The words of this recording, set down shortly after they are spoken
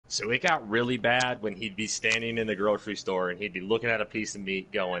So it got really bad when he'd be standing in the grocery store and he'd be looking at a piece of meat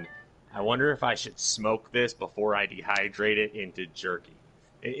going, I wonder if I should smoke this before I dehydrate it into jerky.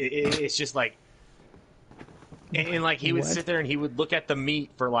 It's just like, and like he would sit there and he would look at the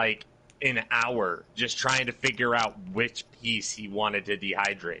meat for like an hour just trying to figure out which piece he wanted to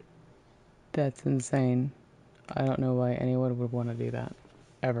dehydrate. That's insane. I don't know why anyone would want to do that.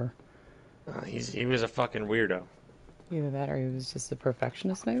 Ever. He was a fucking weirdo. Either that or he was just a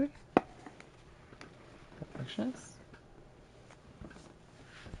perfectionist, maybe? Perfectionist?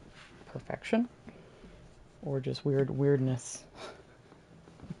 Perfection? Or just weirdness?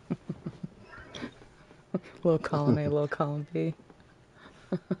 Little column A, little column B.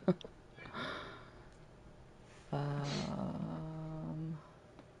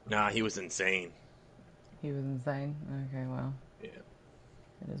 Nah, he was insane. He was insane? Okay, well. Yeah.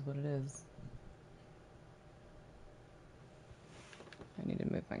 It is what it is. I need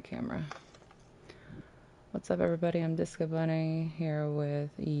to move my camera. What's up, everybody? I'm DiscoBnny here with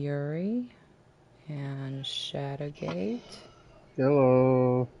Yuri and Shadowgate.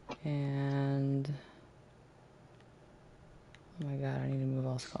 Hello. And oh my god, I need to move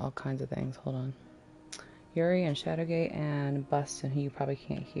all kinds of things. Hold on. Yuri and Shadowgate and Bustin, who you probably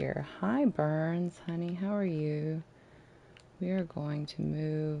can't hear. Hi, Burns, honey. How are you? We are going to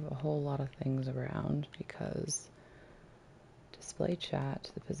move a whole lot of things around because display chat,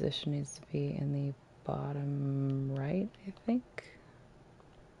 the position needs to be in the bottom right, I think.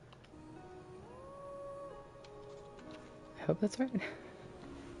 I hope that's right.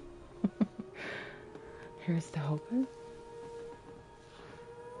 Here's the hoping.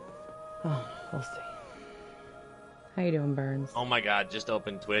 Oh, we'll see. How you doing, Burns? Oh my god, just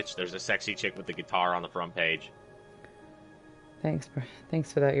opened Twitch. There's a sexy chick with the guitar on the front page. Thanks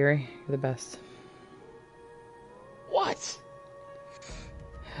for that, Yuri. You're the best. What?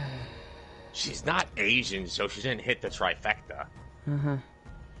 She's not Asian, so she didn't hit the trifecta. Uh-huh.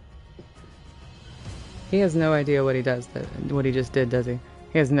 He has no idea what he does, what he just did, does he?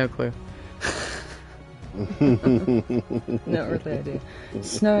 He has no clue. No earthly idea.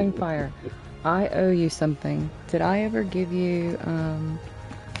 Snowing Fire. I owe you something. Did I ever give you, I'm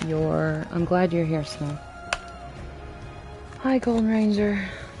glad you're here, Snow. Hi, Golden Ranger.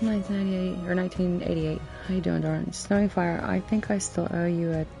 1998, or 1988. How you doing, darling? Snowing Fire, I think I still owe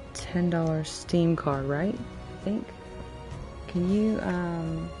you a $10 Steam card, right? I think. Can you,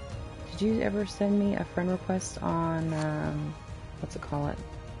 did you ever send me a friend request on, what's it call it?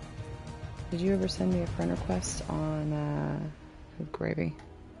 Did you ever send me a friend request on, gravy?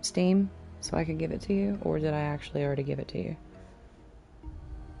 Steam? So I could give it to you? Or did I actually already give it to you?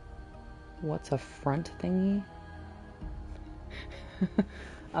 What's a front thingy?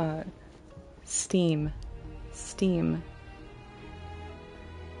 Steam.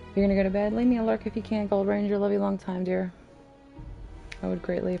 You're gonna go to bed? Leave me a lurk if you can, Gold Ranger. Love you long time, dear. I would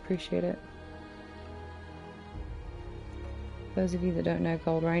greatly appreciate it. Those of you that don't know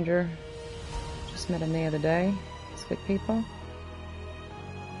Gold Ranger, just met him the other day. He's good people.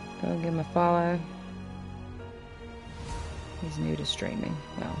 Go and give him a follow. He's new to streaming.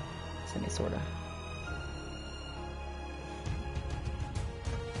 Well, semi sorta.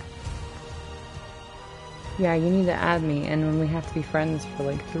 Yeah, you need to add me, and when we have to be friends for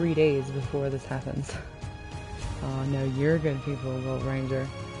like 3 days before this happens. Oh no, you're good people, Gold Ranger.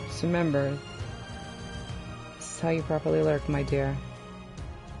 Just remember, this is how you properly lurk, my dear.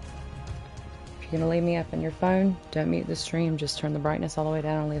 If you're gonna leave me up on your phone, don't mute the stream, just turn the brightness all the way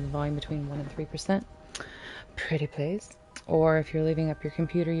down and leave the volume between 1 and 3%. Pretty please. Or if you're leaving up your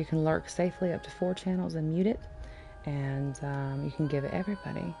computer, you can lurk safely up to 4 channels and mute it. And you can give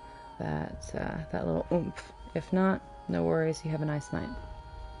everybody that little oomph. If not, no worries, you have a nice night.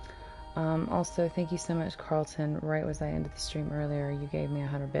 Also, thank you so much, Carlton. Right as I ended the stream earlier, you gave me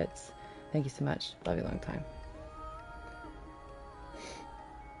 100 bits. Thank you so much. Love you long time.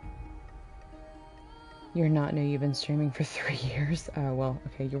 You're not new. You've been streaming for 3 years. Well,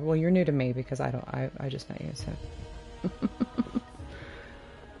 okay. You're new to me because I just met you.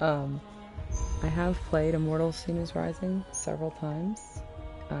 So, I have played Immortals Fenyx Rising several times.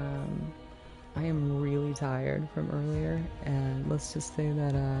 I am really tired from earlier, and let's just say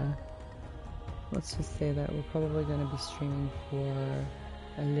that we're probably going to be streaming for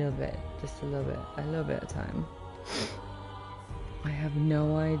a little bit of time. I have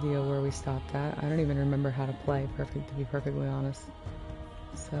no idea where we stopped at. I don't even remember how to play, to be perfectly honest.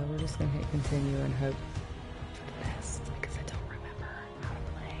 So we're just going to hit continue and hope for the best, because I don't remember how to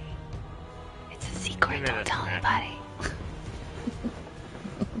play. It's a secret, don't tell anybody.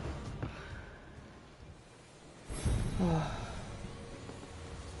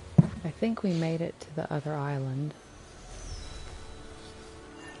 I think we made it to the other island.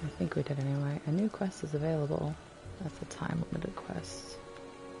 I think we did anyway. A new quest is available. That's a time-limited quest.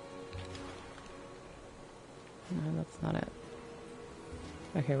 No, that's not it.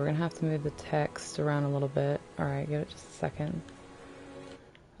 Okay, we're gonna have to move the text around a little bit. Alright, give it just a second.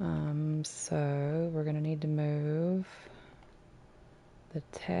 So we're gonna need to move. The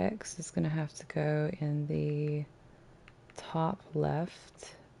text is gonna have to go in the top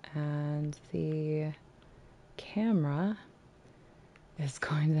left, and the camera is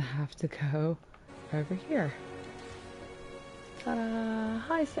going to have to go over here. Ta-da!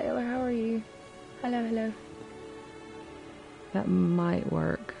 Hi, Sailor, how are you? Hello, hello. That might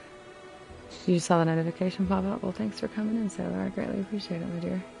work. You just saw the notification pop up? Well, thanks for coming in, Sailor. I greatly appreciate it, my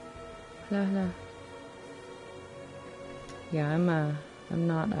dear. Hello, hello. Yeah, I'm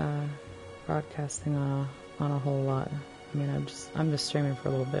not broadcasting on a whole lot. I mean, I'm just streaming for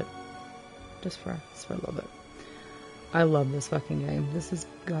a little bit. Just for a little bit. I love this fucking game. This has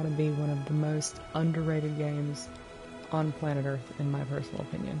got to be one of the most underrated games on planet Earth, in my personal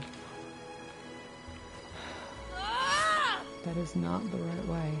opinion. That is not the right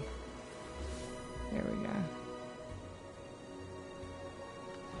way. There we go.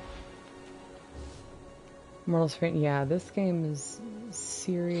 Immortals Fenyx. Yeah, this game is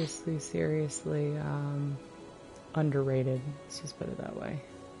seriously underrated. Let's just put it that way.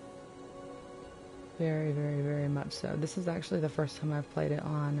 Very much so. This is actually the first time I've played it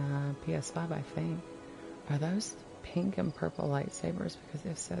on PS5, I think. Are those pink and purple lightsabers? Because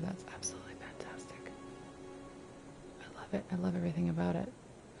if so, that's absolutely fantastic. I love it. I love everything about it.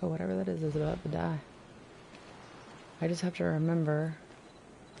 Oh, whatever that is about to die. I just have to remember.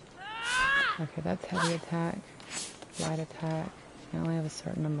 Okay, that's heavy attack, light attack. I only have a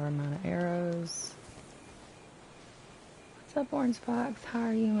certain amount of arrows. What's up, Orange Fox? How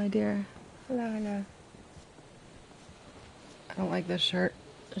are you, my dear? Hello, hello. I don't like this shirt.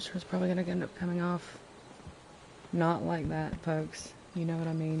 This shirt's probably gonna end up coming off. Not like that, folks. You know what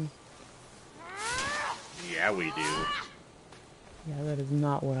I mean? Yeah, we do. Yeah, that is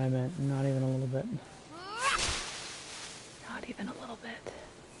not what I meant. Not even a little bit. Not even a little bit.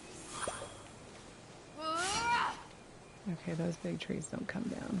 Okay, those big trees don't come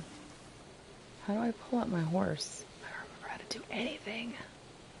down. How do I pull up my horse? I don't remember how to do anything.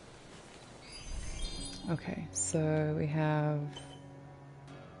 Okay, so we have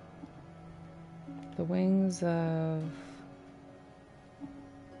the wings of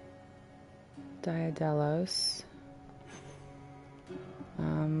Diadelos.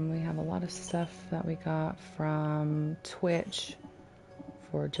 We have a lot of stuff that we got from Twitch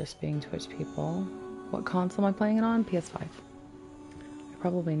for just being Twitch people. What console am I playing it on? PS5. I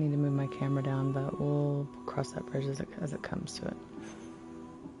probably need to move my camera down, but we'll cross that bridge as it comes to it.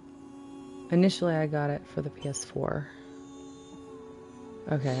 Initially, I got it for the PS4.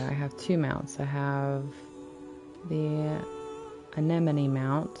 Okay, I have two mounts. I have the Anemone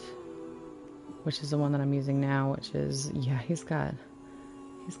mount, which is the one that I'm using now, which is, yeah, he's got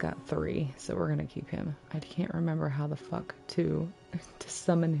 3, so we're gonna keep him. I can't remember how the fuck to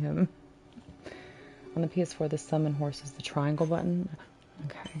summon him. On the PS4, the summon horse is the triangle button.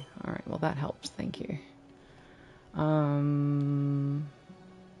 Okay, alright, well that helps, thank you.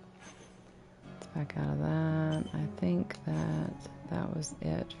 Let's back out of that. I think that was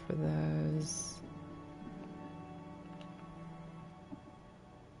it for those.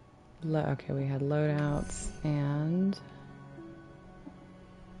 Okay, we had loadouts, and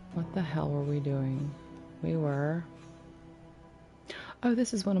what the hell were we doing? We were... Oh,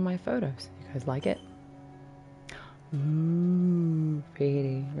 this is one of my photos. You guys like it? Ooh,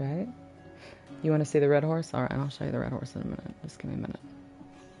 pretty, right? You want to see the red horse? Alright, I'll show you the red horse in a minute. Just give me a minute.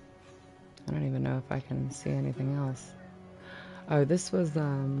 I don't even know if I can see anything else. Oh, this was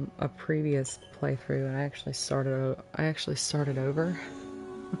a previous playthrough, and I actually started over.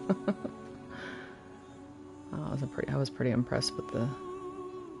 I was pretty impressed with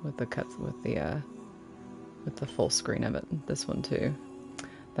the cuts with the full screen of it. This one too.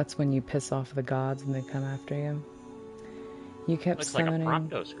 That's when you piss off the gods and they come after you. You kept Looks summoning. like a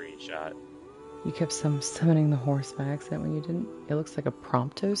Prompto screenshot. You kept summoning the horse by accident when you didn't. It looks like a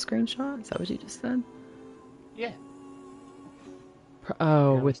Prompto screenshot. Is that what you just said? Yeah.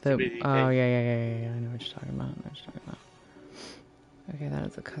 Oh, Yeah, with the. Oh, yeah. yeah. I know what you're talking about. Okay, that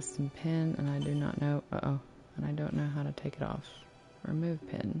is a custom pin, and I do not know. And I don't know how to take it off. Remove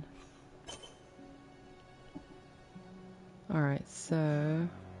pin. Alright, so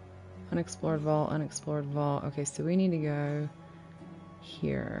unexplored vault. Okay, so we need to go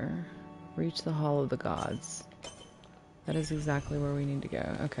here. Reach the Hall of the Gods. That is exactly where we need to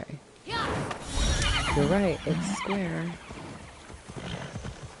go. Okay. You're right, it's square.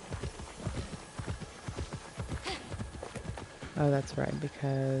 Oh, that's right,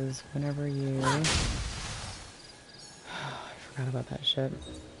 because whenever you... I forgot about that shit.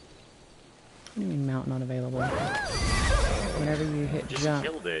 What do you mean mount not available? Whenever you hit jump...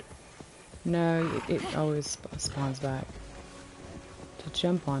 Killed it. No, it always spawns back. To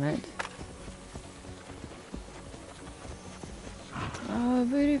jump on it... Oh,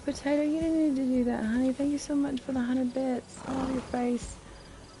 Voodoo Potato, you didn't need to do that, honey. Thank you so much for the 100 bits. I love your face.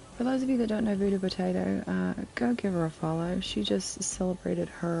 For those of you that don't know Voodoo Potato, go give her a follow. She just celebrated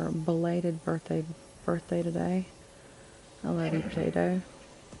her belated birthday today. I love you, Potato.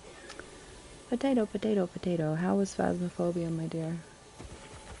 Potato, potato, potato. How was Phasmophobia, my dear?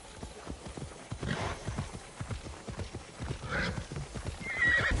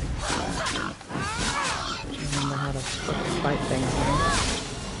 Remember how to fight things now.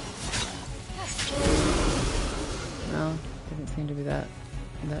 Well, didn't seem to be that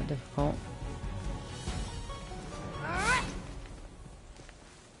difficult.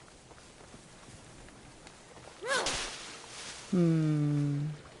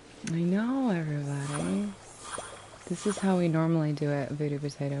 I know, everybody. This is how we normally do it, Voodoo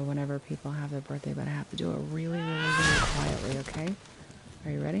Potato, whenever people have their birthday, but I have to do it really, really, really quietly, okay?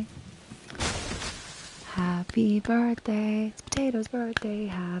 Are you ready? Happy birthday, it's Potato's birthday,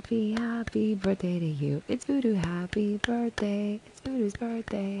 happy birthday to you. It's Voodoo, happy birthday, it's Voodoo's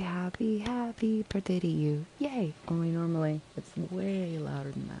birthday, happy birthday to you. Yay! Only normally it's way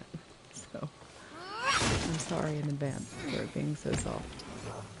louder than that, so I'm sorry in advance for it being so soft.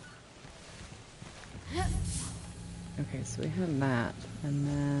 Okay, so we have that, and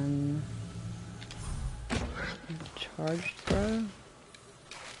then charge throw.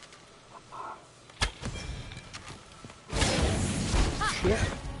 Shit.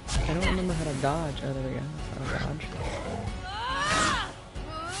 I don't remember how to dodge. Oh, there we go. That's how to dodge.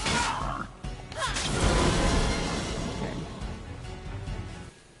 Okay.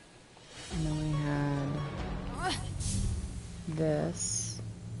 And then we had this.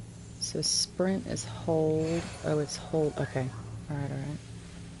 So sprint is hold. Oh, it's hold. Okay. Alright, alright.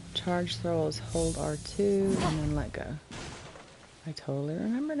 Charge throw is hold R2 and then let go. I totally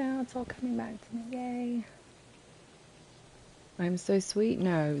remember now. It's all coming back to me. Yay. I'm so sweet.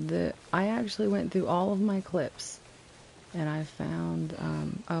 No, I actually went through all of my clips and I found,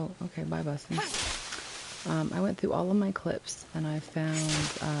 oh, okay, bye, Bustin. I went through all of my clips and I found,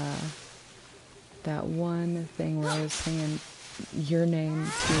 that one thing where I was singing your name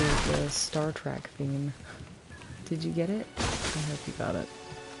to the Star Trek theme. Did you get it? I hope you got it.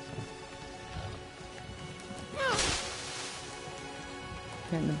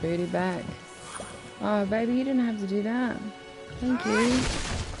 Getting the booty back. Oh, baby, you didn't have to do that. Thank you.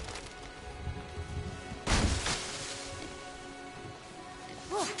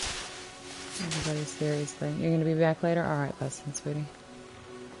 Everybody, seriously. You're gonna be back later? Alright, Bustin', sweetie.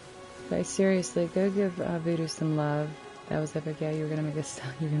 Okay, seriously, go give Voodoo some love. That was epic. Yeah, you're gonna make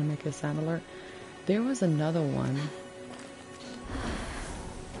a sound alert. There was another one.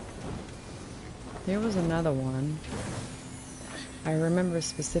 I remember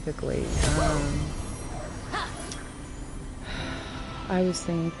specifically. I was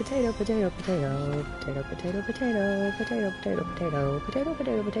singing potato, potato, potato, potato, potato, potato, potato, potato, potato, potato,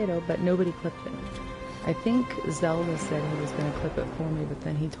 potato, potato, but nobody clipped it. I think Zelda said he was gonna clip it for me, but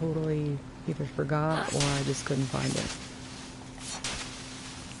then he totally either forgot or I just couldn't find it.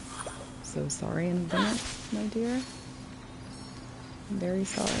 So sorry in advance, my dear. I'm very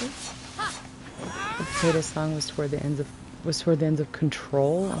sorry. The potato song was toward the ends of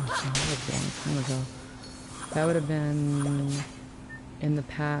Control. Oh, that was a long time ago. That would have been in the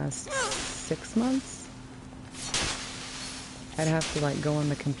past 6 months. I'd have to like go on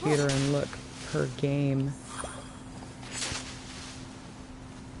the computer and look per game.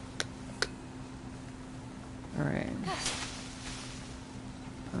 Alright.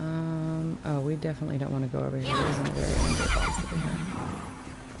 Oh, we definitely don't want to go over here. There's another boss over here.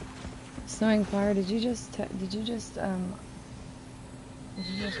 Snowing Fire, did you just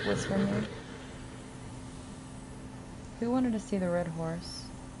whisper me? Who wanted to see the red horse?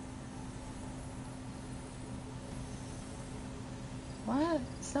 What?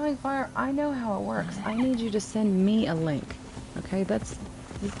 Snowing Fire, I know how it works. I need you to send me a link. Okay, that's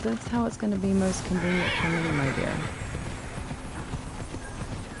how it's going to be most convenient for me, my dear.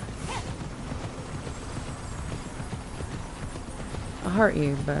 I'll heart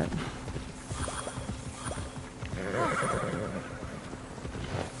you, but...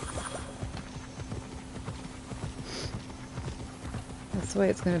 way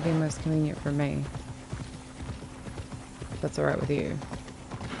it's going to be most convenient for me. If that's alright with you.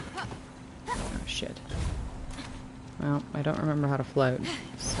 Oh, shit. Well, I don't remember how to float.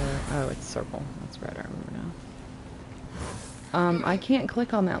 So, oh, it's circle. That's right, I remember now. I can't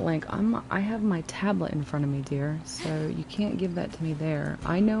click on that link. I have my tablet in front of me, dear. So, you can't give that to me there.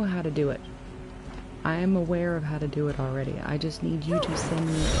 I know how to do it. I am aware of how to do it already. I just need you to send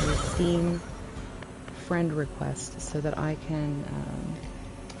me a Steam friend request so that I can,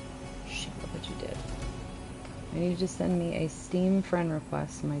 shit, look what you did. I need you to send me a Steam friend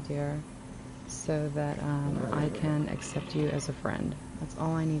request, my dear, so that, I can accept you as a friend. That's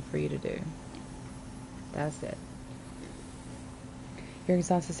all I need for you to do. That's it. You're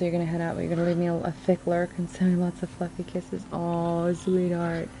exhausted, so you're gonna head out, but you're gonna leave me a thick lurk and send me lots of fluffy kisses. Oh,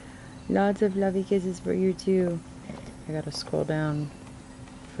 sweetheart. Lots of fluffy kisses for you, too. I gotta scroll down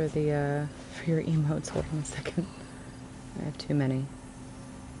for the, for your emotes. Hold on a second. I have too many.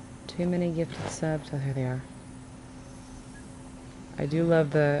 Too many gifted subs. Oh, there they are. I do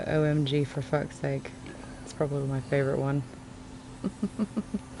love the OMG for fuck's sake. It's probably my favorite one.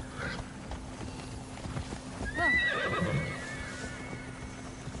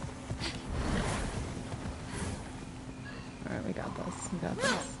 Alright, we got this. We got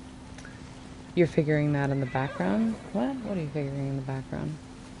this. You're figuring that in the background? What? What are you figuring in the background?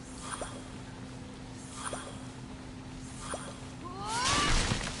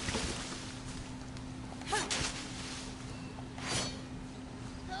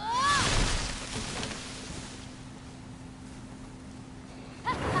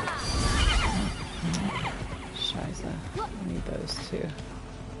 Shiza. I need those too.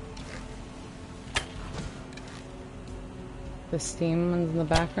 The Steam ones in the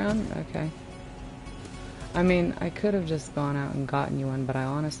background? Okay. I mean, I could have just gone out and gotten you one, but I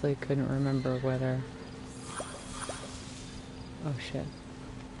honestly couldn't remember whether... Oh shit.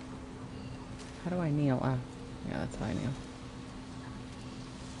 How do I kneel? Oh, yeah, that's how I kneel.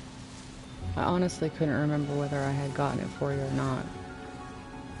 I honestly couldn't remember whether I had gotten it for you or not.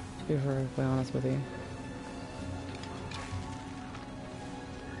 To be perfectly honest with you.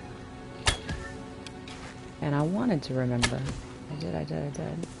 And I wanted to remember. I did.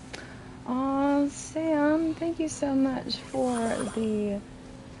 Oh, Sam, thank you so much for the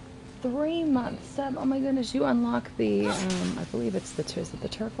 3-month sub. Oh my goodness, you unlock the, I believe it's the, is it the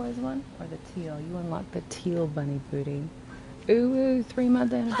turquoise one? Or the teal? You unlock the teal bunny booty. Ooh,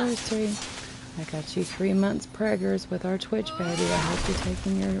 3-month anniversary. I got you 3 months preggers with our Twitch, baby. I hope you're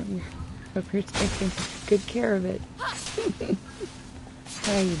taking hope you're taking good care of it.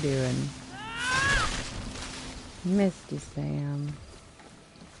 How you doing? Missed you, Sam.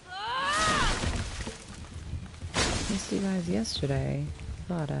 Missed you guys yesterday.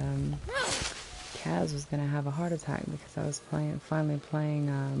 I thought Kaz was gonna have a heart attack because I was finally playing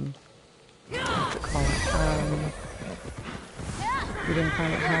what do you call it? You didn't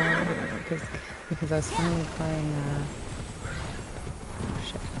find it hard because I was finally playing oh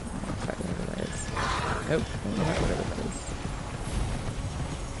shit, I don't know quite what it is. Nope, I don't know what it is.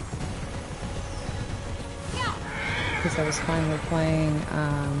 Because I was finally playing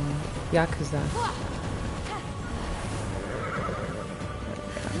Yakuza.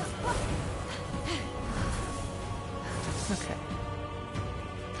 Okay.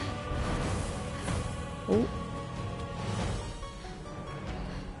 Oh.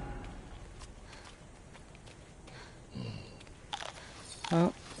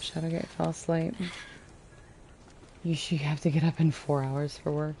 Oh, Shadowgate fell asleep. You have to get up in 4 hours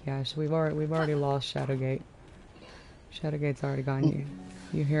for work. Yeah, so we've already lost Shadowgate. Shadowgate's already gone.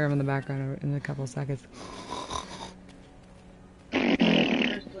 You hear him in the background in a couple of seconds.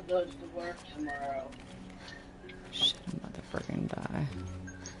 Crystal goes to work tomorrow. Shit, I'm about to friggin' die.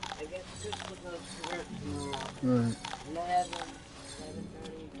 I guess Crystal goes to work tomorrow. Right. 11,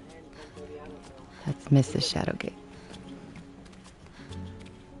 11:30, 10, 10:30, I don't know. That's Mrs. Shadowgate.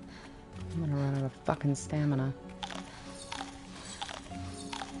 I'm gonna run out of fucking stamina.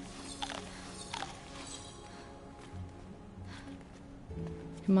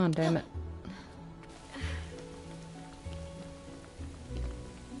 Come on, damn it.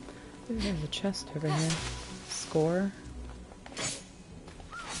 Ooh, there's a chest over here. Score.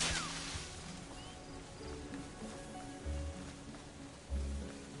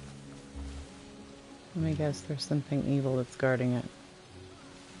 Let me guess, there's something evil that's guarding it.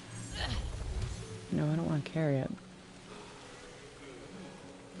 No, I don't want to carry it.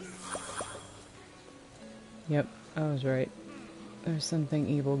 Yep, I was right. There's something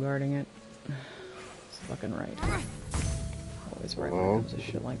evil guarding it. It's fucking right. Always right when it comes to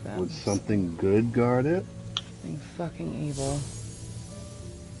shit like that. Would something good guard it? Something fucking evil.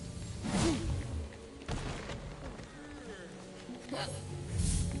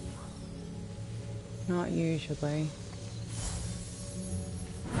 Not usually.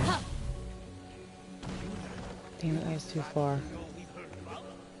 Damn it, that was too far.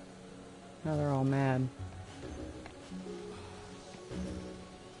 Now they're all mad.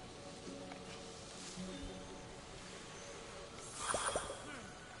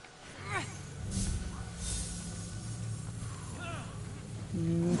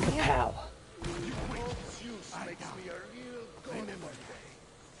 Kapow.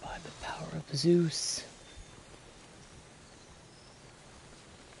 By the power of Zeus.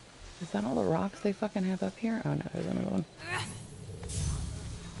 Is that all the rocks they fucking have up here? Oh no, there's another one.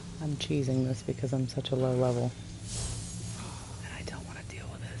 I'm cheesing this because I'm such a low level. And I don't want to deal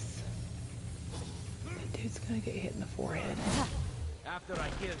with this. That dude's gonna get hit in the forehead. After I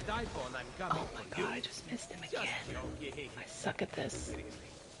kill Typhon, I'm coming. Oh my god, I just missed him again. I suck at this.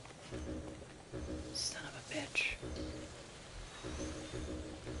 Son of a bitch.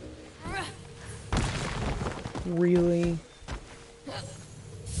 Really?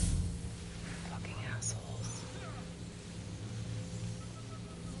 Fucking assholes.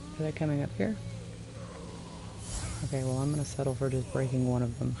 Are they coming up here? Okay, well I'm gonna settle for just breaking one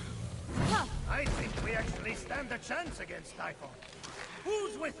of them. I think we actually stand a chance against Typhon.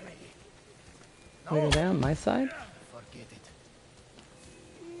 Who's with me? Wait, are they on my side? Forget it.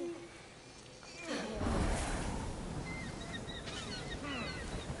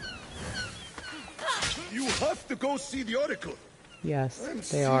 You have to go see the Oracle. Yes, I'm they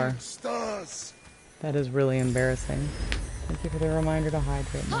seeing are. stars. That is really embarrassing. Thank you for the reminder to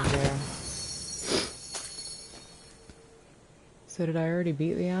hydrate, my dear. So did I already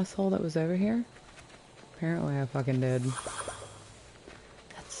beat the asshole that was over here? Apparently I fucking did.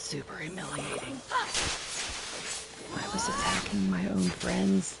 That's super humiliating. I was attacking my own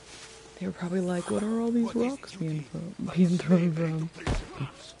friends. They were probably like, what are all these rocks being thrown from?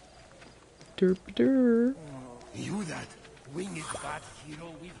 Derp derp. You that Winged bat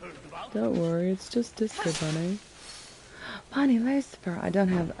hero we've heard about. Don't worry, it's just DiscoBnny. Bunny Lucifer. I don't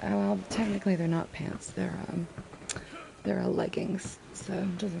have. Well, technically they're not pants. They're leggings, so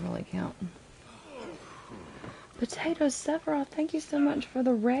it doesn't really count. Potato Sephiroth, thank you so much for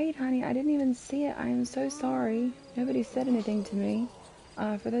the raid, honey. I didn't even see it. I am so sorry. Nobody said anything to me.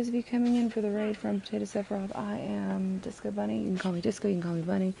 For those of you coming in for the raid from Potato Sephiroth, I am DiscoBnny. You can call me Disco, you can call me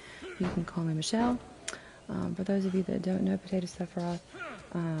Bunny, you can call me Michelle. For those of you that don't know Potato Sephiroth,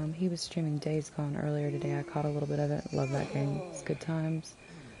 he was streaming Days Gone earlier today. I caught a little bit of it. Love that game. It's good times.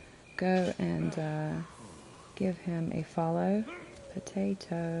 Go and give him a follow.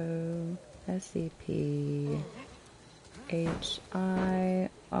 Potato SCPHIROTH.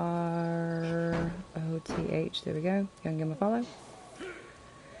 There we go. You can give him a follow.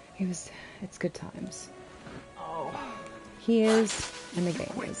 It's good times. Oh. He is, and the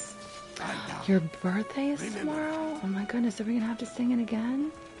game is. Your birthday is tomorrow? Oh my goodness, are we gonna have to sing it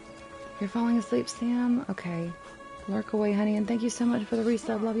again? You're falling asleep, Sam? Okay. Lurk away, honey, and thank you so much for the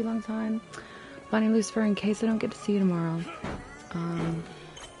resub. Love you long time. Bunny Lucifer, in case I don't get to see you tomorrow.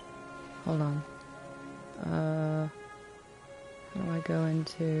 Hold on. How do I go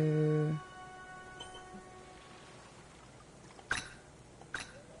into...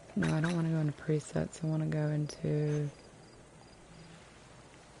 No, I don't want to go into presets. I want to go into...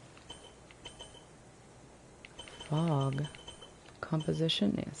 Fog.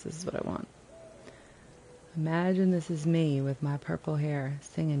 Composition? Yes, this is what I want. Imagine this is me with my purple hair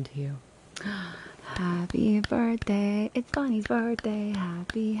singing to you. Happy birthday, it's Bunny's birthday.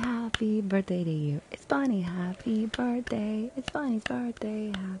 Happy, happy birthday to you. It's Bunny, happy birthday. It's Bunny's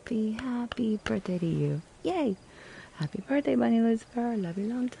birthday. Happy, happy birthday to you. Yay! Happy birthday, Bunny Lucifer. Love you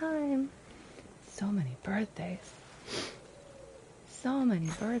long time. So many birthdays. So many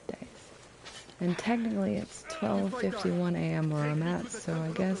birthdays. And technically it's 12:51 a.m. where I'm at, so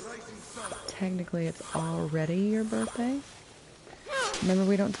I guess technically it's already your birthday. Remember,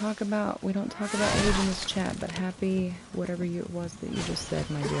 we don't talk about age in this chat, but happy whatever it was that you just said,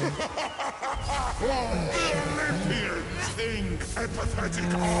 my dear.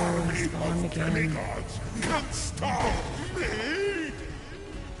 Spawned again.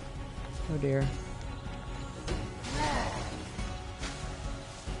 Oh dear.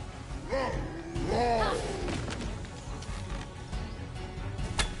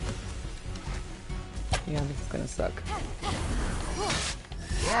 Yeah, this is gonna suck.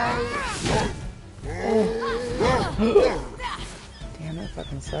 Damn, that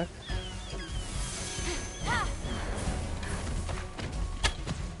fucking sucked.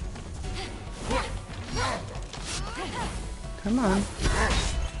 Come on.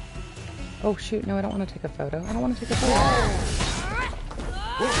 Oh shoot, no, I don't want to take a photo. I don't want to take a photo.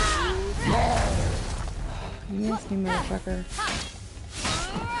 You missed me, motherfucker.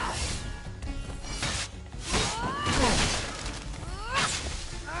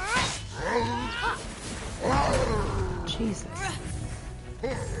 Jesus.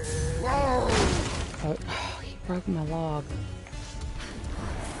 Oh, he broke my log.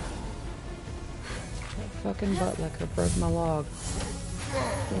 That fucking buttlicker broke my log.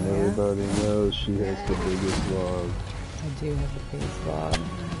 And everybody knows she has the biggest log. I do have the biggest log. I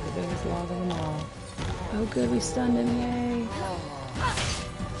have the biggest log of them all. Oh good, we stunned him, yay!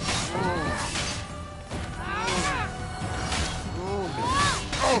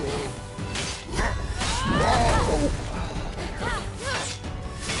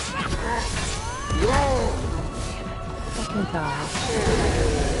 Fucking die.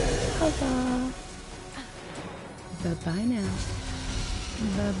 Huzzah! Bye-bye now.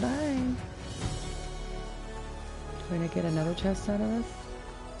 Bye-bye. Do I get another chest out of this?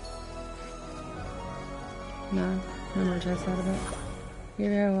 No? No more chest out of it? You're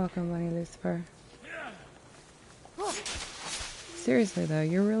very welcome, Bunny Lucifer. Seriously though,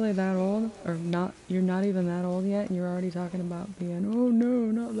 you're really that old? Or not, you're not even that old yet and you're already talking about being, oh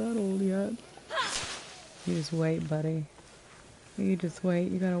no, not that old yet. You just wait, buddy. You just wait.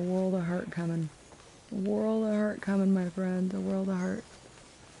 You got a world of hurt coming. A world of hurt coming, my friend. A world of hurt.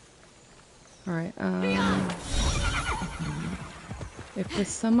 Alright, if there's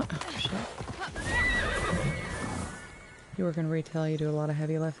some... Oh, shit. You work in retail, you do a lot of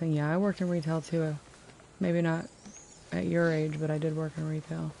heavy lifting. Yeah, I worked in retail too. Maybe not at your age, but I did work in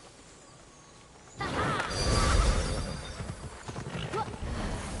retail.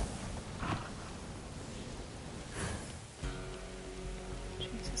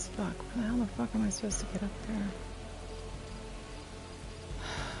 Jesus fuck, where the fuck am I supposed to get up there?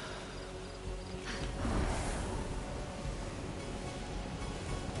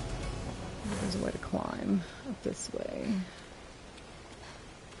 There's a way to climb up this way.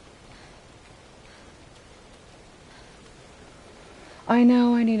 I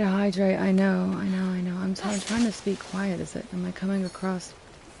know I need to hydrate. I know. I'm trying to speak quiet. Am I coming across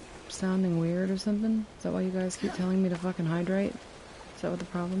sounding weird or something? Is that why you guys keep telling me to fucking hydrate? Is that what the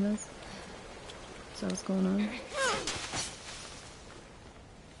problem is? Is that what's going on?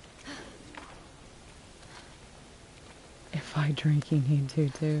 If I drink, you need to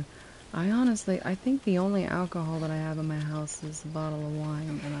too. I think the only alcohol that I have in my house is a bottle of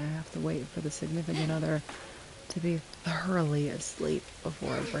wine, and I have to wait for the significant other to be thoroughly asleep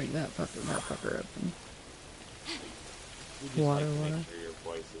before I break that fucker open. You just Water. Make sure your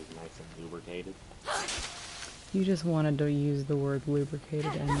voice is nice and lubricated. You just wanted to use the word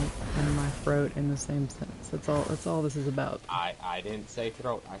lubricated and my throat in the same sentence. That's all this is about. I didn't say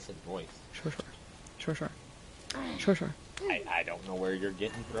throat, I said voice. Sure. I don't know where you're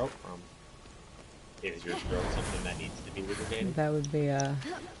getting throat from. Is your throat something that needs to be lubricated? That would be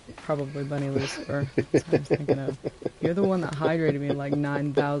probably Bunny Lucifer. That's what I was thinking of. You're the one that hydrated me like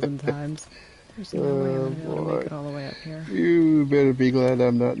 9,000 times. There's no way I'm gonna be able to make it all the way up here. You better be glad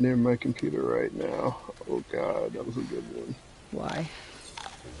I'm not near my computer right now. Oh god, that was a good one. Why?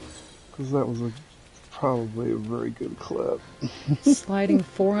 Because that was probably a very good clip. Sliding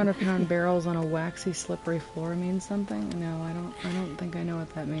 400-pound barrels on a waxy, slippery floor means something? No, I don't think I know what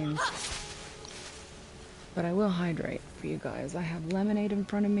that means. But I will hydrate for you guys. I have lemonade in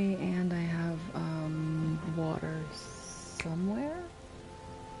front of me, and I have water somewhere.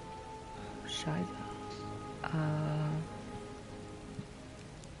 Shiza.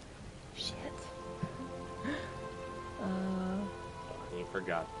 Shit. He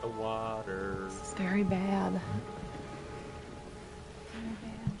forgot the water. This is very bad. Very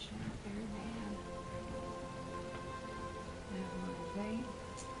bad, shit. Very bad. I have my vape.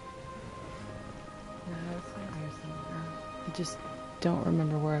 No, it's not here somewhere. I just don't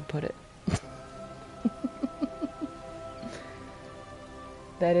remember where I put it.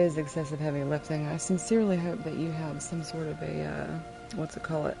 That is excessive heavy lifting. I sincerely hope that you have some sort of a, what's it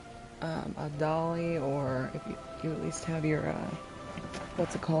call it? A dolly, or if you at least have your,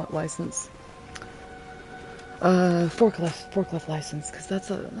 what's it call it, license? Forklift license, because that's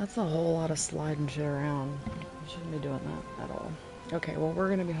a whole lot of sliding shit around. You shouldn't be doing that at all. Okay, well, we're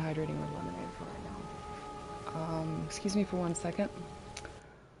gonna be hydrating with lemonade for right now. Excuse me for 1 second.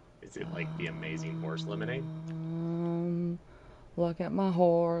 Is it like the Amazing Horse lemonade? Look at my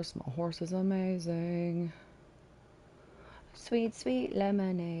horse. My horse is amazing. Sweet, sweet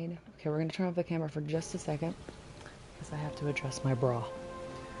lemonade. Okay, we're gonna turn off the camera for just a second, because I have to adjust my bra.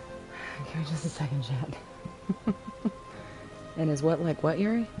 Give me just a second, chat. And is what like what,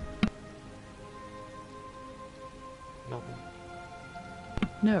 Yuri? Nothing.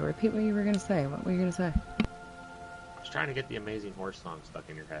 No, repeat what you were gonna say. What were you gonna say? trying to get the Amazing Horse song stuck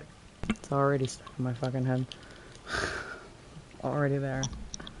in your head. It's already stuck in my fucking head. Already there.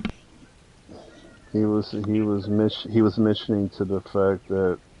 He was mentioning to the fact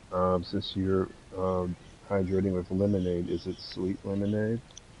that since you're hydrating with lemonade, is it sweet lemonade?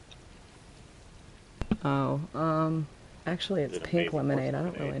 Oh, actually it's Is it pink Amazing lemonade. Horse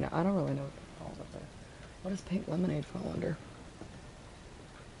I don't really know. I don't really know what that falls up there. What does pink lemonade fall under?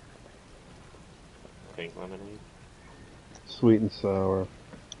 Pink lemonade? Sweet and sour.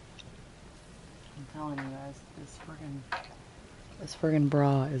 I'm telling you guys, this friggin'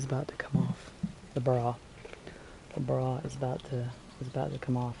 bra is about to come off. The bra is about to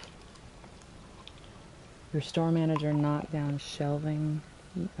come off. Your store manager knocked down a shelving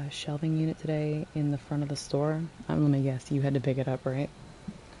unit today in the front of the store. Let me guess, you had to pick it up, right?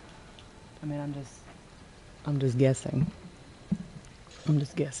 I mean, I'm just guessing. I'm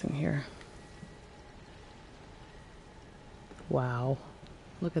just guessing here. Wow.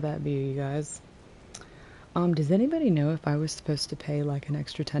 Look at that view, you guys. Does anybody know if I was supposed to pay like an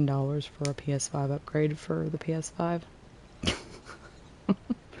extra $10 for a PS5 upgrade for the PS5?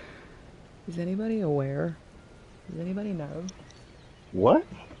 Is anybody aware? Does anybody know? What?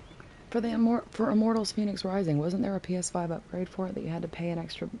 For Immortals Fenyx Rising, wasn't there a PS5 upgrade for it that you had to pay an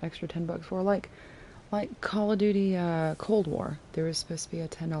extra $10 for? Like Call of Duty Cold War, there was supposed to be a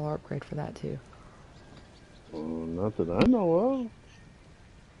 $10 upgrade for that too. Not that I know of.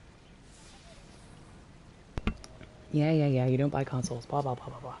 Yeah, you don't buy consoles, blah, blah, blah,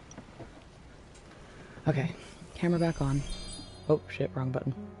 blah, blah. Okay, camera back on. Oh, shit, wrong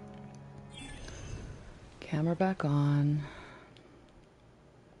button. Camera back on.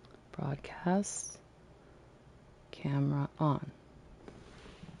 Broadcast. Camera on.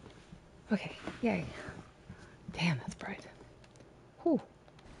 Okay, yay. Damn, that's bright. Whew.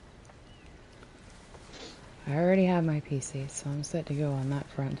 I already have my PC, so I'm set to go on that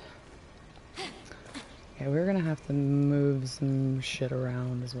front. Okay, we're gonna have to move some shit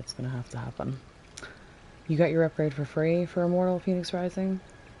around is what's gonna have to happen. You got your upgrade for free for Immortal Fenyx Rising?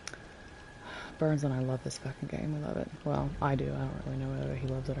 Burns and I love this fucking game. We love it. Well, I do. I don't really know whether he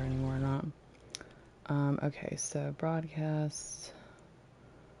loves it anymore or not. Okay, so broadcast.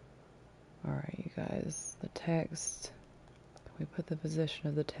 Alright, you guys. The text. Can we put the position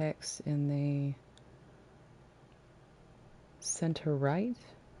of the text in the center right?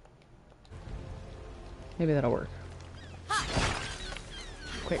 Maybe that'll work.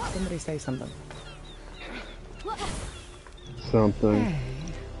 Quick, somebody say something. Something. Hey.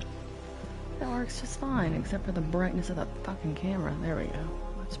 That works just fine, except for the brightness of the fucking camera. There we go.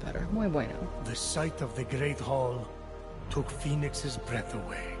 Much better. Muy bueno. The sight of the Great Hall took Phoenix's breath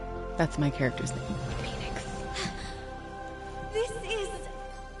away. That's my character's name. Phoenix. This is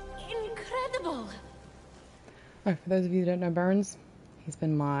incredible. Alright, for those of you that don't know Burns, he's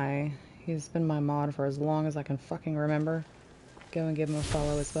been my mod for as long as I can fucking remember. Go and give him a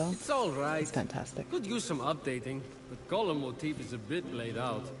follow as well. It's alright. It's fantastic. Could use some updating. The color motif is a bit played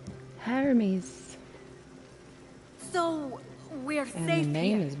out. Hermes. So, we're And safe the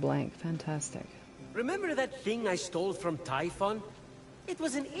name here. is blank. Fantastic. Remember that thing I stole from Typhon? It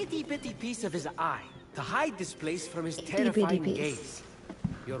was an itty-bitty piece of his eye, to hide this place from his terrifying piece. gaze.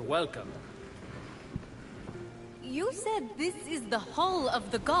 You're welcome. You said this is the Hall of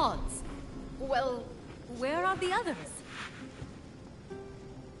the Gods. Well, where are the others?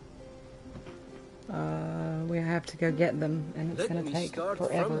 We have to go get them, and it's Let gonna me take start from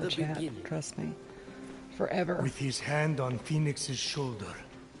forever, the chat. beginning. Trust me. Forever. With his hand on Phoenix's shoulder,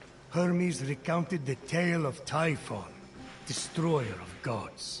 Hermes recounted the tale of Typhon, destroyer of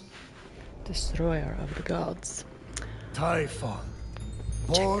gods. Destroyer of the gods. Typhon,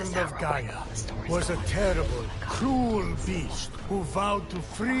 born of Gaia, was a terrible, cruel beast who vowed to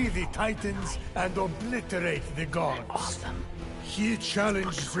free the Titans and obliterate the gods. Awesome. He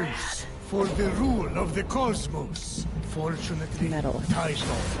challenged Zeus for the rule of the cosmos. Fortunately, Metal.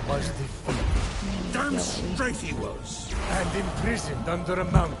 Typhon was defeated Damn straight he was. and imprisoned under a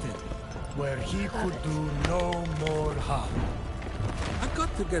mountain, where he could do no more harm. I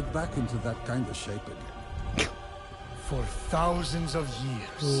got to get back into that kind of shape again. For thousands of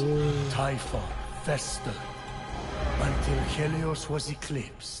years, Typhon festered until Helios was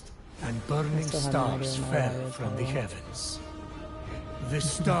eclipsed and burning still have no idea stars what fell that is, from by the the way. heavens. The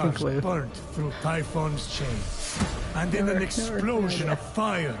stars clue. burnt through Typhon's chains, and in an explosion of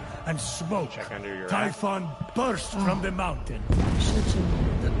fire and smoke, Check under your Typhon burst from the mountain. Shut you.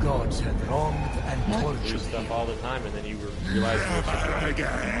 The gods had wronged and Do tortured him. stuff all the time, and then you realize you were just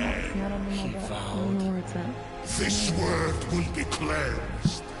right. Not on my back. I don't know where it's at. This world will be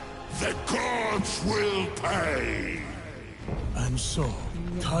cleansed. The gods will pay. And so,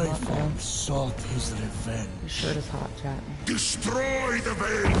 Typhon sought his revenge. His shirt is hot, chat. Destroy the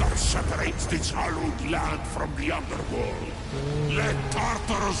veil that separates this hallowed land from the underworld. Let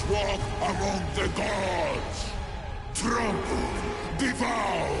Tartarus walk among the gods. Trample,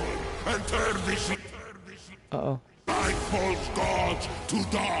 devour, and turn this false gods to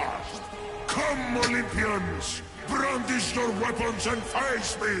dust. Come, Olympians, brandish your weapons and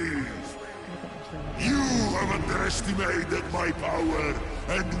face me. You have underestimated my power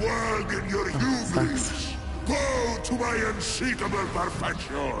and whirled in your hubris. Bow to my unseekable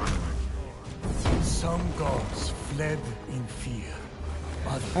perfection. Some gods fled in fear.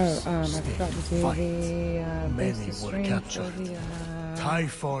 Others I stayed forgot to to do fight. the Many were stream captured. for the,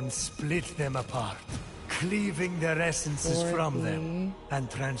 Typhon split them apart, cleaving their essences for from the them and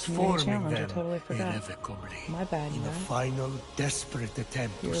transforming challenge. I them totally forgot. irrevocably. My bad, In you a know. final, desperate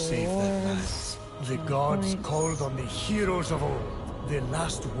attempt to Your save their land, rewards, the my gods points. called on the heroes of old, the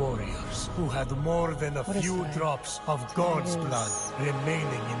last warriors, who had more than a What is few that? drops of God's That is- blood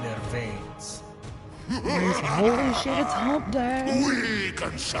remaining in their veins. Holy shit, it's hump day! Weak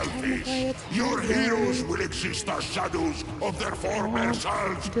and selfish, your heroes will exist as shadows of their former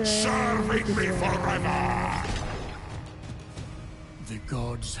selves, serving me forever. The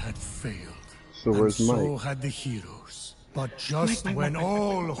gods had failed, So where's and so Mike? had the heroes. But just Mike, when Mike,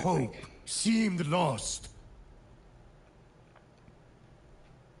 all hope seemed lost,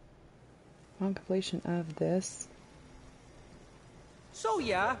 On completion of this, So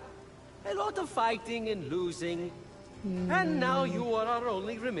yeah, a lot of fighting and losing. And now you are our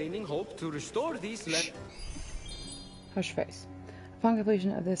only remaining hope to restore these land. hush your face. Upon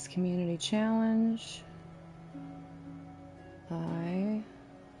completion of this community challenge, I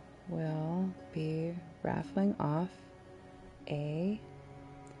will be raffling off a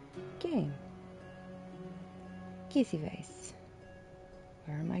game. Kissy face.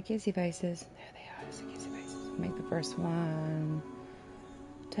 Where are my kissy faces? There they are. There's the kissy faces. Make the first one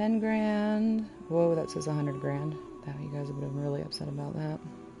 10 grand. Whoa, that says 100 grand. That you guys would have been really upset about that.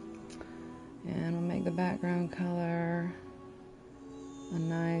 And we'll make the background color a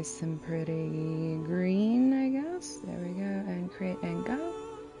nice and pretty green, I guess. There we go. And create and go.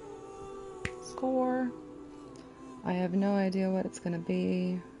 Score. I have no idea what it's going to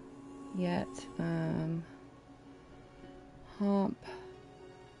be yet. Hump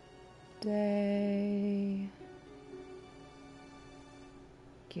day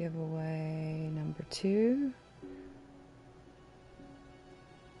giveaway number 2.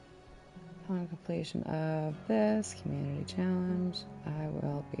 Upon completion of this community challenge, I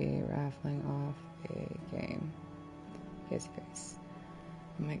will be raffling off a game. Kissy face.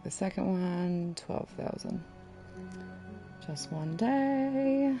 I'll make the second one 12,000. Just one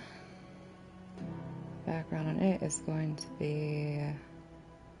day. Background on it is going to be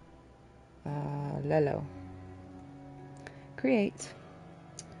Lelo. Create.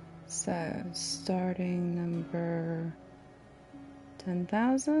 So starting number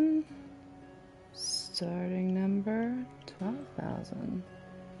 10,000. Starting number 12,000.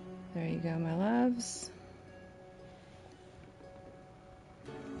 There you go, my loves.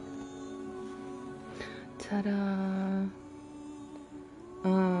 Ta-da!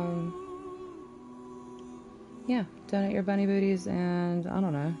 Yeah, donate your bunny booties and I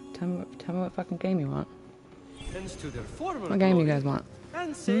don't know. Tell me what fucking game you want. To their former What game you glory guys want?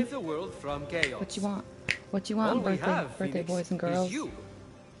 And save the world from chaos. What you want? What you want, All we birthday have, Phoenix, boys and is girls? you.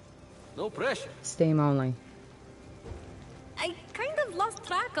 No pressure. Steam only. I kind of lost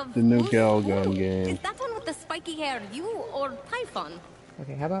track of The new who's Galgun who. game. Is that one with the spiky hair you or Typhon?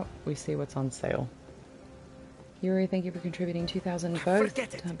 Okay, how about we see what's on sale? Yuri, thank you for contributing 2,000 votes.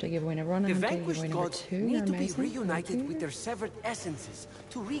 Forget it. Time to give away number 1 The and time to give vanquished away number gods 2. You're need to be amazing. Thank reunited you. with their severed essences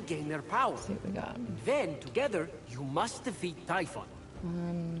to regain their power. Let's see what we got. Then, together, you must defeat Typhon.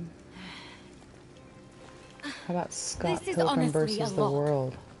 How about Scott This is Pilgrim honestly versus a the lot.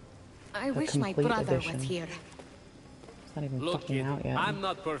 World? I The wish my complete brother edition. was here. It's not even Look, fucking kid, out yet. I'm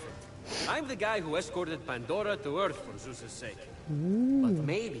not perfect. I'm the guy who escorted Pandora to Earth for Zeus's sake. Ooh. But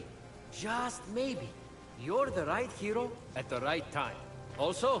maybe, just maybe, you're the right hero at the right time.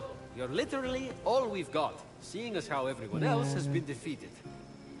 Also, you're literally all we've got, seeing as how everyone else has been defeated.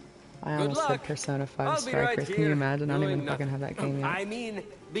 I Good almost said luck. Persona 5 I'll be Strikers. right Can here you imagine? I don't doing even fucking have that game yet. I mean,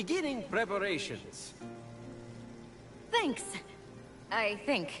 beginning preparations. Thanks. I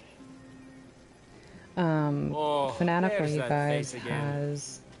think. Oh, Fanatic for there's you that guys face again.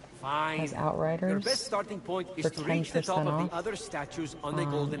 has Fine. Has Outriders Your best starting point is for to reach the top 10% of off. the other statues on the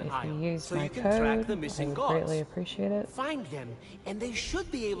Golden If Isle, you use so my you can code, track the I missing would gods. greatly appreciate it. Find them, and they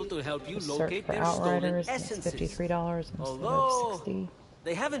should be able to help you Just search locate for their stolen Outriders, and it's essences. $53 instead Although, of $60.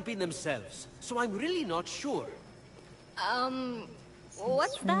 they haven't been themselves, so I'm really not sure.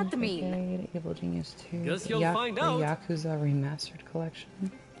 What's that mean? Brigade, Evil Genius 2, Guess you'll find the out. Yakuza Remastered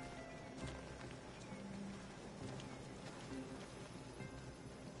Collection.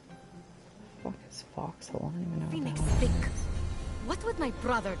 Fuck is Foxhole? I don't even know. Phoenix what the hell think. What would my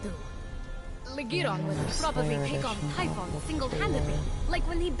brother do? Legiron would probably Slayer take on Edition, Typhon Outlook single-handedly, 4, like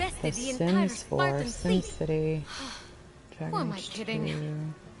when he The bested the entire Sims 4, Spartan Sim fleet. City, Who am I Dragon Age kidding? 2.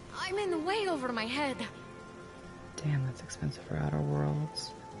 I'm in way over my head. Damn, that's expensive for Outer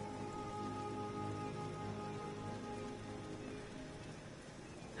Worlds.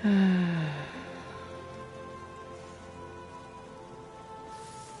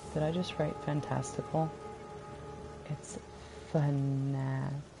 Did I just write fantastical? It's fanatical.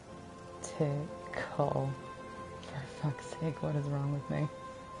 For fuck's sake, what is wrong with me?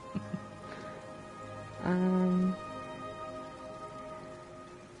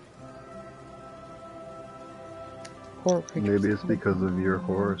 Horror creatures. Maybe it's because of your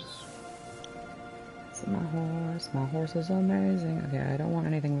horse. It's my horse. My horse is amazing. Okay, I don't want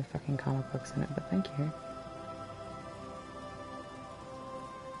anything with fucking comic books in it, but thank you.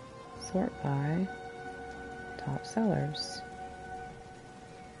 Sort by top sellers.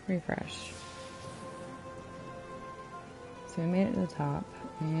 Refresh. So we made it to the top,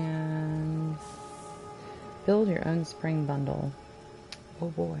 and build your own spring bundle. Oh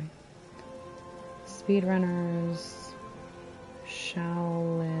boy. Speedrunners,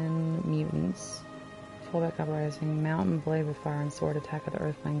 Shaolin Mutants, Fullback Uprising, Mountain Blade with Fire and Sword, Attack of the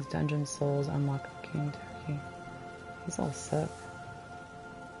Earthlings, Dungeon Souls, Unlock King Turkey. These all suck.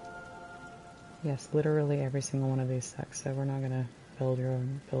 Yes, literally every single one of these sucks, so we're not gonna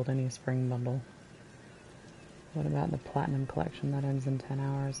build any spring bundle. What about the Platinum Collection that ends in 10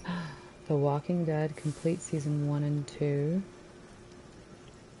 hours? The Walking Dead Complete Season 1 and 2.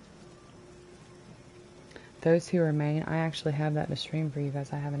 Those Who Remain, I actually have that to stream for you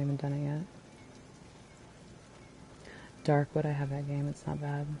guys. I haven't even done it yet. Darkwood, I have that game. It's not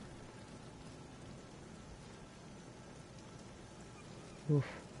bad. Oof.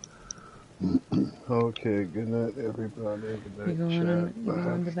 Okay, good night, everybody. Good night, You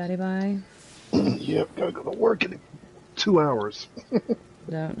going to Betty Bye? Yep, gotta go to work in 2 hours.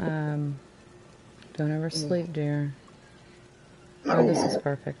 Don't oversleep, dear. Oh, this is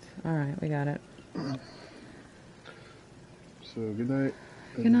perfect. Alright, we got it. So, good night.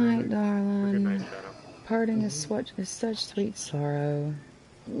 Good night, darling. Good night, Shadow. Parting is such sweet sorrow.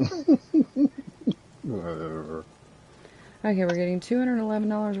 Whatever. Okay, we're getting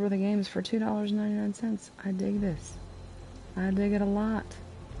 $211 worth of games for $2.99. I dig this. I dig it a lot.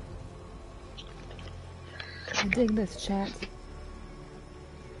 I dig this, chat.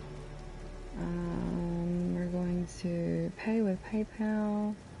 We're going to pay with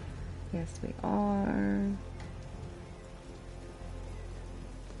PayPal. Yes, we are.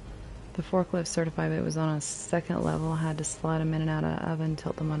 The forklift certified it was on a second level. Had to slide them in and out of the oven,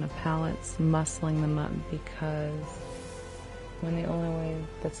 tilt them onto pallets, muscling them up because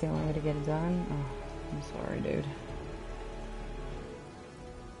that's the only way to get it done. Oh, I'm sorry, dude.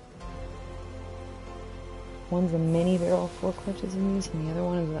 One's a mini barrel forklift is in use, and the other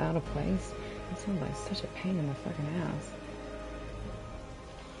one is out of place. That sounds like such a pain in the fucking ass.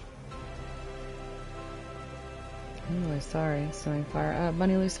 I'm really sorry, Snowing Fire.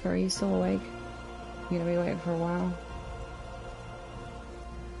 Bunny Lucifer, are you still awake? You gonna be awake for a while?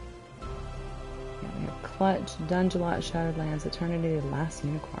 Yeah, we have Clutch, Dungelot, Shattered Lands, Eternity, Last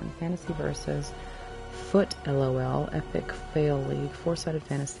Unicorn, Fantasy Versus, Foot LOL, Epic Fail League, Four-Sided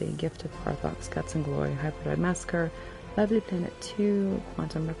Fantasy, Gift of Parthox, Guts and Glory, Hyperdrive Massacre, Lovely Planet 2,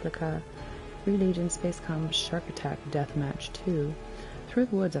 Quantum Replica, Re-Legion, Space Combat, Shark Attack, Deathmatch 2. Through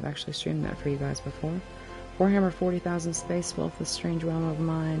the Woods, I've actually streamed that for you guys before. Warhammer 40,000 Space Wolf, The Strange Realm of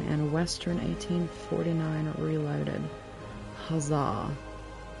Mine, and Western 1849 Reloaded. Huzzah.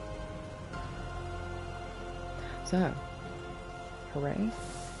 So, hooray.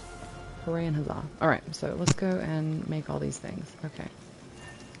 Hooray and huzzah. Alright, so let's go and make all these things. Okay.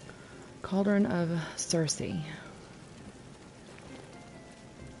 Cauldron of Circe.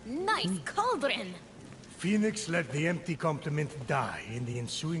 Nice cauldron! Phoenix let the empty compliment die in the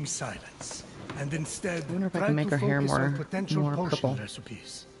ensuing silence, and instead I wonder if I tried can make to her hair focus on more potential potion purple.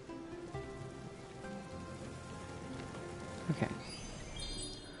 recipes. Okay.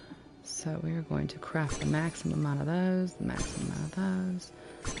 So we are going to craft the maximum amount of those, the maximum amount of those,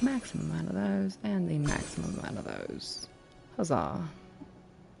 the maximum amount of those, and the maximum amount of those. Huzzah.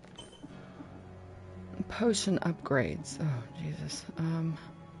 Potion upgrades. Oh, Jesus.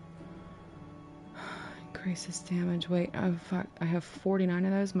 Increases damage. Wait, oh fuck. I have 49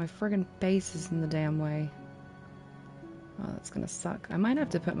 of those. My friggin' face is in the damn way. Oh, that's gonna suck. I might have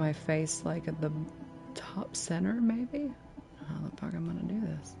to put my face, like, at the top center, maybe? How the fuck I'm gonna do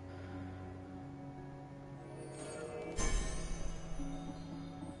this?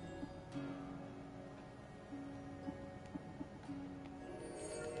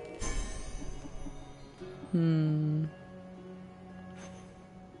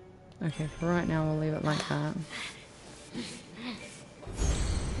 Okay, for right now we'll leave it like that.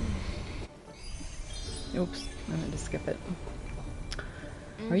 Oops, I meant to skip it.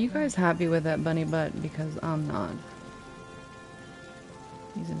 Are you guys happy with that bunny butt? Because I'm not.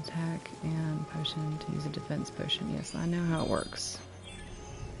 Use an attack and potion to use a defense potion. Yes, I know how it works.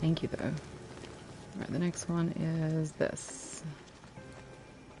 Thank you, though. Alright, the next one is this.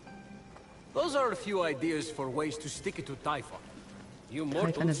 Those are a few ideas for ways to stick it to Typhon. You Typhon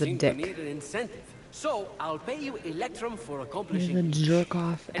mortals is a seem dick. to need an incentive. So, I'll pay you Electrum for accomplishing He's a each. jerk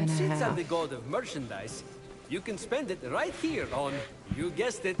off and a since I'm half. the god of merchandise, you can spend it right here on, you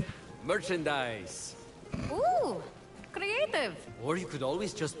guessed it, merchandise. Ooh, creative. Or you could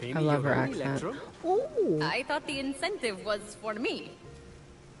always just pay I me love your her own accent. Electrum. Ooh. I thought the incentive was for me.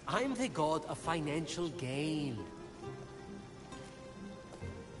 I'm the god of financial gain.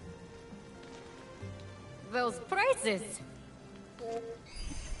 Those prices.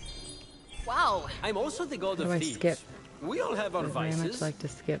 Wow. I'm also the god How of do I thieves. skip? We all have our I very much vices. like to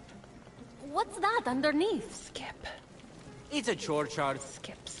skip. What's that underneath? Skip. It's a chore chart.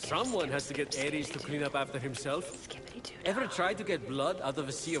 Skip. Someone has to get Ares to clean up after himself. Skippity-doo. Ever tried to get blood out of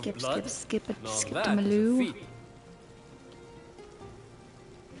a sea of blood? Skip it. Now Skip that to is a Maloo. feat.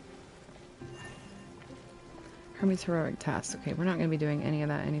 Hermes heroic task. Okay, we're not going to be doing any of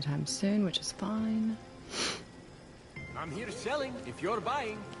that anytime soon, which is fine. I'm here selling if you're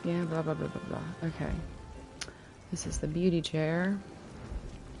buying. Yeah, blah, blah, blah, blah, blah. Okay. This is the beauty chair.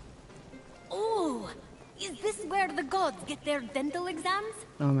 Ooh, is this where the gods get their dental exams?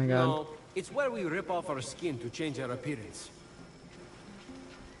 Oh my god. No, it's where we rip off our skin to change our appearance.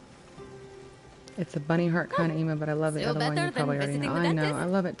 It's a bunny heart kind of emo, but I love the Still other one. better You than probably already visiting know. the I know. dentist? I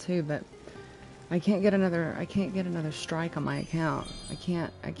love it too, but I can't get another strike on my account. I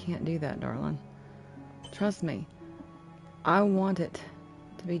can't do that, darling. Trust me. I want it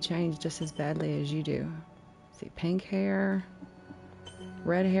to be changed just as badly as you do. See, pink hair.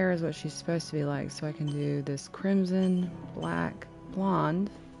 Red hair is what she's supposed to be like, so I can do this crimson, black, blonde,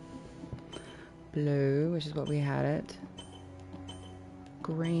 blue, which is what we had it,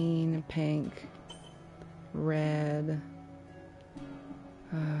 green, pink, red.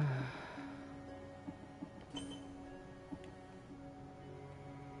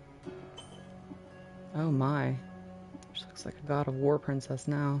 Oh my. She looks like a God of War princess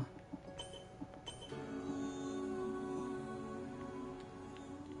now.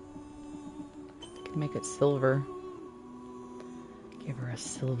 Can make it silver. Give her a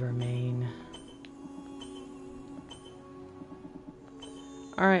silver mane.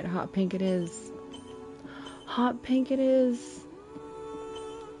 Alright, hot pink it is. Hot pink it is.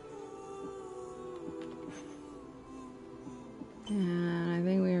 And I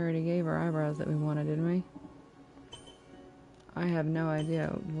think we already gave her eyebrows that we wanted, didn't we? I have no idea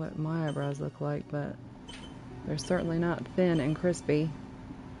what my eyebrows look like, but they're certainly not thin and crispy.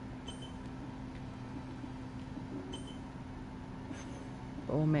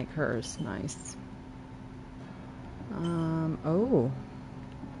 But we'll make hers nice. Oh.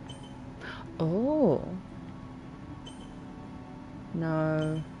 Oh.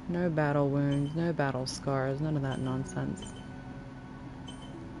 No battle wounds, no battle scars, none of that nonsense.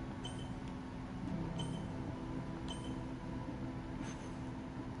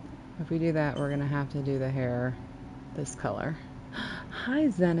 If we do that, we're gonna have to do the hair this color. Hi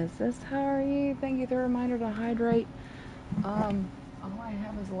Zenesis, how are you? Thank you for the reminder to hydrate. All I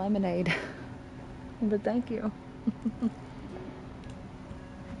have is lemonade. But thank you.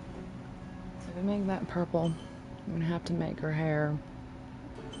 So we make that purple. I'm gonna have to make her hair.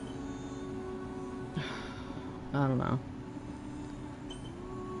 I don't know.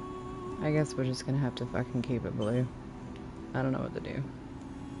 I guess we're just gonna have to fucking keep it blue. I don't know what to do.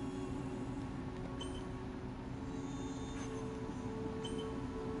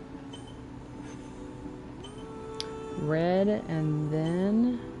 Red and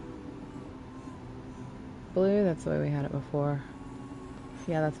then blue. That's the way we had it before.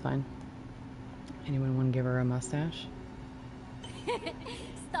 Yeah, that's fine. Anyone want to give her a mustache?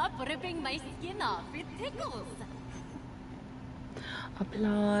 Stop ripping my skin off. It tickles.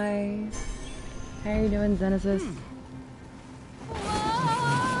 Apply. How you doing, Genesis?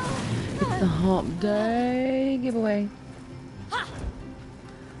 It's the Hump Day giveaway.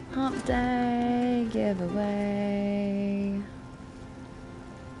 Hump Day giveaway.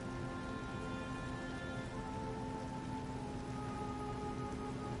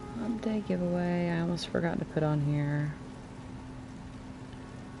 Hump Day giveaway. I almost forgot to put on here.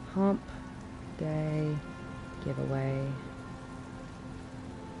 Hump Day giveaway.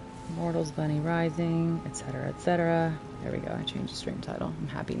 Immortals BUNNY Rising, etc., etc. There we go. I changed the stream title. I'm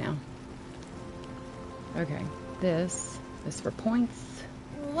happy now. Okay, this is for points.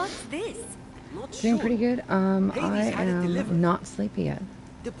 What's this? Not Doing sure. pretty good. I had it delivered. am not sleepy yet.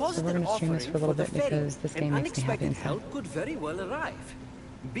 Deposit So we're an gonna stream this offering for a little the bit ferry. because this game An makes me happy unexpected inside. help could very well arrive.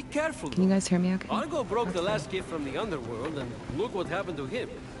 Be careful. Can you guys hear me okay? Argo broke the last gift from the underworld, and look what happened to him.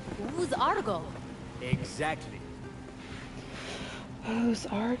 Who's Argo? Exactly. Who's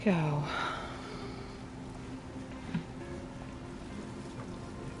Argo?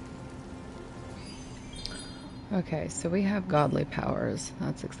 Okay, so we have godly powers.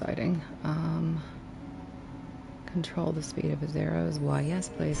 That's exciting. Control the speed of his arrows. Why, yes,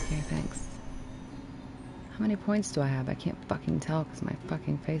 please. Okay, thanks. How many points do I have? I can't fucking tell because my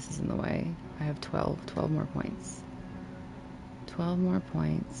fucking face is in the way. I have 12. 12 more points. 12 more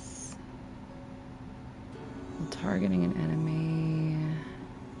points. While targeting an enemy.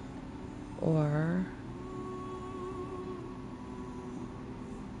 Or...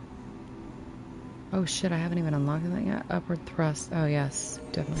 Oh shit, I haven't even unlocked that yet. Upward thrust. Oh yes,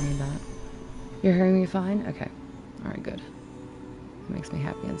 definitely need that. You're hearing me fine? Okay. Alright, good. That makes me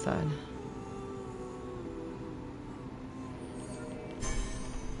happy inside.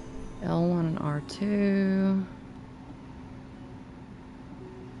 L1 and R2.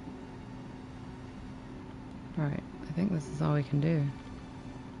 Alright, I think this is all we can do.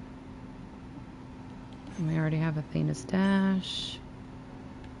 And we already have Athena's dash.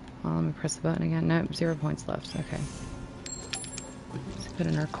 Well, let me press the button again. Nope, 0 points left. Okay. Let's put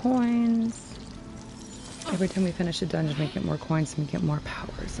in our coins. Every time we finish a dungeon, we get more coins and we get more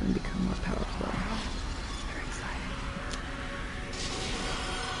powers and become more powerful. It's very exciting.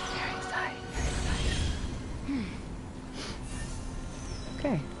 Very exciting. Very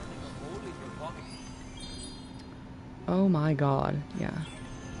exciting. Okay. Oh my god. Yeah.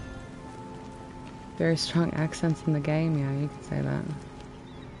 Very strong accents in the game. Yeah, you could say that.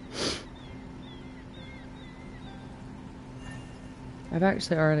 I've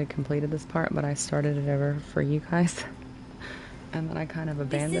actually already completed this part, but I started it over for you guys. And then I kind of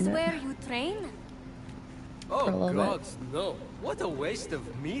abandoned it. This is where you train? Oh, For a little gods, no. What a waste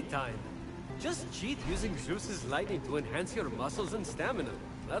of me time. Just cheat using Zeus's lightning to enhance your muscles and stamina.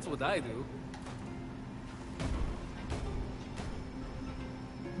 That's what I do.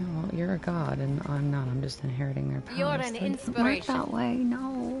 Well, you're a god, and I'm not. I'm just inheriting their powers. You're an So it doesn't work inspiration. that way,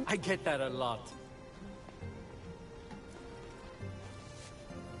 no. I get that a lot.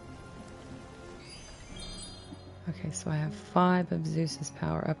 Okay, so I have 5 of Zeus's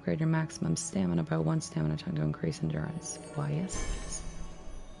power. Upgrade your maximum stamina by 1 stamina time to increase endurance. Why, yes, please.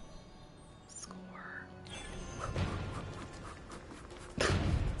 Score.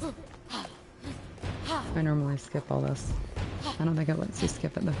 I normally skip all this. I don't think it lets you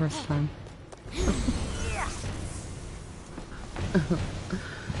skip it the first time.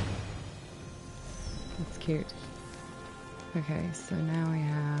 That's cute. Okay, so now we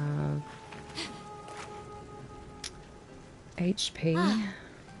have HP.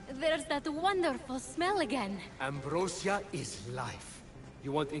 There's that wonderful smell again. Ambrosia is life.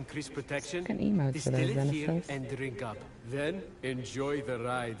 You want increased protection? Fucking emotes Distill for those it here benefits. and drink up. Then enjoy the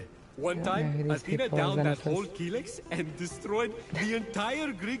ride. One I don't know time, who these Athena people are, downed that benefits. whole Helix and destroyed the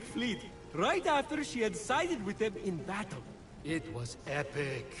entire Greek fleet. Right after she had sided with them in battle. It was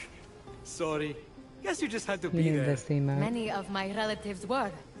epic. Sorry. Guess you just had to You be need there. this emote. Many of my relatives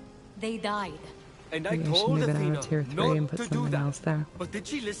were. They died. And I Maybe I should told move it Athena out of tier 3 not and put to do something that. else there. But did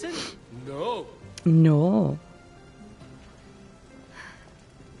she listen? No. No.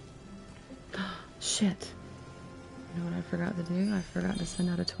 Shit. You know what I forgot to do? I forgot to send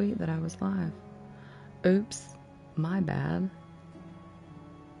out a tweet that I was live. Oops. My bad.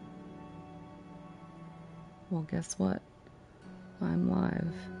 Well, guess what? I'm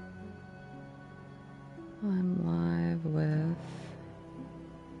live. I'm live with...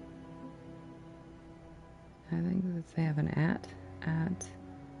 I think that they have an at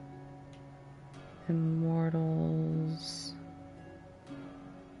Immortals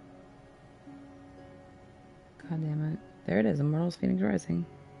there it is, Immortals Fenyx Rising.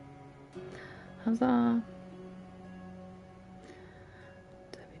 Huzzah!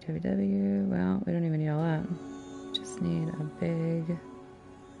 www, well, we don't even need all that. Just need a big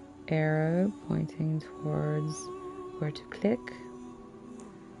arrow pointing towards where to click.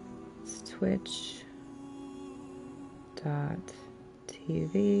 It's twitch.tv.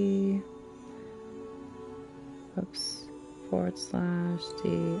 Oops.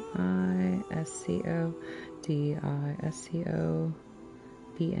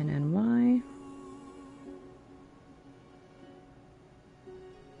 /DISCOBNNY.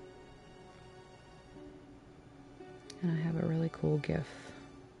 And I have a really cool GIF.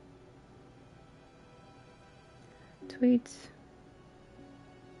 Tweet.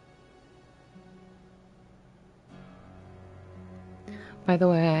 By the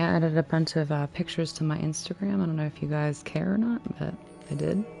way, I added a bunch of pictures to my Instagram. I don't know if you guys care or not, but I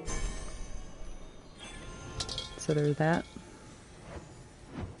did. So there's that.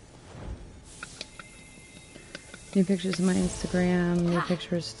 New pictures to my Instagram, new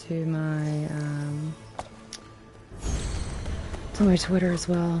pictures to my Twitter as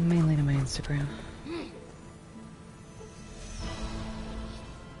well, mainly to my Instagram.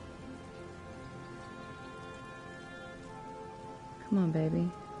 Come on, baby.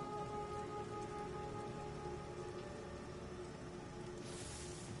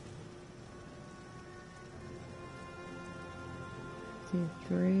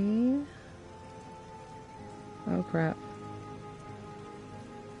 C3. Oh crap.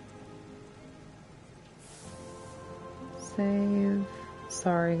 Save.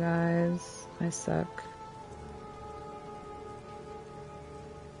 Sorry guys, I suck.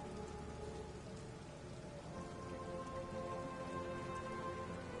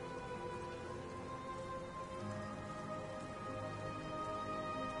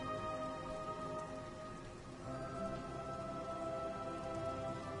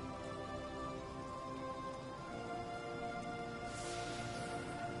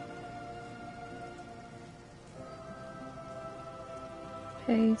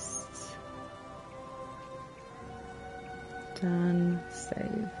 Paste. Done.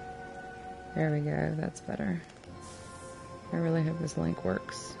 Save. There we go. That's better. I really hope this link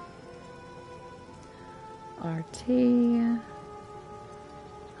works. RT.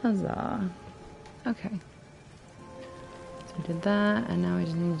 Huzzah. Okay. So we did that, and now we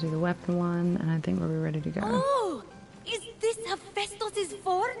just need to do the weapon one, and I think we're ready to go. Oh! Is this Hephaestus'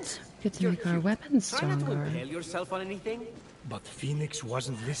 forge? Get to make our weapons Try not to stronger. impale yourself on anything. But Phoenix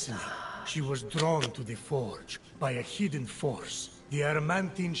wasn't listening. She was drawn to the forge by a hidden force. The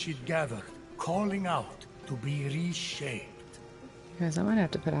adamantine she'd gathered, calling out to be reshaped. Guys, I might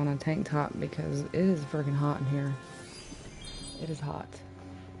have to put on a tank top because it is freaking hot in here. It is hot.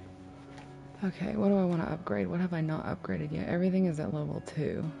 Okay, what do I want to upgrade? What have I not upgraded yet? Everything is at level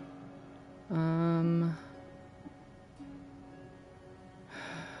 2.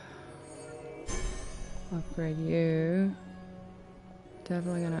 Upgrade you.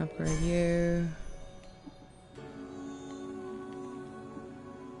 Definitely gonna upgrade you.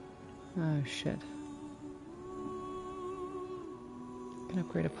 Oh shit. Can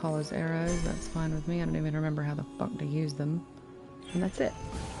upgrade Apollo's arrows, that's fine with me. I don't even remember how the fuck to use them. And that's it.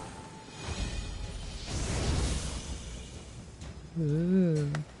 Ooh.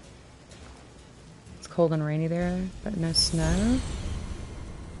 It's cold and rainy there, but no snow.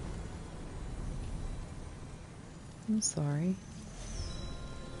 I'm sorry.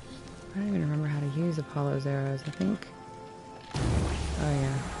 I don't even remember how to use Apollo's arrows, I think. Oh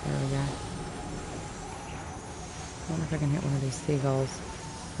yeah, there we go. I wonder if I can hit one of these seagulls.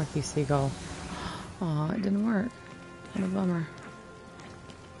 Fuck you, seagull. Aw, it didn't work. What a bummer.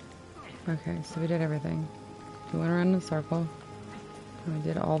 Okay, so we did everything. We went around in a circle. And we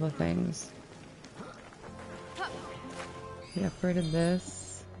did all the things. We upgraded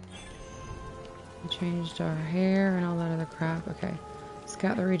this. We changed our hair and all that other crap. Okay.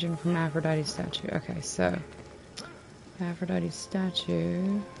 Scout the region from Aphrodite's statue. Okay, so Aphrodite's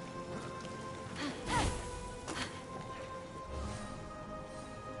statue.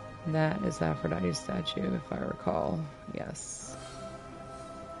 That is Aphrodite's statue, if I recall. Yes.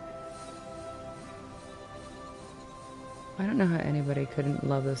 I don't know how anybody couldn't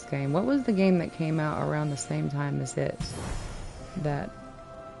love this game. What was the game that came out around the same time as it? That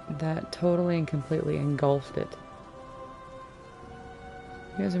totally and completely engulfed it.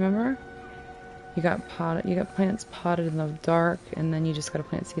 You guys remember? You got plants potted in the dark, and then you just gotta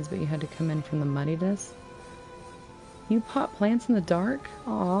plant seeds, but you had to come in from the muddiness. You pot plants in the dark?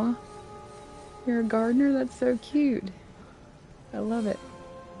 Aw. You're a gardener? That's so cute. I love it.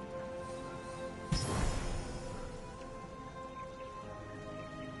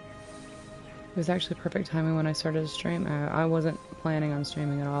 It was actually perfect timing when I started to stream. I wasn't planning on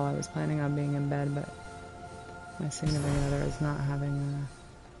streaming at all. I was planning on being in bed, but my significant other is not having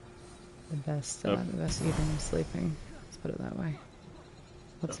the best evening sleeping. Let's put it that way.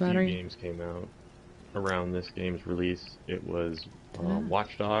 What's the matter? A few games came out around this game's release. It was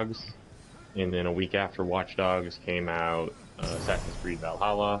Watch Dogs, and then a week after Watch Dogs came out Assassin's Creed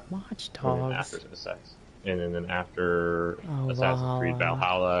Valhalla. Watch Dogs. And then after Assassin's Creed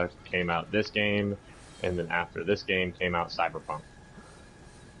Valhalla came out this game, and then after this game came out Cyberpunk.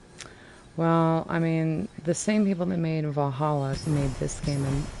 Well, I mean, the same people that made Valhalla made this game,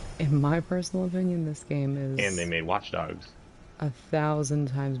 and in my personal opinion, this game is... And they made Watch Dogs. 1,000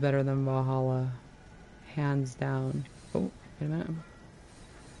 times better than Valhalla. Hands down. Oh, wait a minute.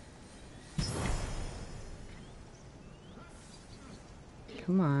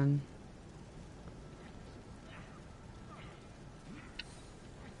 Come on.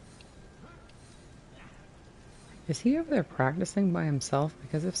 Is he over there practicing by himself?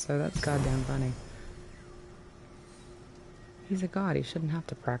 Because if so, that's goddamn funny. He's a god, he shouldn't have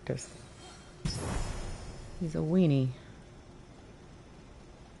to practice. He's a weenie.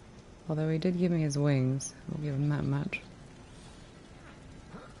 Although he did give me his wings. I'll give him that much.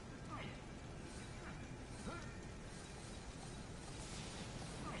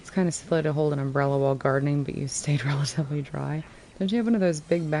 It's kind of silly to hold an umbrella while gardening, but you stayed relatively dry. Don't you have one of those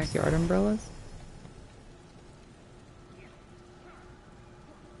big backyard umbrellas?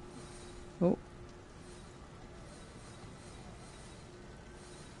 Oh.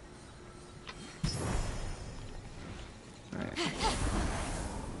 Alright.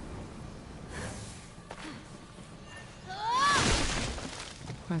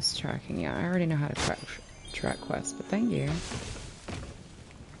 Quest tracking. Yeah, I already know how to track quests, but thank you.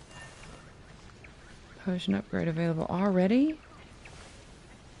 Potion upgrade available already?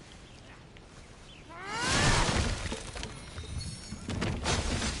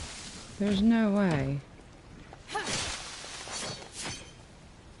 There's no way.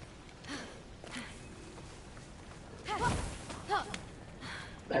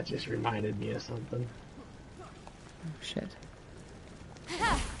 That just reminded me of something. Oh, shit.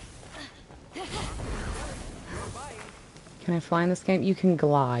 Can I fly in this game? You can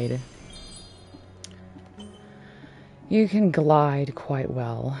glide. You can glide quite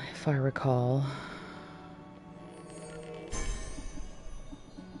well, if I recall.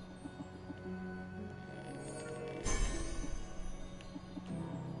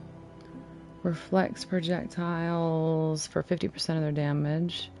 Reflects projectiles for 50% of their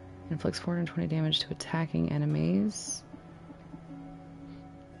damage. Inflicts 420 damage to attacking enemies.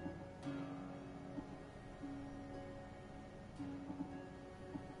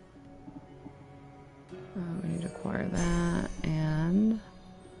 We need to acquire that. And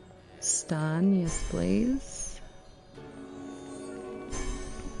stun, yes please.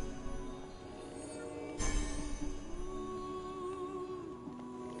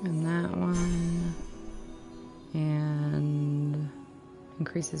 And that one. And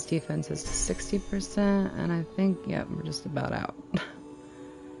increases defenses to 60%. And I think, yep, we're just about out.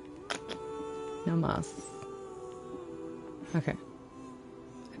 No mas. Okay.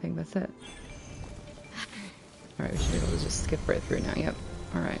 I think that's it. Alright, we should be able to just skip right through now. Yep.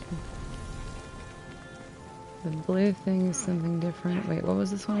 Alright. The blue thing is something different. Wait, what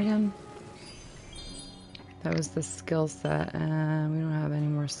was this one again? That was the skill set, and we don't have any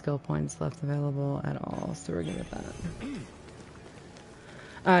more skill points left available at all, so we're good with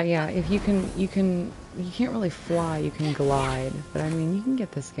that. Yeah, if you can't really fly, you can glide, but I mean, you can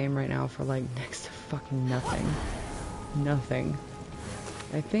get this game right now for like next to fucking nothing. Nothing.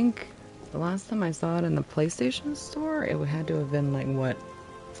 I think the last time I saw it in the PlayStation store, it had to have been like, what,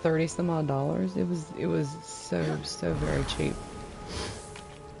 30 some odd dollars? It was so very cheap.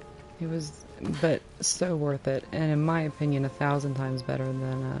 It was, but so worth it, and in my opinion, 1,000 times better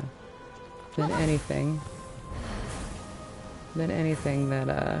than anything. Than anything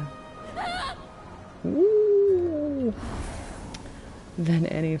that, woo! Than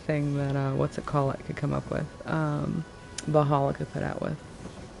anything that, what's it called, could come up with, Valhalla could put out with.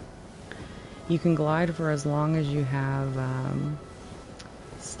 You can glide for as long as you have,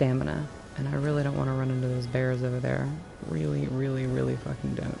 stamina, and I really don't want to run into those bears over there. Really, really, really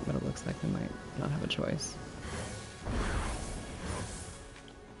fucking don't, but it looks like we might not have a choice.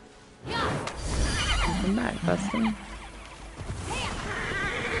 Welcome back, Bustin'.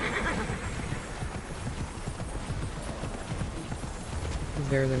 These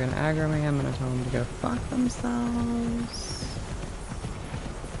bears are gonna aggro me, I'm gonna tell them to go fuck themselves.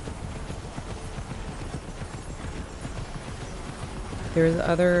 There's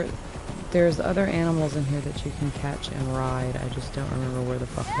other There's other animals in here that you can catch and ride. I just don't remember where the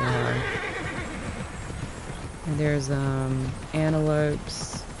fuck they are. And there's,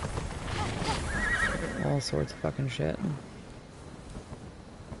 antelopes. All sorts of fucking shit.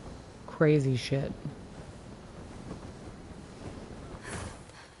 Crazy shit.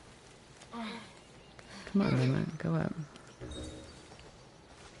 Come on, Lima, go up.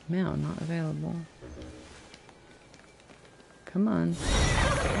 Mount not available. Come on.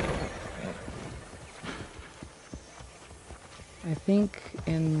 I think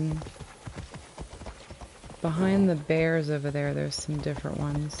behind the bears over there, there's some different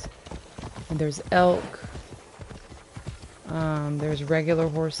ones. And there's elk. There's regular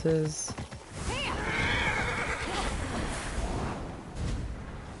horses.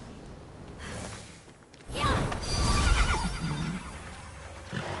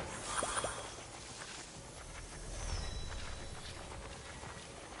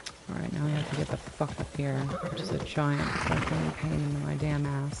 Alright, now I have to get the fuck up here, which is a giant fucking pain in my damn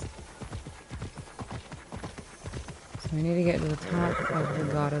ass. So we need to get to the top of the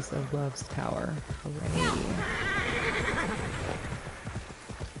Goddess of Love's tower. Hooray.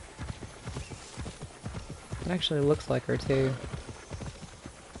 It actually looks like her too.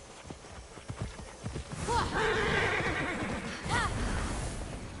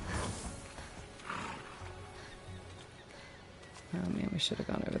 Oh man, we should have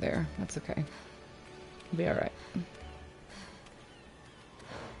gone over there. That's okay. We'll be alright.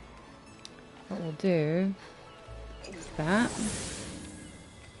 What we'll do is that.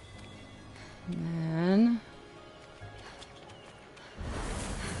 And then...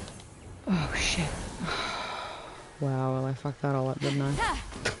 Oh shit. Wow, well I fucked that all up, didn't I?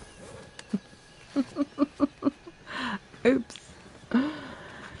 Oops.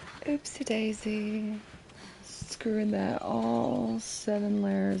 Oopsie daisy. Screwing that all 7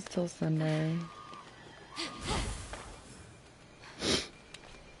 layers till Sunday.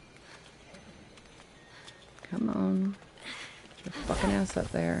 Come on. Get your fucking ass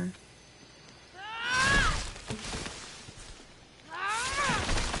up there.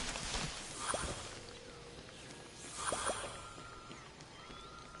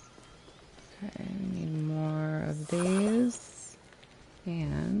 Okay, we need more of these.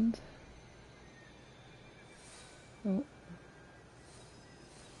 And... oh.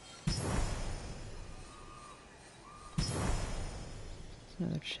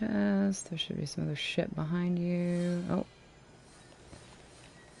 Another chest. There should be some other shit behind you. Oh.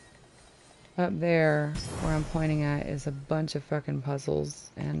 Up there, where I'm pointing at, is a bunch of fucking puzzles.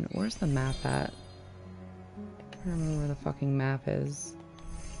 And where's the map at? I can't remember where the fucking map is.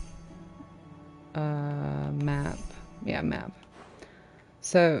 Map. Yeah, map.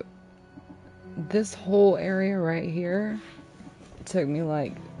 So, this whole area right here took me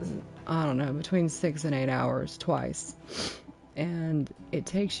like, I don't know, between 6 and 8 hours twice. And it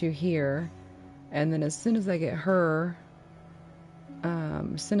takes you here, and then as soon as I get her,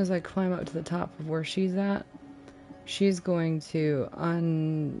 as soon as I climb up to the top of where she's at, she's going to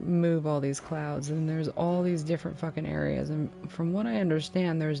unmove all these clouds, and there's all these different fucking areas, and from what I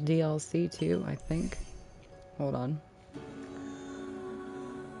understand, there's DLC too, I think. Hold on.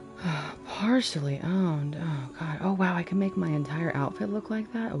 Partially owned. Oh god. Oh wow, I can make my entire outfit look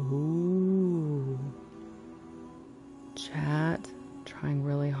like that? Ooh. Chat, trying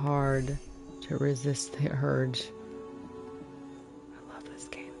really hard to resist the urge. I love this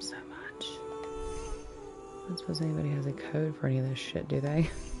game so much. I don't suppose anybody has a code for any of this shit, do they?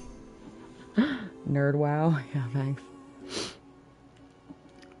 Nerd wow? Yeah, thanks.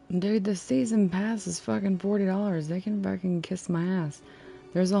 Dude, the season pass is fucking $40. They can fucking kiss my ass.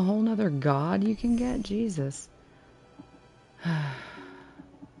 There's a whole nother god you can get? Jesus.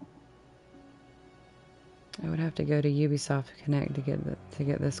 I would have to go to Ubisoft Connect to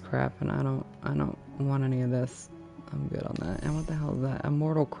get this crap, and I don't want any of this. I'm good on that. And what the hell is that?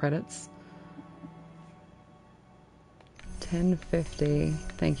 Immortal credits. 1050.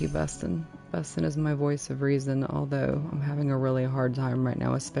 Thank you, Bustin. Bustin is my voice of reason, although I'm having a really hard time right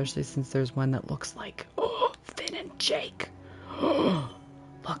now, especially since there's one that looks like Finn and Jake.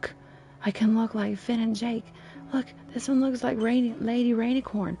 Look, I can look like Finn and Jake. Look, this one looks like Lady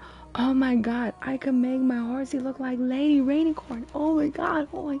Rainicorn. Oh my god, I can make my horsey look like Lady Rainicorn. Oh my god,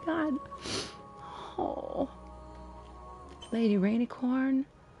 oh my god. Oh. Lady Rainicorn.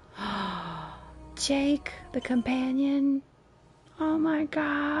 Jake, the companion. Oh my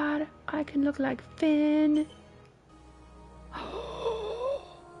god, I can look like Finn.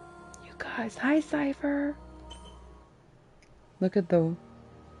 You guys, hi Cypher. Look at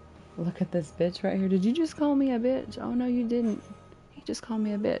this bitch right here. Did you just call me a bitch? Oh no, you didn't. He just called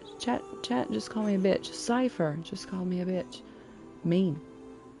me a bitch. Chat, just call me a bitch. Cypher, just call me a bitch. Mean.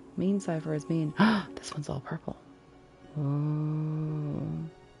 Mean Cypher is mean. This one's all purple. Oh.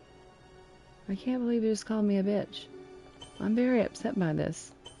 I can't believe you just called me a bitch. I'm very upset by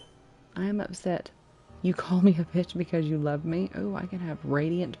this. I am upset. You call me a bitch because you love me? Oh, I can have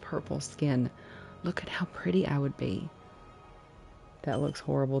radiant purple skin. Look at how pretty I would be. That looks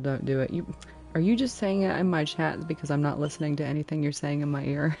horrible. Don't do it. Are you just saying it in my chat because I'm not listening to anything you're saying in my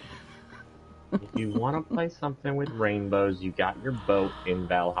ear? If you want to play something with rainbows, you got your boat in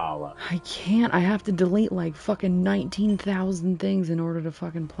Valhalla. I can't. I have to delete like fucking 19,000 things in order to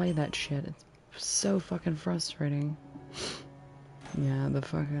fucking play that shit. It's so fucking frustrating. Yeah, the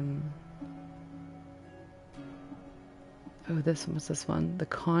fucking... Oh, what's this one? The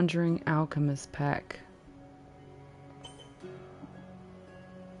Conjuring Alchemist Pack.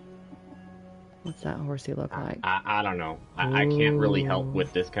 What's that horsey look like? I don't know. I can't really help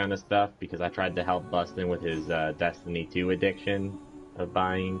with this kind of stuff because I tried to help Bustin with his Destiny 2 addiction of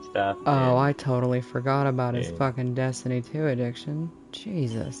buying stuff. Oh, I totally forgot about his fucking Destiny 2 addiction.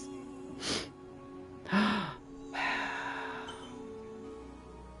 Jesus.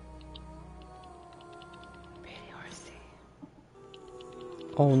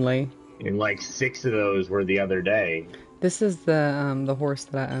 Only. And like 6 of those were the other day. This is the horse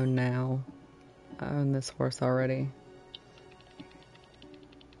that I own now. I own this horse already.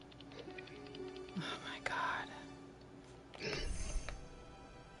 Oh my god.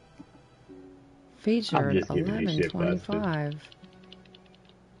 Featured 1125.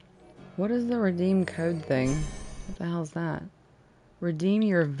 What is the redeem code thing? What the hell is that? Redeem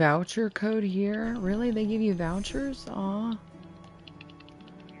your voucher code here? Really? They give you vouchers? Aw.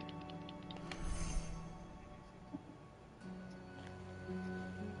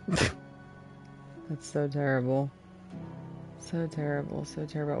 That's so terrible. So terrible, so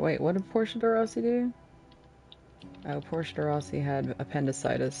terrible. Wait, what did Portia de Rossi do? Oh, Portia de Rossi had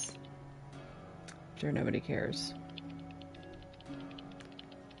appendicitis. Sure, nobody cares.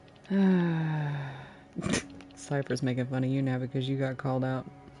 Cypher's making fun of you now because you got called out.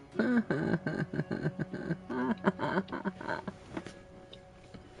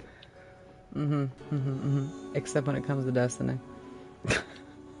 Except when it comes to Destiny.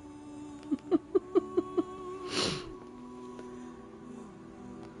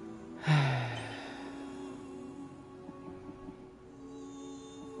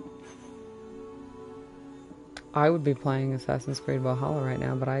 I would be playing Assassin's Creed Valhalla right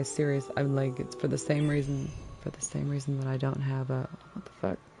now, but I'm like, it's for the same reason that I don't have a, what the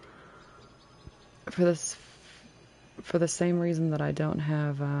fuck? For the same reason that I don't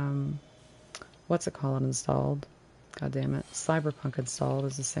have, what's it called installed? God damn it. Cyberpunk installed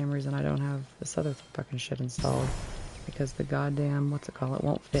is the same reason I don't have this other fucking shit installed. Because the goddamn, what's it called? It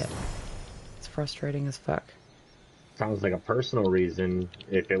won't fit. It's frustrating as fuck. Sounds like a personal reason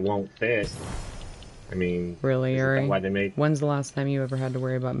if it won't fit. I mean, really, Yuri? Why they make... When's the last time you ever had to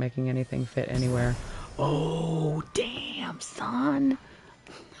worry about making anything fit anywhere? Oh, damn, son.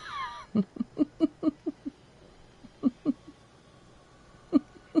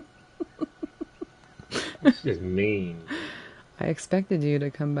 That's just mean. I expected you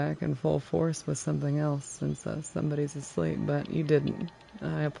to come back in full force with something else since somebody's asleep, but you didn't.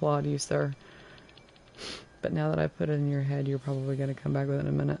 I applaud you, sir. But now that I put it in your head, you're probably going to come back within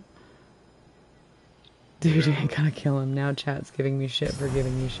a minute. Dude, you ain't gonna kill him. Now chat's giving me shit for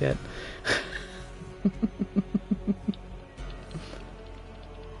giving you shit.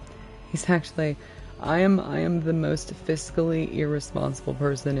 He's actually... I am the most fiscally irresponsible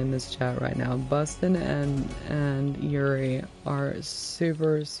person in this chat right now. Bustin and Yuri are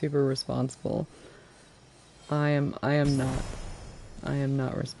super, super responsible. I am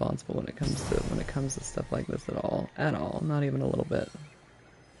not responsible when it comes to stuff like this at all. Not even a little bit.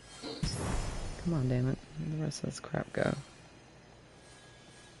 Come on, damn it. Where the rest of this crap go?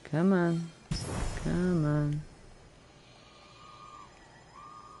 Come on. Come on.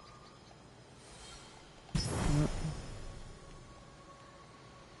 Oh.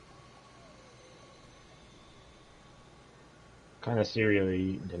 What kind of cereal are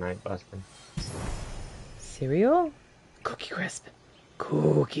you eating tonight, Bustin? Cereal? Cookie Crisp.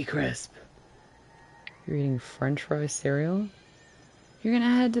 Cookie Crisp. You're eating French fry cereal? You're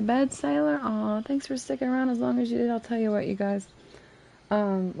gonna head to bed, Sailor? Aw, thanks for sticking around as long as you did. I'll tell you what, you guys.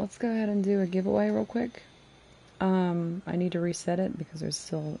 Let's go ahead and do a giveaway real quick. I need to reset it because there's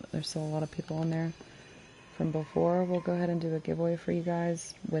still a lot of people on there from before. We'll go ahead and do a giveaway for you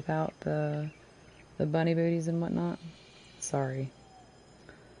guys without the bunny booties and whatnot. Sorry.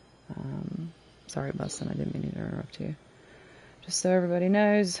 Sorry, Bustin, I didn't mean to interrupt you. Just so everybody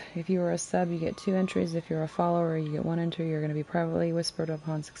knows, if you are a sub, you get 2 entries. If you're a follower, you get 1 entry. You're going to be privately whispered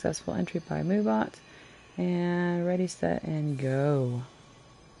upon successful entry by Moobot. And ready, set, and go.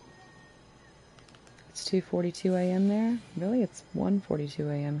 It's 2:42 a.m. there. Really, it's 1:42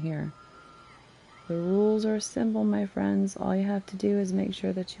 a.m. here. The rules are simple, my friends. All you have to do is make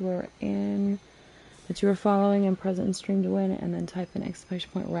sure that you are following and present in stream to win, and then type in !!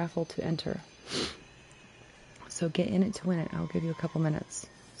 raffle to enter. So get in it to win it. I'll give you a couple minutes.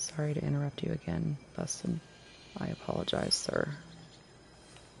 Sorry to interrupt you again, Bustin. I apologize, sir.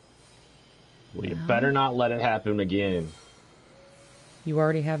 Well, you better not let it happen again. You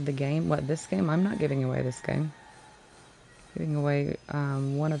already have the game? What, this game? I'm not giving away this game. Giving away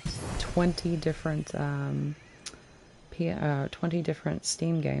one of 20 different 20 different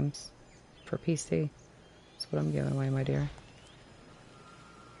Steam games for PC. That's what I'm giving away, my dear.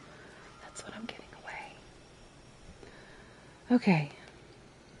 That's what I'm giving away. Okay.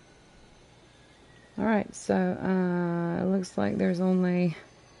 Alright, so it looks like there's only...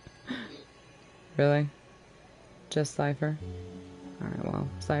 Really? Just Cypher? Alright, well,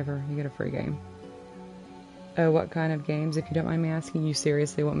 Cypher, you get a free game. Oh, what kind of games? If you don't mind me asking, you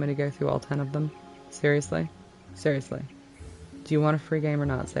seriously want me to go through all 10 of them? Seriously? Seriously. Do you want a free game or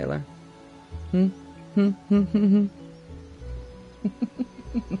not, Sailor? Yeah,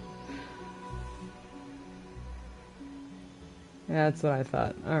 that's what I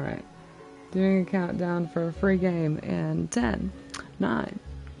thought. Alright. Doing a countdown for a free game in 10, 9,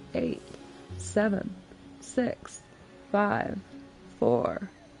 8, 7, 6, 5, 4,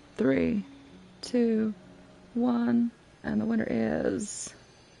 3, 2, 1, and the winner is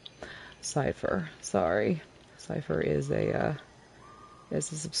Cypher. Sorry, Cypher is a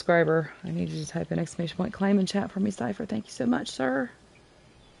subscriber. I need you to type in ! claim in chat for me, Cypher. Thank you so much, sir.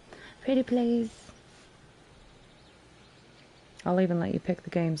 Pretty please. I'll even let you pick the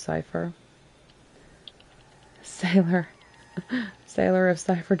game, Cypher. Sailor, if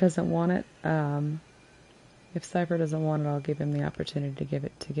Cypher doesn't want it, if Cypher doesn't want it, I'll give him the opportunity to give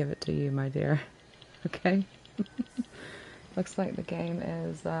it to you, my dear. Okay? Looks like the game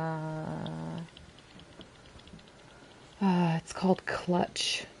is, it's called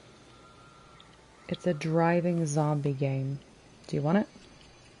Clutch. It's a driving zombie game. Do you want it?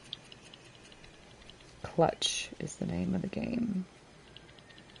 Clutch is the name of the game.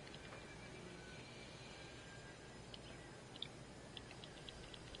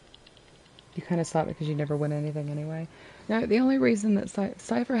 You kind of saw it because you never win anything anyway. Now, the only reason that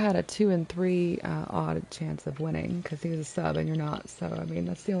Cypher had a 2 in 3 odd chance of winning, because he was a sub and you're not, so, I mean,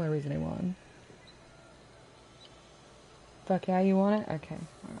 that's the only reason he won. Fuck yeah, you want it? Okay,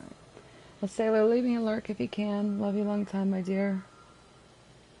 alright. Well, Sailor, leave me a lurk if you can. Love you long time, my dear.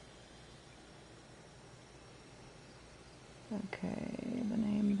 Okay, the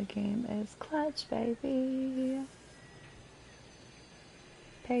name of the game is Clutch, baby.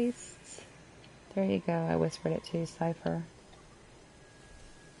 Paste. There you go, I whispered it to you, Cypher.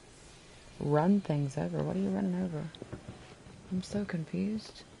 Run things over. What are you running over? I'm so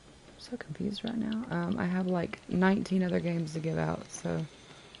confused. I'm so confused right now. I have like 19 other games to give out, so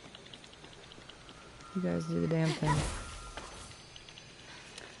you guys do the damn thing.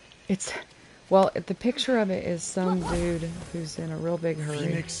 It's... Well, the picture of it is some dude who's in a real big hurry.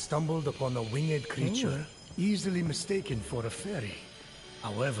 Phoenix stumbled upon a winged creature, easily mistaken for a fairy.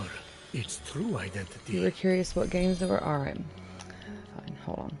 However, its true identity... You were curious what games there were? Alright. Fine,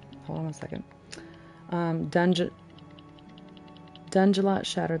 hold on. Hold on 1 second. Dungelot,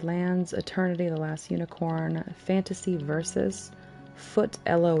 Shattered Lands, Eternity, The Last Unicorn, Fantasy Versus, Foot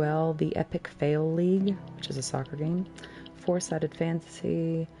LOL, The Epic Fail League, which is a soccer game, Four-Sided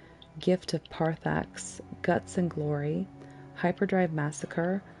Fantasy, Gift of Parthax, Guts and Glory, Hyperdrive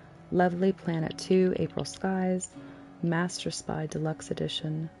Massacre, Lovely Planet 2, April Skies, Master Spy Deluxe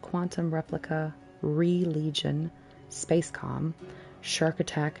Edition, Quantum Replica, Re-Legion, Spacecom, Shark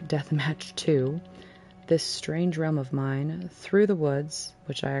Attack Deathmatch 2, This Strange Realm of Mine, Through the Woods,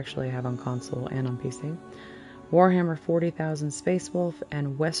 which I actually have on console and on PC, Warhammer 40,000 Space Wolf,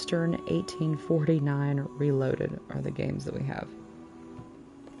 and Western 1849 Reloaded are the games that we have.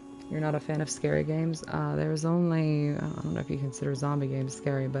 You're not a fan of scary games? There's only, I don't know if you consider zombie games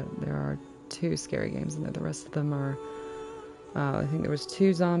scary, but there are 2 scary games in there. The rest of them are, I think there was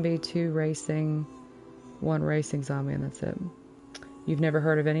 2 zombie, 2 racing, 1 racing zombie, and that's it. You've never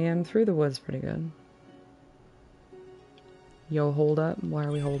heard of any of them? Through the Woods, pretty good. Yo, hold up. Why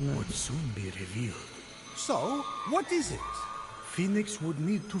are we holding up? Would soon be revealed. So, what is it? Phoenix would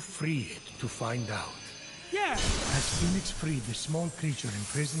need to free it to find out. Yeah! As Phoenix freed the small creature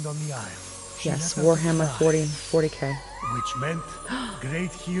imprisoned on the isle, Yes, Warhammer 40K. Which meant,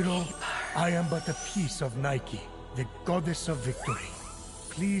 great hero, I am but a piece of Nike, the goddess of victory.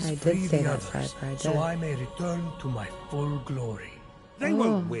 Please free the others, so I may return to my full glory. They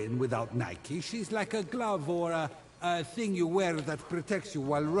won't win without Nike. She's like a glove or a thing you wear that protects you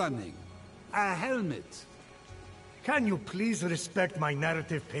while running. A helmet. Can you please respect my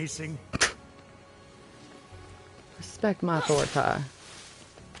narrative pacing? Respect my authority.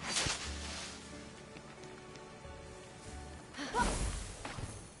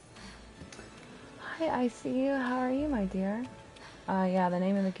 Hi, I see you. How are you, my dear? Yeah, the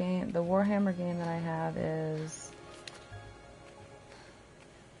name of the game, the Warhammer game that I have is...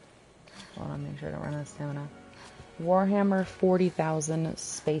 Hold on, make sure I don't run out of stamina. Warhammer 40,000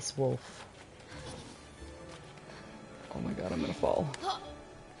 Space Wolf. Oh my god, I'm gonna fall.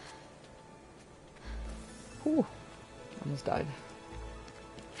 Whew. Almost died.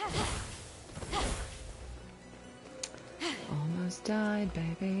 Almost died,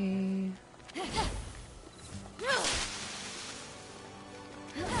 baby.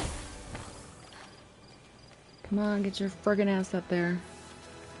 Come on, get your friggin' ass up there.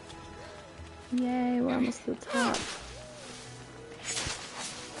 Yay, we're almost to the top.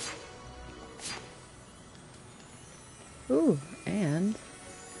 Ooh, and...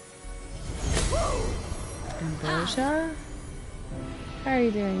 Ambrosia? How are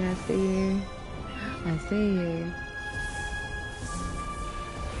you doing? I see you. I see you.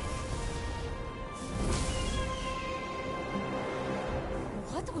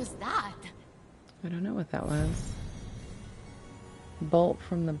 What was that? I don't know what that was. Bolt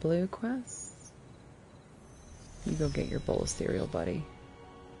from the Blue Quest? You go get your bowl of cereal, buddy.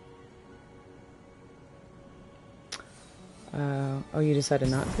 Oh, you decided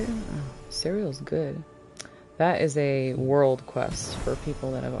not to? Oh, cereal's good. That is a world quest for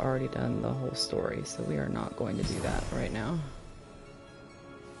people that have already done the whole story, so we are not going to do that right now.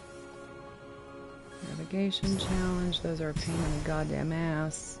 Navigation challenge, those are a pain in the goddamn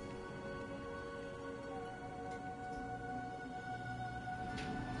ass.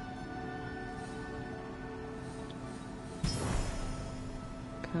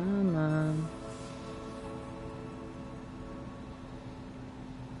 Come on.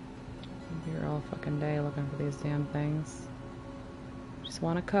 I'll be here all fucking day looking for these damn things. Just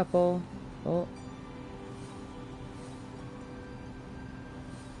want a couple. Oh.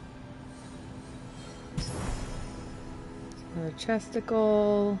 Another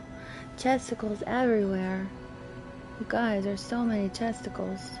chesticle. Chesticles everywhere. You guys, there's so many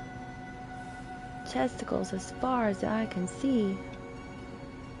chesticles. Chesticles as far as I can see.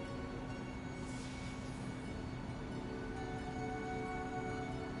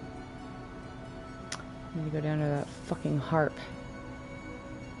 Need to go down to that fucking harp.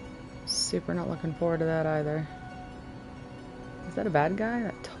 Super not looking forward to that either. Is that a bad guy?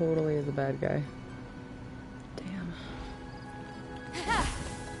 That totally is a bad guy. Damn.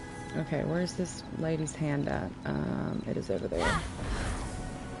 Okay, where's this lady's hand at? It is over there.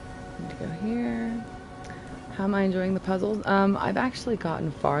 Need to go here. How am I enjoying the puzzles? I've actually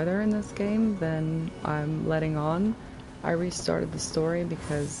gotten farther in this game than I'm letting on. I restarted the story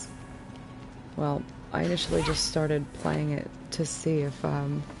because, well, I initially just started playing it to see if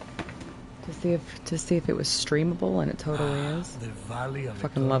it was streamable, and it totally is. I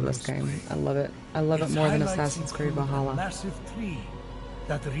fucking love this game. I love it. I love it more than Assassin's Creed Valhalla. A massive tree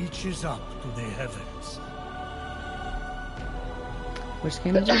that reaches up to the heavens. Which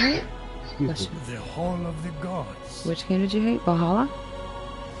game did you hate? The Hall of the Gods. Which game did you hate? Valhalla?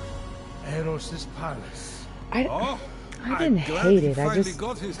 Eros' palace. I didn't hate it. I just it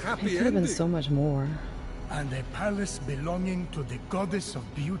could have been so much more. And a palace belonging to the goddess of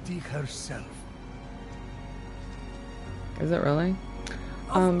beauty herself. Is it really?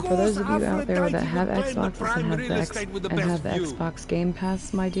 For those of you out there that have Xboxes and have the Xbox Game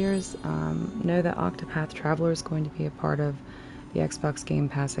Pass, my dears, know that Octopath Traveler is going to be a part of the Xbox Game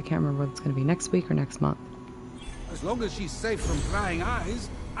Pass. I can't remember whether it's going to be next week or next month. As long as she's safe from prying eyes,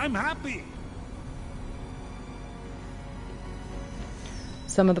 I'm happy.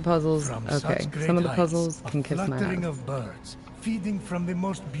 Some of the puzzles, okay. Some of the puzzles can kiss my ass. Of birds, feeding from the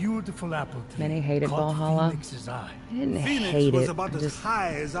most beautiful apple tree. Many hated Valhalla. I didn't hate it. About as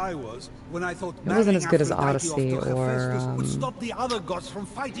high as I was when I thought it wasn't as good as Odyssey or would stop the other gods from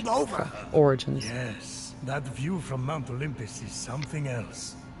fighting over her. Origins. Yes, that view from Mount Olympus is something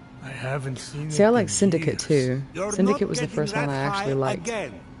else. I haven't seen it. See, I like Syndicate too. Syndicate was the first one I actually liked.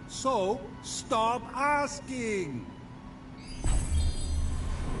 Again. So stop asking.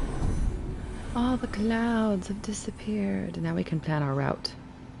 All the clouds have disappeared. Now we can plan our route.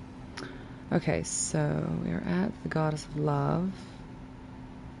 Okay, so we are at the Goddess of Love.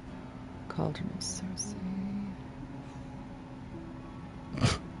 Cauldron of Cersei.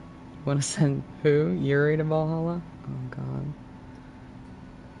 Want to send who? Yuri to Valhalla? Oh god.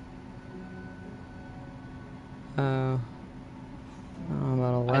 I don't know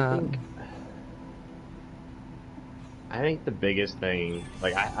about all that. I think the biggest thing,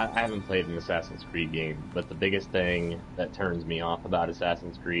 like, I haven't played an Assassin's Creed game, but the biggest thing that turns me off about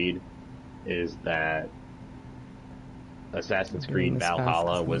Assassin's Creed is that Assassin's Creed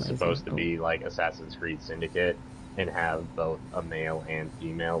Valhalla was supposed to be like Assassin's Creed Syndicate and have both a male and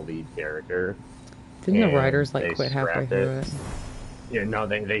female lead character. Didn't the writers like quit halfway through it? Yeah, no,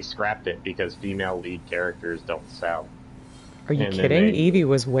 they scrapped it because female lead characters don't sell. Are you kidding? Evie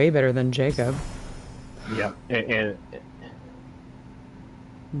was way better than Jacob. Yep, and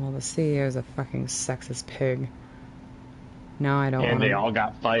well, the CEO's a fucking sexist pig. No, I don't want And they all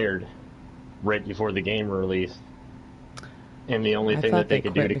got fired right before the game released. And the only thing that they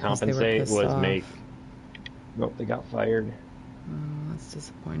could do to compensate was make... Nope, they got fired. Oh, that's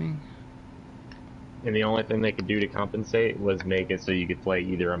disappointing. And the only thing they could do to compensate was make it so you could play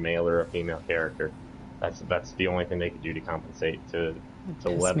either a male or a female character. That's the only thing they could do to compensate to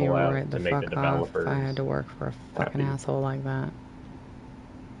level out, to make the developers. If I had to work for a fucking asshole like that.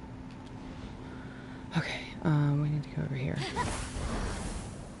 Okay, we need to go over here.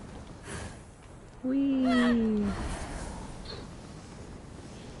 Whee!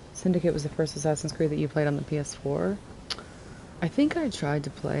 Syndicate was the first Assassin's Creed that you played on the PS4. I think I tried to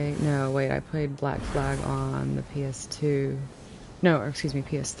play... No, wait, I played Black Flag on the PS2. No, or excuse me,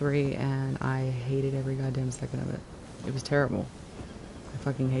 PS3, and I hated every goddamn second of it. It was terrible. I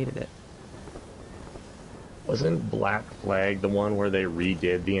fucking hated it. Wasn't Black Flag the one where they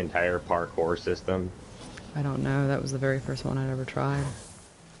redid the entire parkour system? I don't know. That was the very first one I'd ever tried.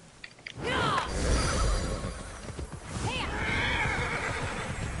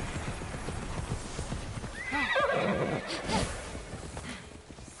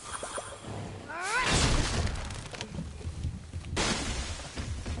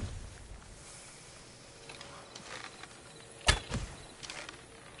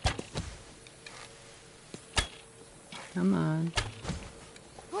 Come on.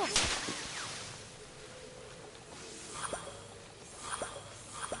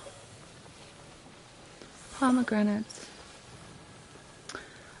 Pomegranates.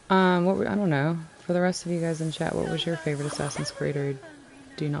 I don't know. For the rest of you guys in chat, what was your favorite Assassin's Creed, or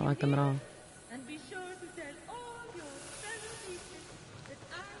do you not like them at all?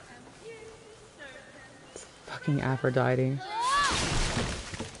 It's fucking Aphrodite.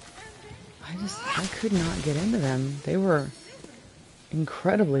 I could not get into them. They were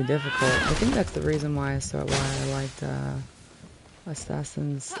incredibly difficult. I think that's the reason why I liked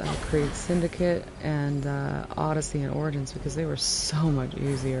Assassin's Creed Syndicate and Odyssey and Origins, because they were so much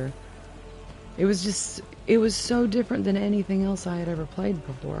easier. It was so different than anything else I had ever played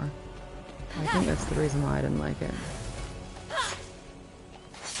before. I think that's the reason why I didn't like it.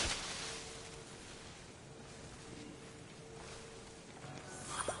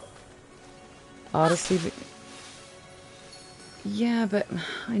 Odyssey, yeah, but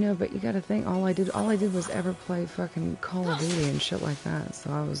I know, but you gotta think, all I did was ever play fucking Call of Duty and shit like that,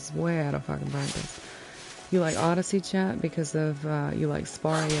 so I was way out of fucking practice. You like Odyssey, chat, because of, you like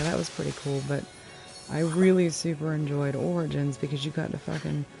Spar? Yeah, that was pretty cool, but I really super enjoyed Origins because you got to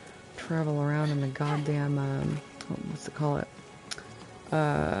fucking travel around in the goddamn, what's it call it?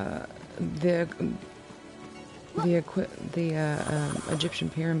 The Egyptian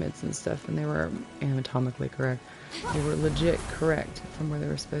pyramids and stuff, and they were anatomically correct. They were legit correct from where they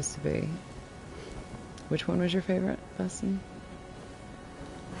were supposed to be. Which one was your favorite, Dustin?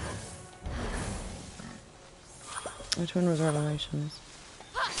 Which one was Revelations?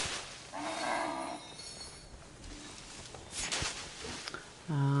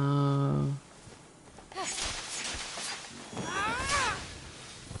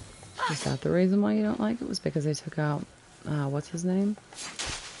 Is that the reason why you don't like it? Was because they took out, what's his name?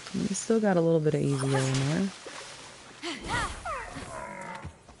 You still got a little bit of easier in there.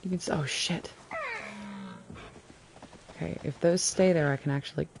 You can, oh shit. Okay, if those stay there, I can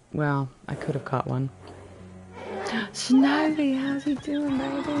actually, well, I could have caught one. Shinobi, how's he doing,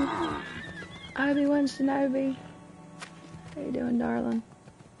 baby? Obi-Wan Shinobi. How you doing, darling?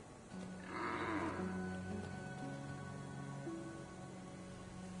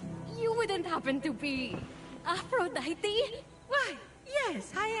 You wouldn't happen to be Aphrodite? Why,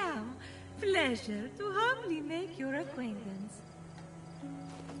 yes, I am. Pleasure to humbly make your acquaintance.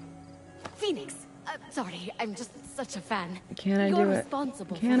 Fenyx, Sorry, I'm just such a fan. Can I do it? You're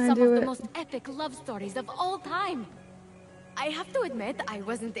responsible for Can I some do of it? the most epic love stories of all time. I have to admit, I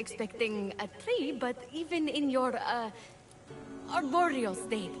wasn't expecting a tree, but even in your, arboreal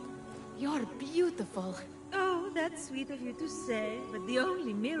state, you're beautiful. Oh, that's sweet of you to say, but the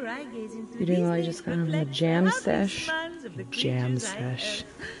only mirror I gaze into You didn't really just kind of a jam sesh? Jam sesh.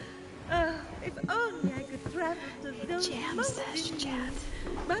 If only I could travel to those Jam sesh, chat.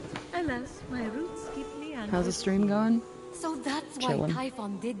 But alas, my roots keep me anchored. How's the stream going? So that's why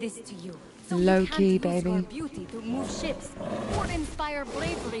Typhon did this to you. So low key, baby. Your beauty to move ships or inspire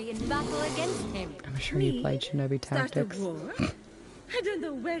bravery in battle against him. I'm sure you played Shinobi Tactics. Start a war? I don't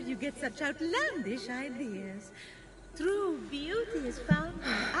know where you get such outlandish ideas. True beauty is found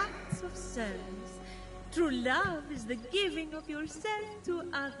in acts of service. True love is the giving of yourself to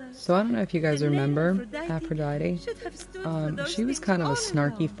others. So I don't know if you guys remember Aphrodite. She was kind of a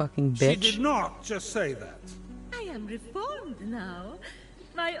snarky fucking bitch. She did not just say that. I am reformed now.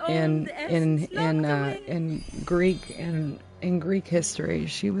 My In Greek history,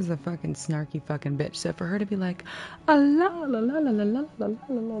 she was a fucking snarky fucking bitch. So for her to be like, la la la la la la la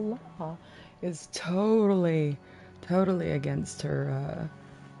la la, is totally against her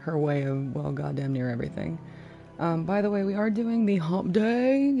her way of, well, goddamn near everything. By the way, we are doing the Hump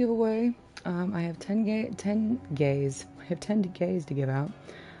Day giveaway. I have 10 gays. I have 10 gays to give out.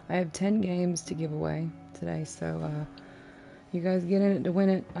 I have 10 games to give away today, so you guys get in it to win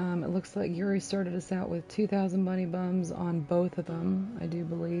it. It looks like Yuri started us out with 2,000 bunny bums on both of them, I do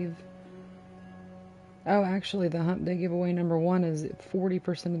believe. Oh, actually, the Hump Day giveaway number 1 is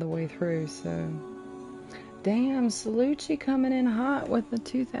 40% of the way through, so... Damn, Salucci coming in hot with the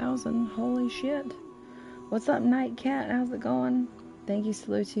 2,000. Holy shit. What's up, Night Cat? How's it going? Thank you,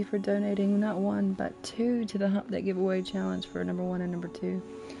 Salucci, for donating not 1, but 2 to the Hump Day giveaway challenge for number 1 and number 2.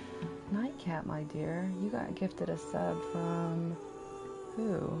 Nightcat, my dear, you got gifted a sub from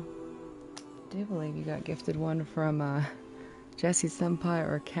who? I do believe you got gifted one from Jesse Senpai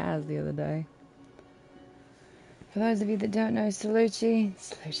or Kaz the other day. For those of you that don't know Salucci,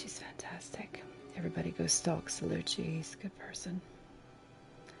 Salucci's fantastic. Everybody go stalk Salucci. He's a good person.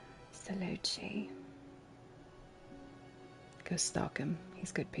 Salucci. Go stalk him.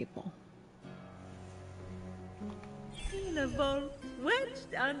 He's good people. In a vault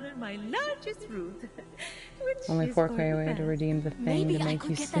wedged under my largest root. Only 4K away to redeem the thing to make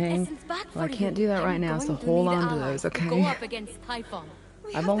you sing. Well, I can't do that right now, so hold on to those, okay?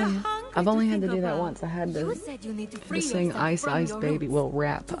 I've only had to do that once. I had to sing Ice Ice Baby. Well,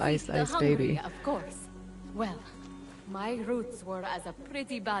 rap Ice Ice Baby. Of course. Well, my roots were as a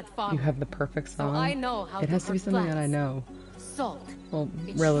pretty bad farmer. You have the perfect song. So I know how it has to be something that I know. Salt. Well,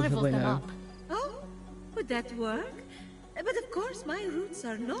 relatively know. Oh, would that work? But of course, my roots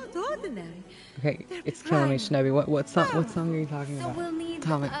are not ordinary. Okay, it's killing me, Shinobi. What song are you talking about? We'll need,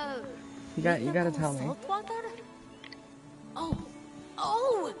 tell me. You gotta tell me. Salt water? Oh!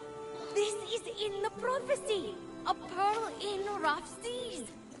 This is in the prophecy. A pearl in rough seas.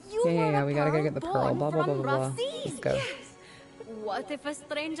 Yeah. We gotta go get the pearl. Blah blah blah blah blah. Let's go. Yes. What if a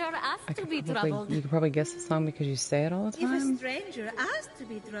stranger asked to be troubled? You could probably guess the song because you say it all the time. If a stranger asked to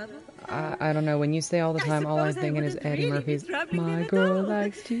be troubled, I don't know. When you say all the time, all I'm thinking is Eddie Murphy's "My girl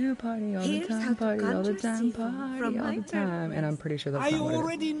likes to party all the time, party all the time, party all the time," and I'm pretty sure that's not what it is. I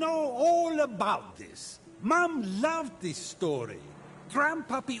already know all about this. Mom loved this story.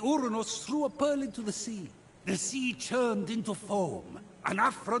 Grandpappy Uranus threw a pearl into the sea. The sea churned into foam, and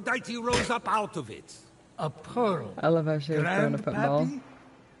Aphrodite rose up out of it. A pearl. I love how she was throwing a football.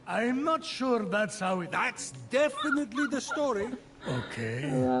 I'm not sure that's how it... That's definitely the story. Okay.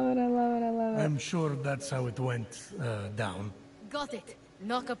 I love it. I'm sure that's how it went down. Got it.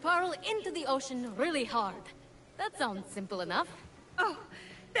 Knock a pearl into the ocean really hard. That sounds simple enough. Oh,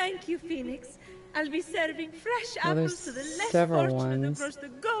 thank you, Phoenix. I'll be serving fresh apples to the less several fortunate ones. across the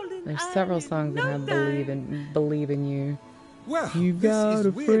golden There's several songs that have believe in you. Well, you this got is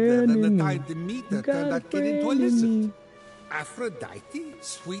a weirder friend than the in time me. Demeter turned that kid into a lizard. Aphrodite,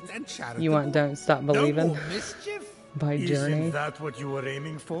 sweet and charitable. You want Don't Stop Believing? No more mischief? By Journey. Isn't that what you were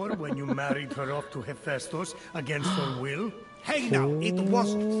aiming for when you married her off to Hephaestus against her will? Hey now, it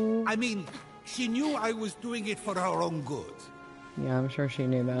wasn't. I mean, she knew I was doing it for her own good. Yeah, I'm sure she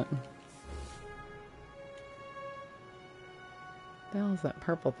knew that. The hell is that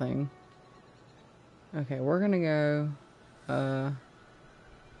purple thing? Okay, we're gonna go, I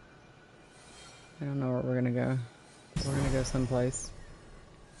don't know where we're gonna go. We're gonna go someplace.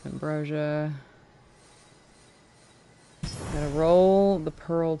 Ambrosia. Gotta roll the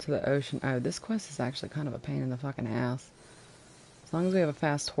pearl to the ocean. Oh, this quest is actually kind of a pain in the fucking ass. As long as we have a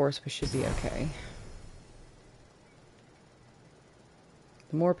fast horse, we should be okay.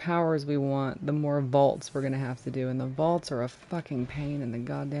 The more powers we want, the more vaults we're gonna have to do, and the vaults are a fucking pain in the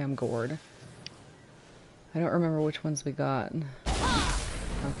goddamn gourd. I don't remember which ones we got.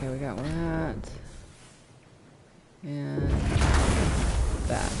 Okay, we got that. And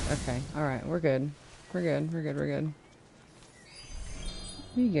that. Okay, alright, we're good. We're good, we're good, we're good.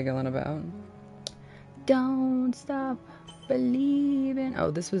 What are you giggling about? Don't stop believing. Oh,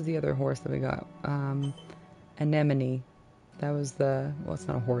 this was the other horse that we got. Anemone. That was the... Well, it's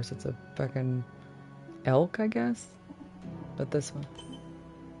not a horse, it's a fucking elk, I guess? But this one.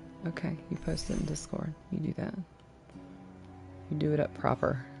 Okay, you post it in Discord. You do that. You do it up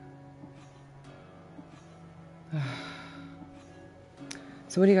proper.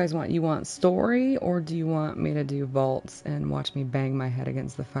 So what do you guys want? You want story, or do you want me to do vaults and watch me bang my head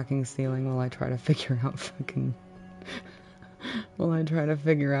against the fucking ceiling while I try to figure out fucking... while I try to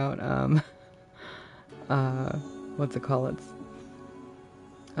figure out, what's it called?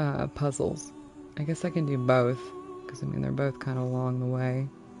 Puzzles. I guess I can do both, because I mean they're both kind of along the way.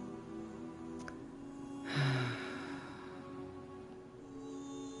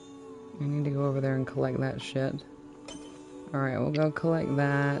 I need to go over there and collect that shit. Alright, we'll go collect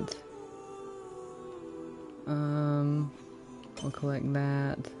that. We'll collect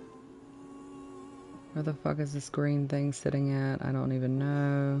that. Where the fuck is this green thing sitting at? I don't even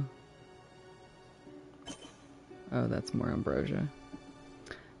know. Oh, that's more ambrosia.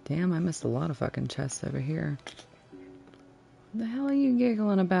 Damn, I missed a lot of fucking chests over here. What the hell are you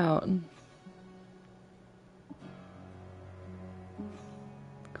giggling about?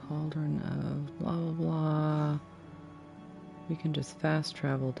 Cauldron of blah blah blah. We can just fast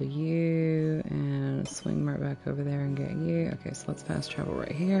travel to you and swing right back over there and get you. Okay, so let's fast travel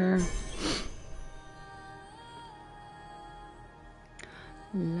right here.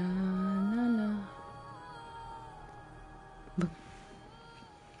 La la la. Look.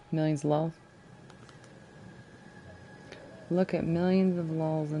 Millions of lols. Look at millions of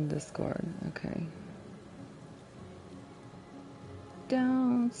lols in Discord. Okay.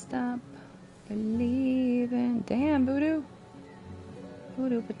 Don't stop believing. Damn, Voodoo.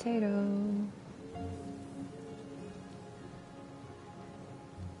 Voodoo potato.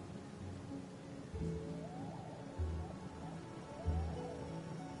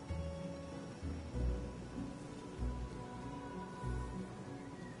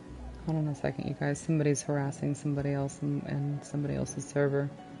 Hold on a second, you guys. Somebody's harassing somebody else in somebody else's server.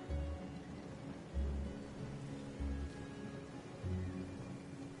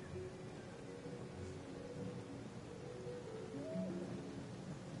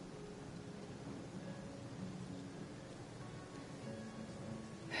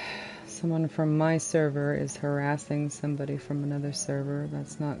 Someone from my server is harassing somebody from another server.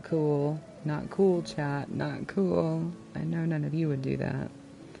 That's not cool. Not cool, chat. Not cool. I know none of you would do that.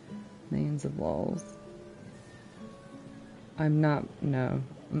 Millions of lols. I'm not... No.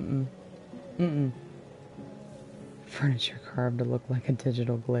 Furniture carved to look like a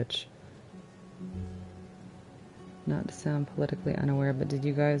digital glitch. Not to sound politically unaware, but did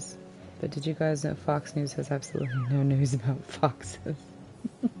you guys know Fox News has absolutely no news about foxes?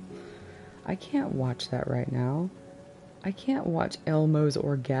 I can't watch that right now. I can't watch Elmo's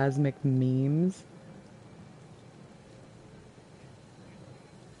orgasmic memes.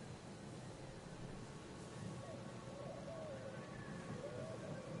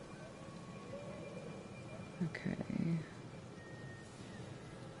 Okay.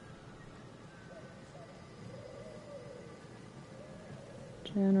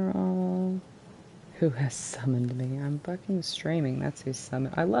 General. Who has summoned me? I'm fucking streaming. That's who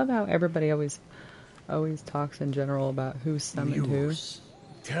summoned. I love how everybody always talks in general about who summoned who.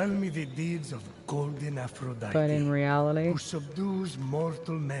 Tell me the deeds of golden Aphrodite. But in reality, who subdues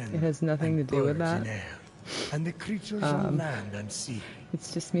mortal men. It has nothing to do with that. And the creatures on land and sea.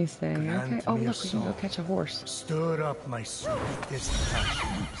 It's just me saying, okay. Oh look, we can go catch a horse. Stir up my sweetest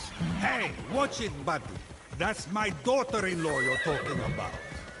passions. Hey, watch it, buddy. That's my daughter-in-law you're talking about.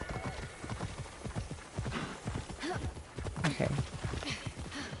 Okay.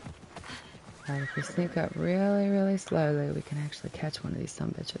 Alright, if we sneak up really, really slowly, we can actually catch one of these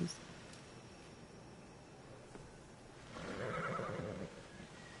sumbitches.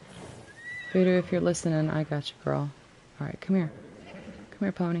 Voodoo, if you're listening, I got you, girl. Alright, come here. Come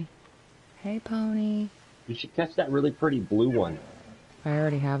here, pony. Hey, pony. You should catch that really pretty blue one. I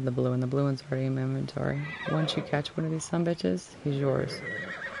already have the blue one. The blue one's already in my inventory. Once you catch one of these sumbitches, he's yours.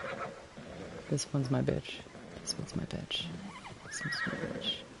 This one's my bitch. This one's my bitch. This one's my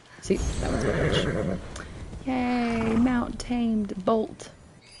bitch. See, that one's my bitch. Yay! Mount tamed Bolt.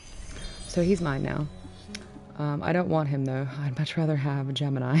 So he's mine now. I don't want him though. I'd much rather have a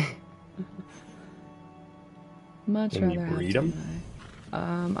Gemini. Much Can rather you have breed Gemini.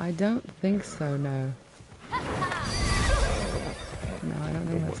 them? I don't think so, no. No, I don't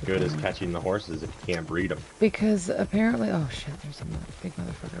think What that's good is thing. catching the horses if you can't breed them? Because apparently, oh shit, there's a big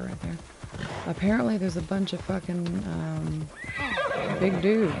motherfucker right there. Apparently there's a bunch of fucking, big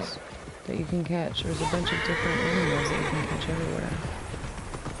dudes that you can catch. There's a bunch of different animals that you can catch everywhere.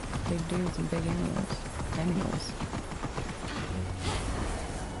 Big dudes and big animals. Animals.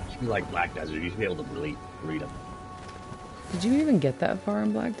 It should be like Black Desert. You should be able to breed them. Did you even get that far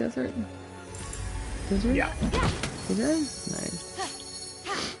in Black Desert? Did you? Yeah. Did you? Nice.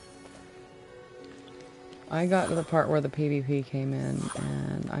 I got to the part where the PvP came in,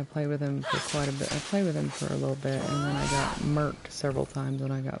 and I played with him for quite a bit. I played with him for a little bit, and then I got murked several times,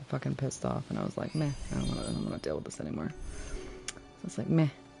 and I got fucking pissed off, and I was like, meh, I don't want to deal with this anymore. So it's like, meh.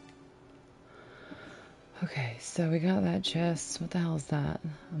 Okay, so we got that chest. What the hell is that?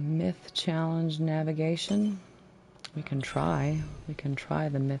 A myth challenge navigation? We can try. We can try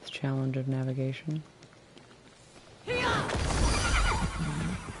the myth challenge of navigation. Okay,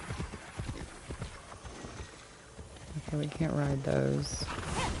 we can't ride those.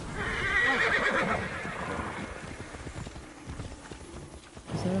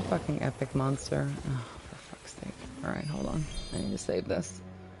 Is that a fucking epic monster? Oh, for fuck's sake. Alright, hold on. I need to save this.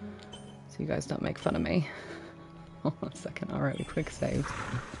 So you guys don't make fun of me. Hold on a second. Alright, we quick saved.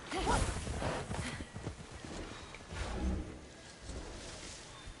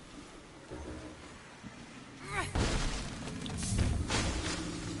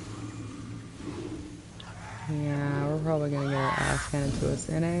 Yeah, we're probably gonna get our ass handed to us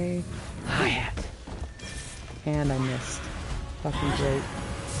in a riot. And I missed. Fucking great.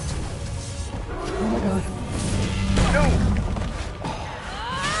 Oh my god. No!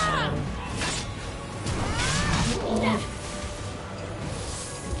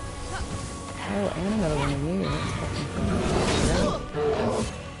 Oh, and another one of you. That's fucking cool.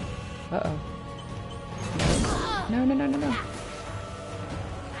 Uh-oh. No, no, no, no, no.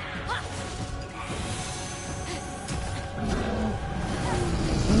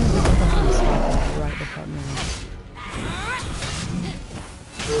 Right with that man.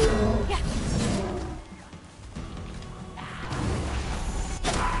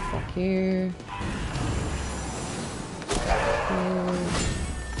 Fuck you.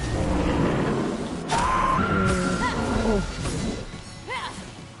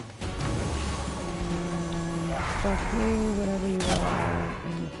 Fuck you, whatever you are,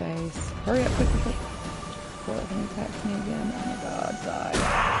 in the face. Hurry up, quick, quick, quick. Before it can attack me again. Oh my god, die.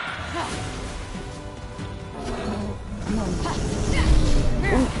 Come on.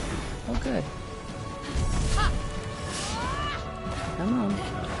 Ooh. Oh, good. Come on.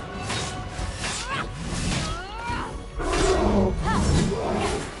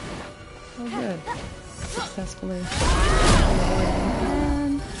 Oh, good. Successfully.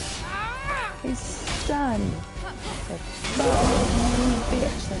 And he's stunned.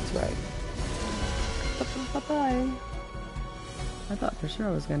 Bitch, that's right. Bye-bye. I thought for sure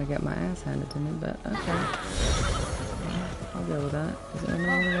I was gonna get my ass handed to me, but okay. I'll deal with that. Is there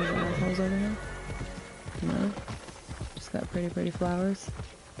another one of those assholes over here? No? Just got pretty, pretty flowers.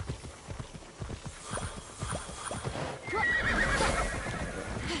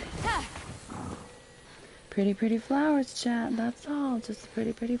 Pretty, pretty flowers, chat. That's all. Just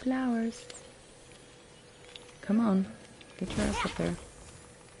pretty, pretty flowers. Come on. Get your ass up there.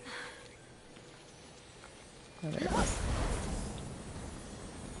 Oh, there it is.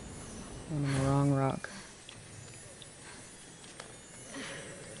 I'm on the wrong rock.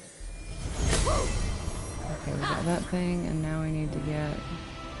 Okay, we got that thing, and now we need to get...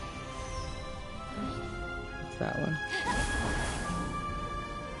 What's that one?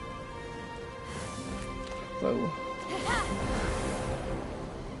 Whoa.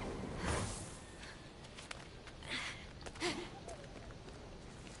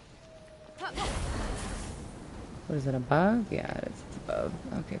 What is it, above? Yeah, it's above.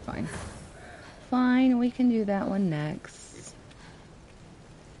 Okay, fine. Fine, we can do that one next.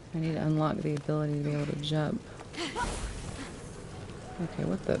 I need to unlock the ability to be able to jump. Okay,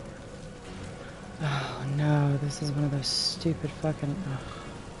 what the... Oh no, this is one of those stupid fucking... Ugh.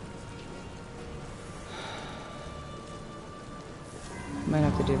 Might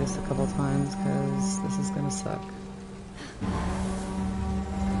have to do this a couple times because this is gonna suck.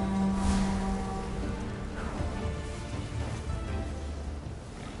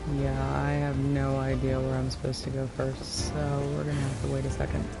 Yeah, I have no idea where I'm supposed to go first, so we're gonna have to wait a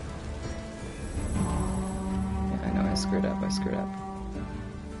second. Yeah, I know I screwed up.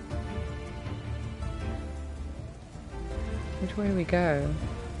 Which way do we go?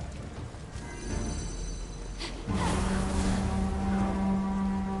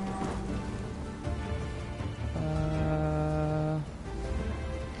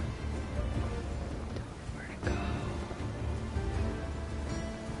 Where to go?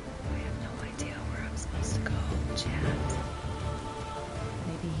 I have no idea where I'm supposed to go, chat.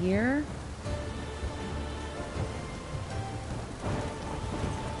 Maybe here?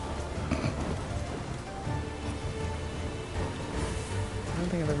 I don't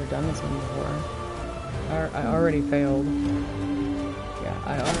think I've ever done this one before. I already failed. Yeah,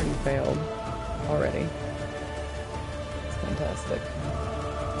 I already failed. Already. It's fantastic.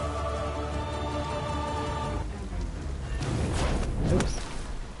 Oops.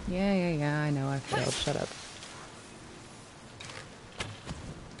 Yeah, I know I failed. Shut up.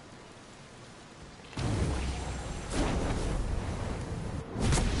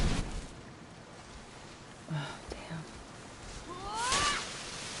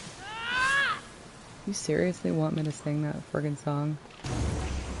 You seriously want me to sing that friggin' song?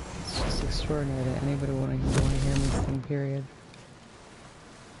 It's just extraordinary that anybody would want to hear me sing, period.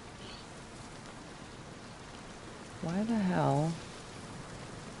 Why the hell?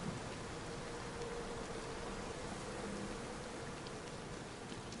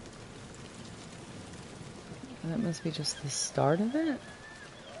 That must be just the start of it?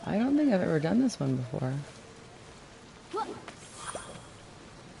 I don't think I've ever done this one before.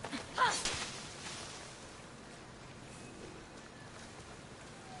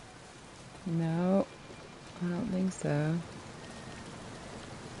 No, I don't think so.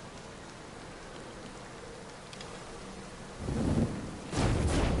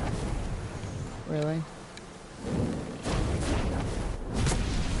 Really?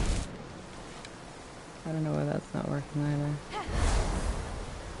 I don't know why that's not working either.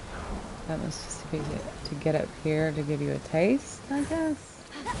 That must just be to get up here to give you a taste, I guess?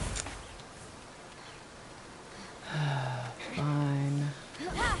 Fine.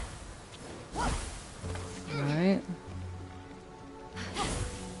 Right.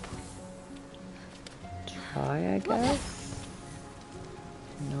 Try, I guess.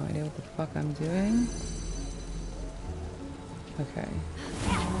 No idea what the fuck I'm doing. Okay.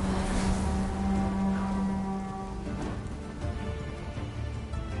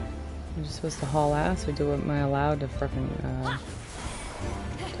 I'm just supposed to haul ass, or am I allowed to frickin'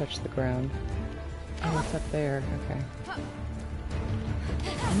 touch the ground? Oh, it's up there. Okay.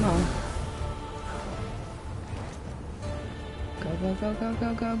 Come on.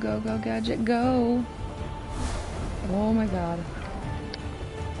 Go, gadget, go! Oh my god.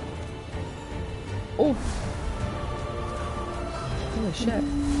 Oh! Holy shit.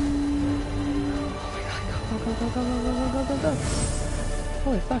 Oh my god, go!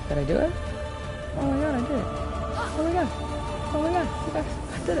 Holy fuck, did I do it? Oh my god, I did it. Oh my god, I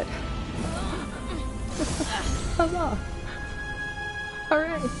did it. Huzzah!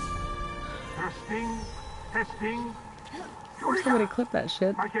 Hooray! Testing. Somebody clip that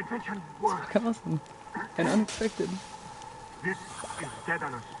shit. My invention It's works. fucking awesome. And unexpected. This is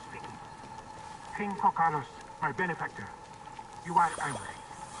Daedalus speaking. King Kokalos, my benefactor. You are angry.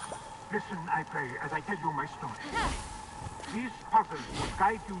 Listen, I pray, as I tell you my story. These puzzles will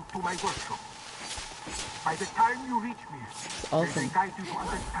guide you to my workshop. By the time you reach me, awesome. They will guide you to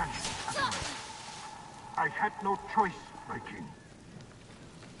understanding. I had no choice, my king.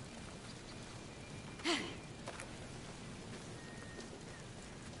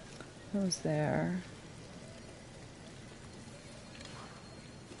 Who's there?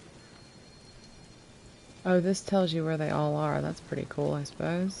 Oh, this tells you where they all are. That's pretty cool, I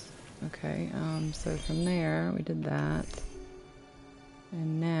suppose. Okay, so from there, we did that.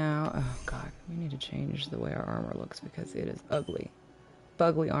 And now, oh god, we need to change the way our armor looks because it is ugly.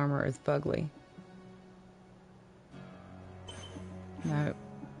 Bugly armor is bugly. No.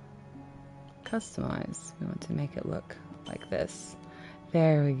 Customize. We want to make it look like this.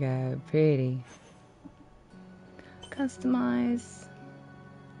 There we go, pretty. Customize.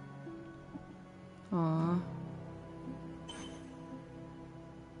 Aww.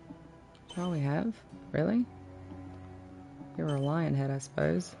 That's all we have? Really? You're a lion head, I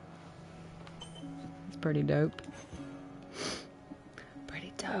suppose. It's pretty dope.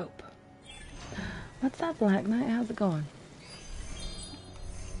 Pretty dope. What's that, Black Knight? How's it going?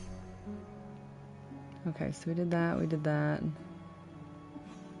 Okay, so we did that,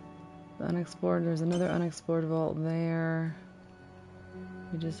 The unexplored, there's another unexplored vault there.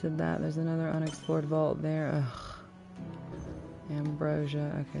 We just did that, there's another unexplored vault there. Ugh.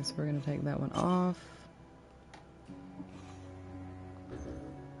 Ambrosia. Okay, so we're gonna take that one off.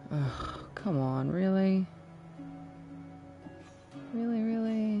 Ugh, come on, really? Really,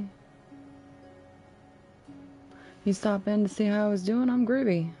 really? You stopped in to see how I was doing? I'm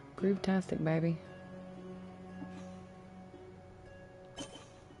groovy. Groove-tastic, baby.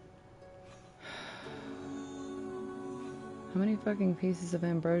 How many fucking pieces of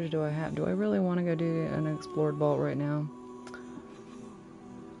ambrosia do I have? Do I really want to go do an explored vault right now?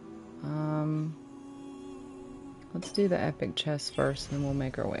 Let's do the epic chest first, and then we'll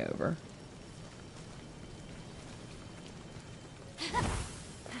make our way over.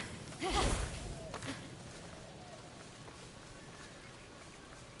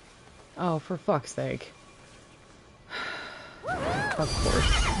 Oh, for fuck's sake. Of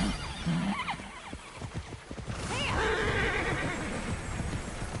course.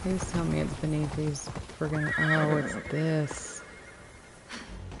 Please tell me it's beneath these friggin'... Oh, it's this.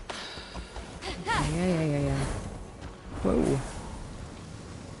 Yeah. Whoa.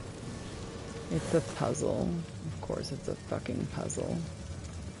 It's a puzzle. Of course it's a fucking puzzle.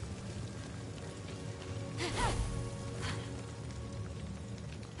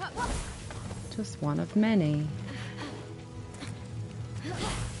 Just one of many.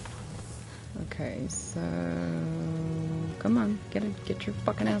 Okay, so... Come on, get your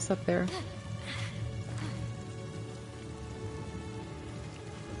fucking ass up there.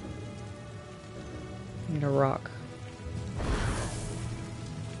 I need a rock.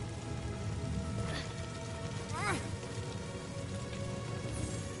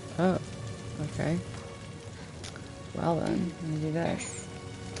 Oh, okay. Well then, let me do this.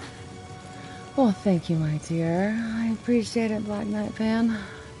 Well, thank you, my dear. I appreciate it, Black Knight fan.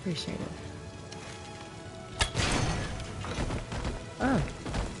 Appreciate it. Oh,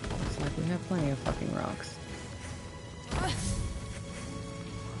 looks like we have plenty of fucking rocks.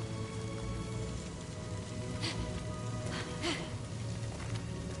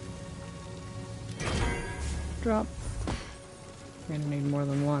 Drop. We're gonna need more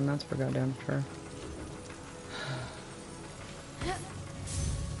than one, that's for goddamn sure.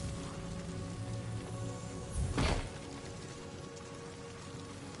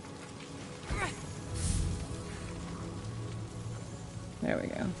 There we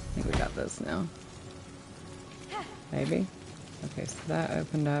go. I think we got this now. Maybe. Okay, so that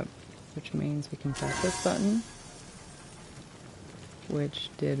opened up, which means we can press this button. Which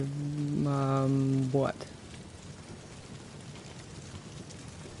did, what?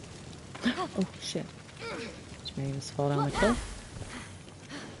 Oh, shit. Which made us fall down the cliff.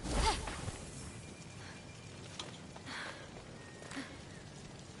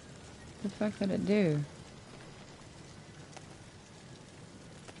 The fuck did it do?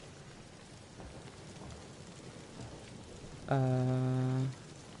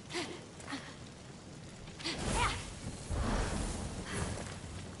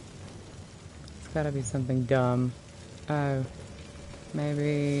 It's gotta be something dumb. Oh. Maybe...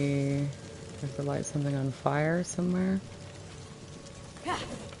 we have to light something on fire somewhere?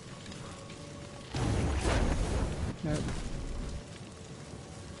 Nope.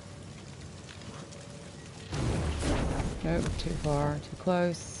 Nope, too far, too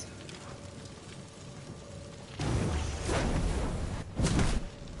close.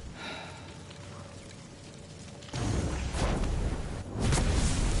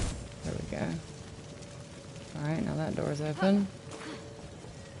 There we go. Alright, now that door's open.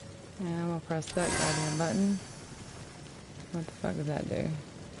 And we'll press that goddamn button. What the fuck does that do?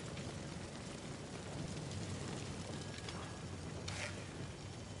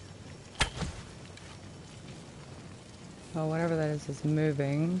 Well, whatever that is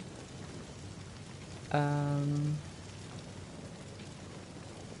moving. Oh,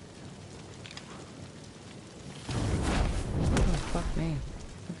 fuck me.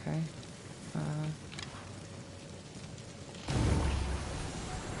 Okay.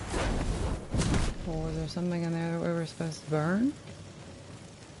 Well, was there something in there that we were supposed to burn?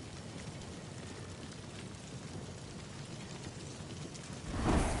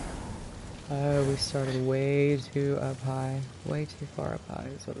 Oh, we started way too up high. Way too far up high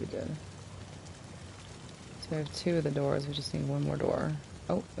is what we did. So we have two of the doors, we just need one more door.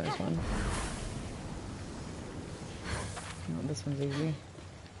 Oh, there's one. Oh, this one's easy.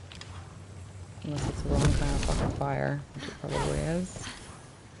 Unless it's the wrong kind of fucking fire, which it probably is.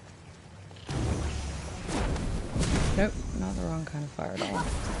 Nope, not the wrong kind of fire at all.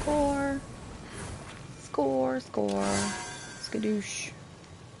 Score! Score, score. Skadoosh.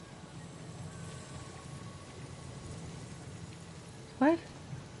 What?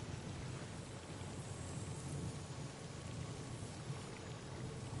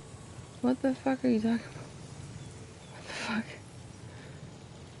 What the fuck are you talking about? What the fuck?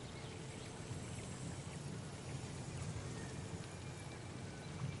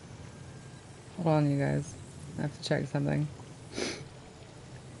 Hold on, you guys. I have to check something.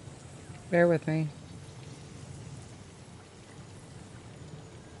 Bear with me.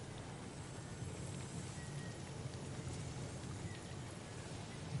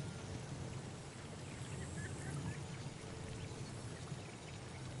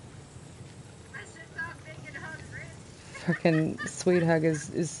 Freaking Sweet Hug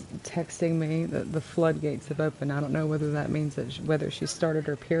is texting me that the floodgates have opened. I don't know whether that means that whether she started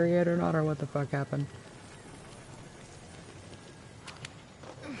her period or not, or what the fuck happened.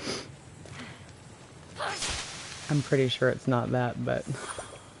 I'm pretty sure it's not that, but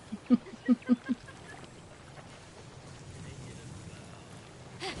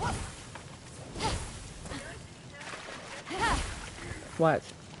what?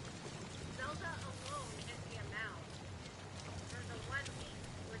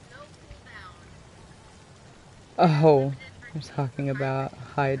 Oh, we're talking about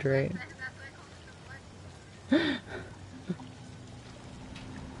hydrate.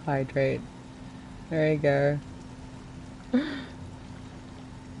 Hydrate. There you go.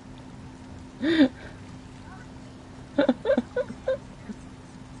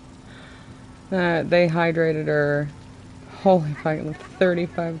 They hydrated her, holy fucking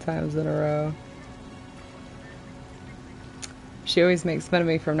 35 times in a row. She always makes fun of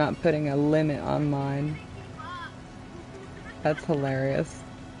me for not putting a limit on mine. That's hilarious.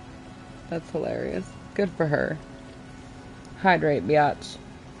 That's hilarious. Good for her. Hydrate, biatch.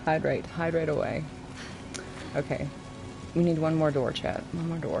 Hydrate. Hydrate away. Okay. We need one more door, chat. One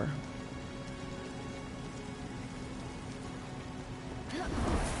more door.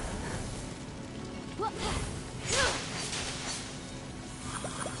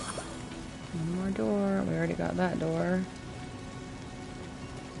 One more door. We already got that door.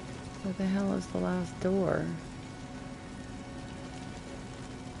 What the hell is the last door?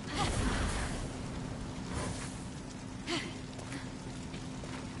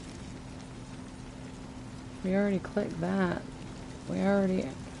 We already clicked that. We already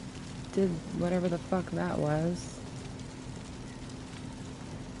did whatever the fuck that was.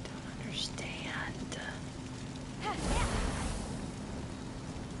 Don't understand.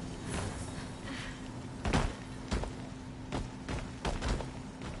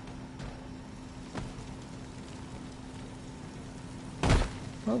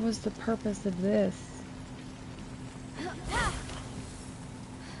 What was the purpose of this?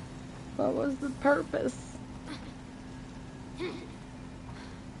 What was the purpose?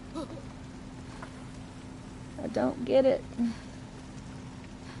 I don't get it.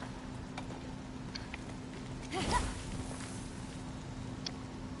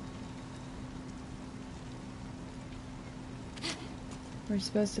 We're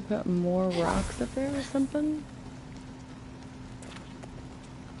supposed to put more rocks up there or something?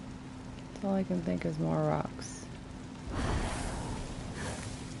 That's all I can think is more rocks.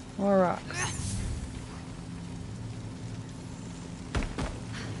 More rocks.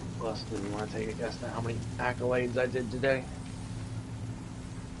 Austin, you want to take a guess at how many accolades I did today?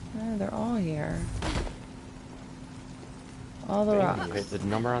 Oh, they're all here. All the rocks. You hit the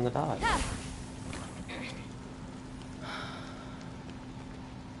number on the dot.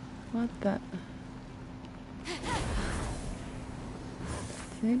 What the? Does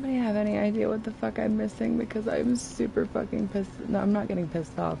anybody have any idea what the fuck I'm missing? Because I'm super fucking pissed. No, I'm not getting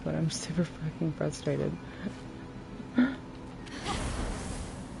pissed off, but I'm super fucking frustrated.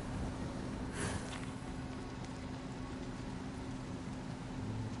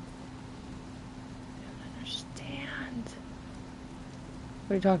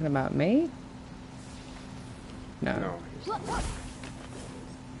 What are you talking about? Me? No.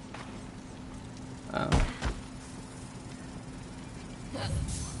 Oh.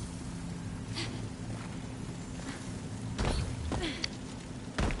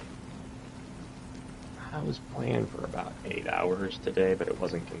 I was playing for about 8 hours today, but it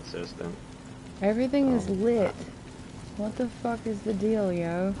wasn't consistent. Everything is lit. What the fuck is the deal,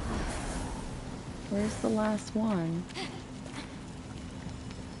 yo? Where's the last one?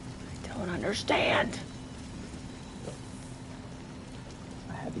 I don't understand.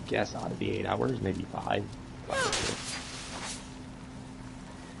 I had to guess out of the 8 hours, maybe 5.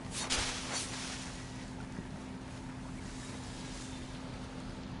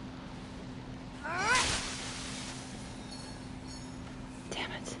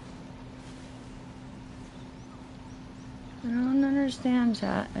 Damn it. I don't understand,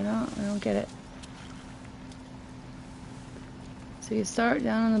 chat. I don't get it. So you start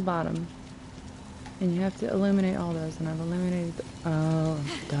down on the bottom, and you have to eliminate all those, and I've eliminated oh,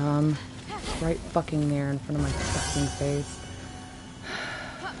 dumb. Right fucking there in front of my fucking face.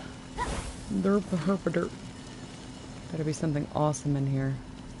 Derp herpa derp. Better be something awesome in here.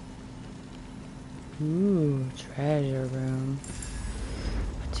 Ooh, treasure room.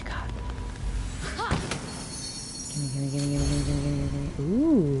 What you got? Gimme.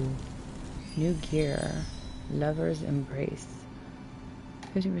 Ooh. New gear. Lover's Embrace.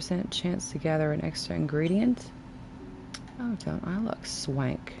 50% chance to gather an extra ingredient. Oh, don't I look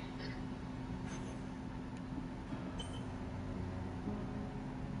swank.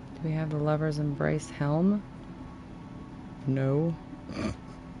 Do we have the Lover's Embrace helm? No.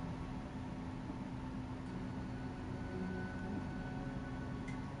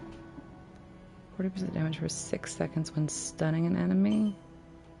 40% damage for 6 seconds when stunning an enemy.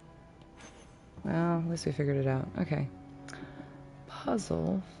 Well, at least we figured it out. Okay.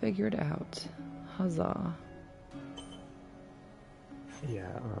 Puzzle figured out. Huzzah.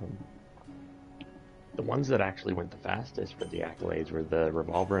 Yeah, the ones that actually went the fastest for the accolades were the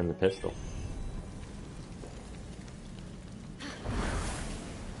revolver and the pistol.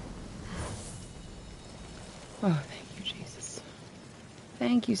 Oh, thank you, Jesus.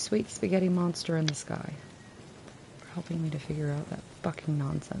 Thank you, sweet spaghetti monster in the sky, for helping me to figure out that fucking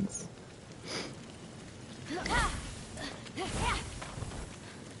nonsense.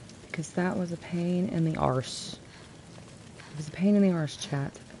 Because that was a pain in the arse. It was a pain in the arse,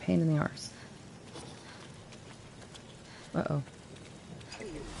 chat. A pain in the arse. Uh-oh.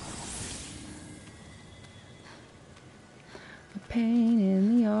 A pain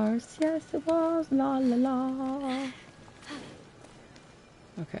in the arse, yes it was, la la la.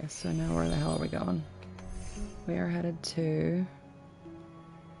 Okay, so now where the hell are we going? We are headed to...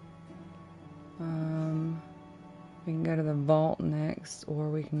 we can go to the vault next, or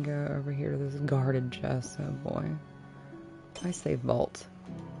we can go over here to this guarded chest. Oh boy. I say vault.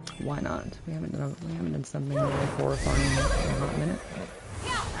 Why not? We haven't done something really horrifying in a hot minute.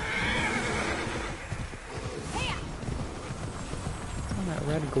 It's all that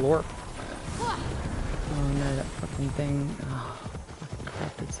red glorp. Oh no, that fucking thing. Oh, fucking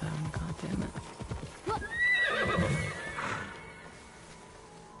corrupted zone. God damn it.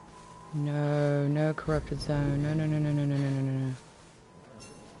 No, no corrupted zone. No, no, no, no, no, no, no, no, no.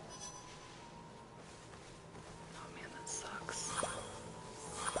 Oh man, that sucks.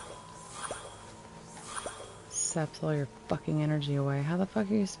 Saps all your fucking energy away. How the fuck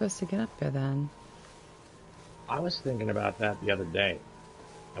are you supposed to get up there then? I was thinking about that the other day.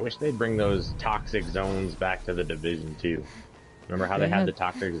 I wish they'd bring those toxic zones back to the Division 2. Remember how they had the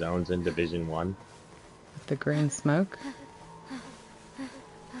toxic zones in Division 1? With the green smoke?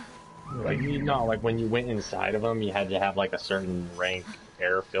 Like, you know, like when you went inside of them, you had to have like a certain rank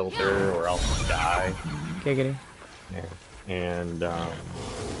air filter or else you die. Giggity. Yeah. And, oh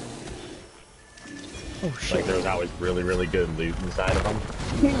shit. Like there was always really, really good loot inside of them.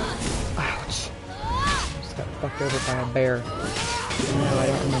 Ouch. Just got fucked over by a bear. No, I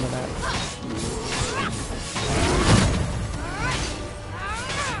don't remember that.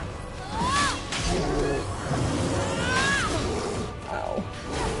 Ow.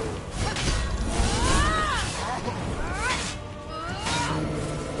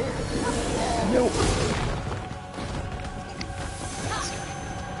 Nope.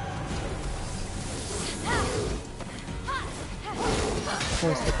 Of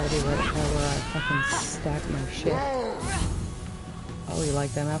course, they gotta be right where I fucking stack my shit. Oh, you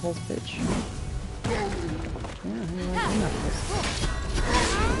like them apples, bitch? Yeah, you like them apples.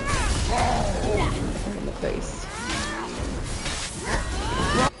 Right in the face.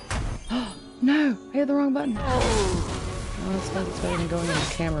 No! I hit the wrong button! Oh, it's better than going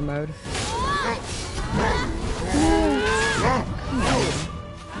into camera mode.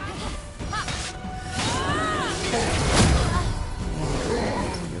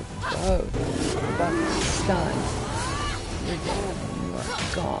 Oh, fucking stunned. You're dead. You are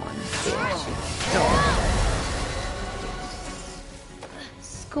gone, bitch. Gone.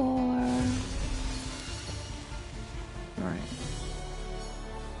 Score. Alright.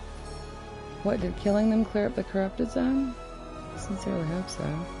 What, did killing them clear up the corrupted zone? I sincerely hope so.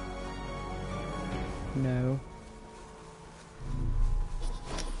 No.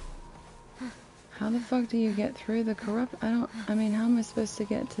 How the fuck do you get through the corrupt... I mean, how am I supposed to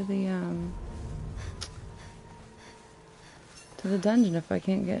get to the dungeon if I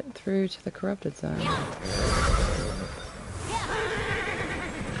can't get through to the corrupted zone?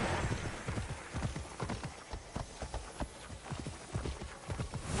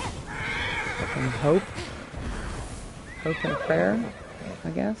 Fucking hope. Hope and prayer, I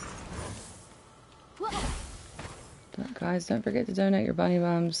guess. Guys, don't forget to donate your bunny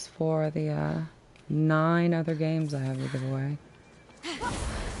bums for the 9 other games I have to give away.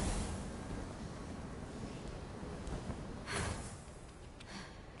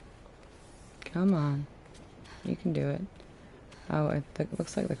 Come on. You can do it. Oh, it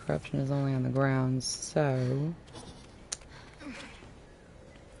looks like the corruption is only on the ground, so...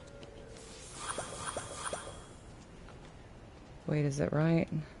 Wait, is it right?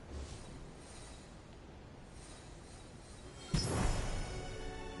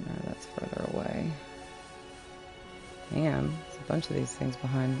 No, that's further away. Damn, there's a bunch of these things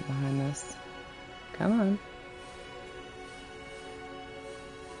behind this. Come on.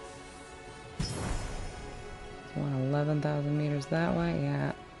 One 11,000 meters that way?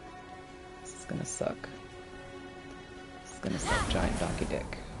 Yeah. This is gonna suck. This is gonna suck, giant donkey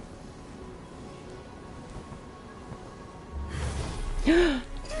dick.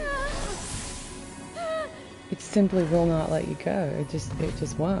 It simply will not let you go. It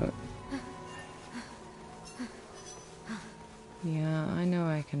just won't. Yeah, I know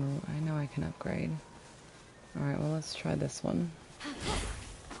I can upgrade. Alright, well let's try this one.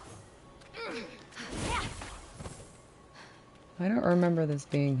 I don't remember this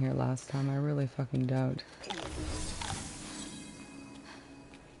being here last time. I really fucking don't.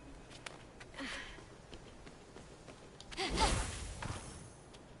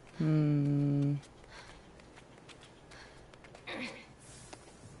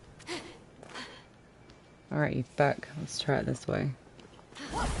 Alright, you fuck. Let's try it this way.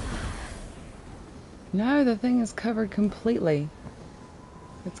 No, the thing is covered completely.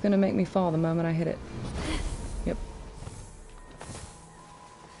 It's gonna make me fall the moment I hit it. Yep.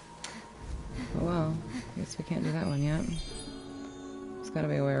 Oh well, I guess we can't do that one yet. There's gotta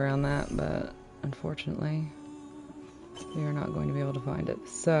be a way around that, but unfortunately, we are not going to be able to find it.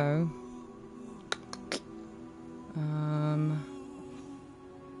 So,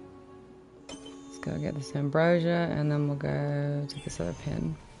 let's go get this ambrosia, and then we'll go to this other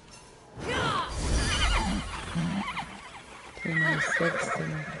pin. 396,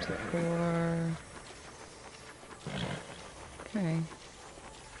 354. Okay.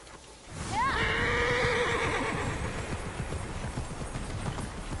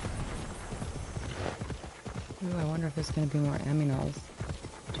 Ooh, I wonder if there's going to be more aminals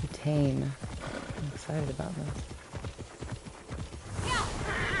to tame. I'm excited about this.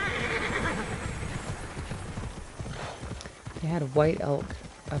 They had white elk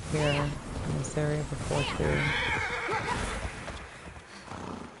up here in this area before too.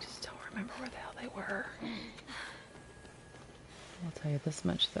 Just don't remember where the hell they were. I'll tell you this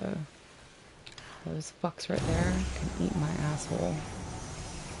much though. Those fucks right there can eat my asshole.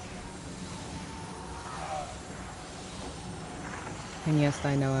 And yes,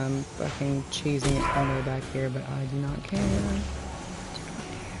 I know I'm fucking cheesing it all the way back here, but I do not care.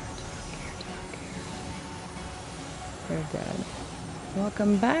 They're dead.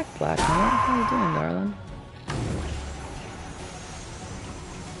 Welcome back, Black Knight. How you doing, darling?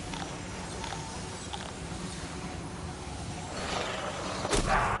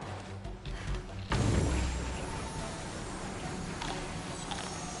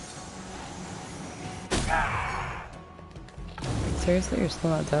 Seriously, you're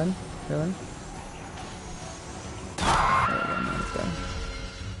still not dead? Really?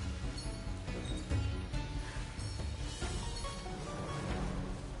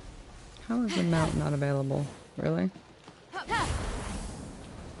 How is the mount not available? Really?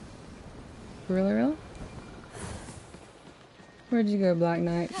 Really, really? Where'd you go, Black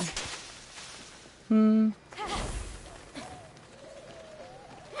Knight?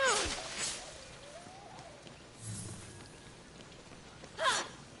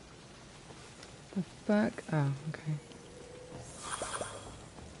 The fuck? Oh, okay.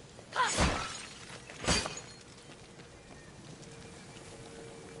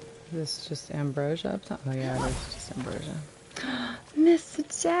 Is this just ambrosia up top? Oh yeah, it is just ambrosia.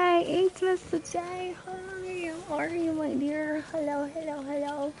 Mr. J! It's Mr. J! Hi! How are you, my dear? Hello, hello,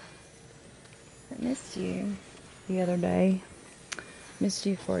 hello. I missed you the other day. Missed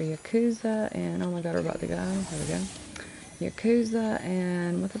you for Yakuza and... Oh my god, we're about to go. There we go. Yakuza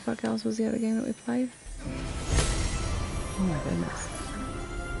and... What the fuck else was the other game that we played? Oh my goodness.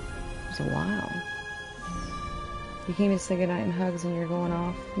 It was a while. You came to say goodnight and hugs and you're going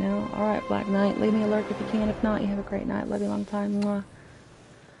off now? Alright, Black Knight. Leave me a lurk if you can. If not, you have a great night. Love you a long time. Mwah.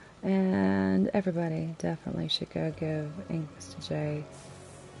 And everybody definitely should go give Mr. J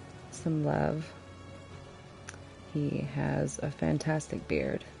some love. He has a fantastic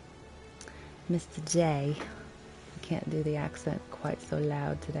beard. Mr. J. I can't do the accent quite so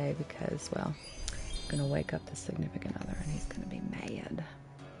loud today because, well, I'm going to wake up the significant other and he's going to be mad.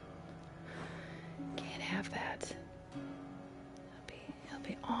 Can't have that. He'll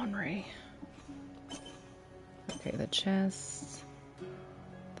be ornery. Okay, the chest,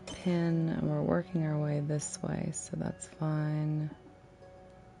 the pin, and we're working our way this way, so that's fine.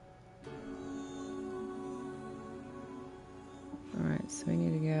 Alright, so we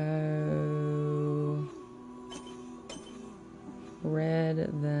need to go red,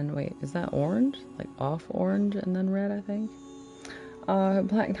 then wait, is that orange? Like off orange and then red, I think.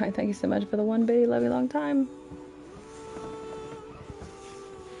 Black Knight, thank you so much for the 1 biddy, love you long time.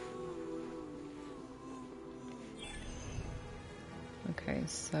 Okay,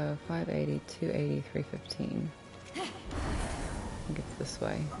 so 580, 280, 315. I think it's this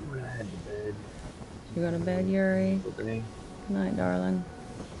way. I'm gonna head to bed. You go to bed, Yuri? Okay. Good night, darling.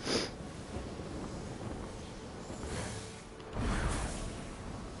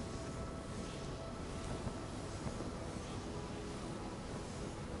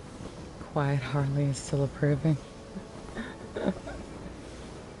 Quiet Harley is still approving. As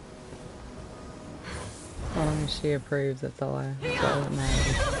long as she approves, that's all that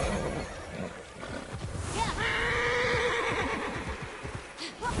matters.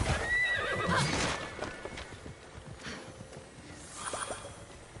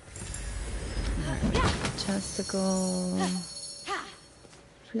 Chesticle,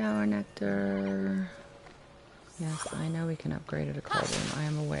 flower nectar. Yes, I know we can upgrade it to cauldron. I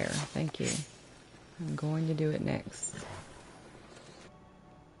am aware. Thank you. I'm going to do it next.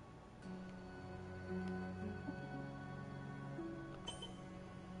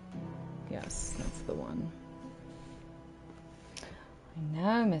 Yes, that's the one. I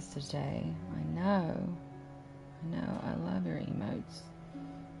know, Mr. J. I know. I know. I love your emotes.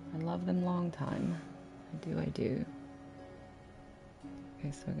 I love them long time. I do.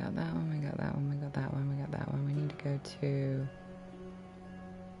 Okay, so we got that one, we got that one, we got that one, we got that one. We need to go to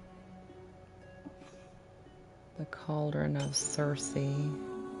the Cauldron of Circe.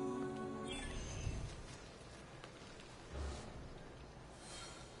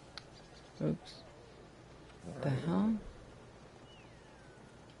 Oops. What the hell?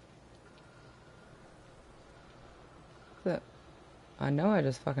 What's that? I know I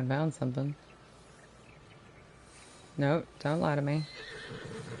just fucking found something. Nope, don't lie to me.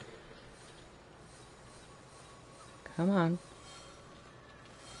 Come on.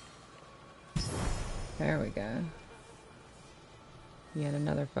 There we go. Yet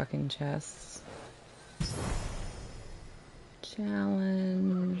another fucking chest.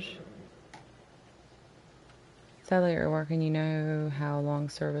 Challenge. Sadly, you're working. You know how long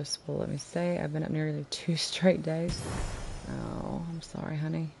service will let me stay. I've been up nearly 2 straight days. Oh, I'm sorry,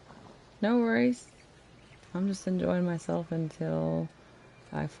 honey. No worries. I'm just enjoying myself until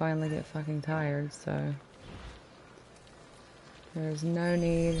I finally get fucking tired, so there's no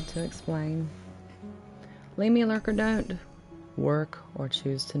need to explain. Leave me alone or don't. Work or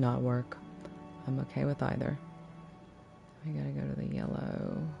choose to not work. I'm okay with either. We gotta go to the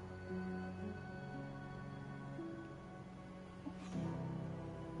yellow.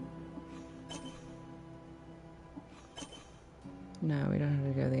 No, we don't have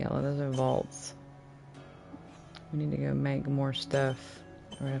to go to the yellow. Those are vaults. We need to go make more stuff.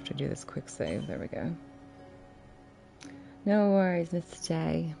 We're gonna have to do this quick save. There we go. No worries, Mr.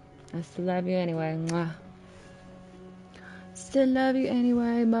 J. I still love you anyway. Mwah. Still love you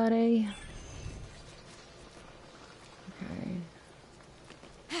anyway, buddy. Okay.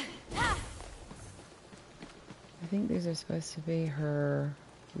 I think these are supposed to be her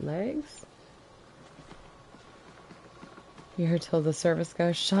legs. You heard till the service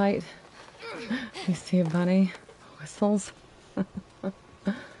goes shite. You see a bunny? Whistles.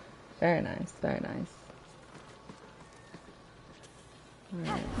 Very nice, very nice.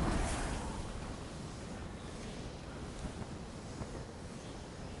 Alright.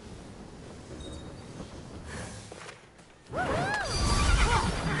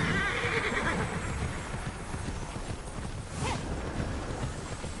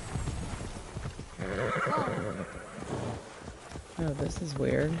 Oh, this is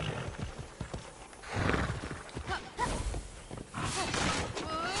weird.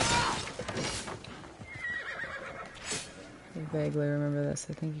 I vaguely remember this.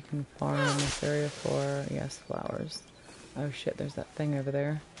 I think you can farm in this area for, yes, flowers. Oh shit, there's that thing over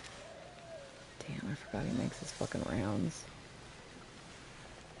there. Damn, I forgot he makes his fucking rounds.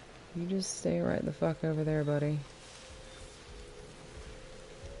 You just stay right the fuck over there, buddy.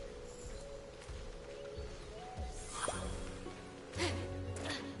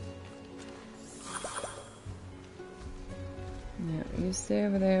 Yeah, you stay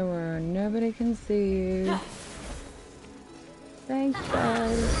over there where nobody can see you. Thanks,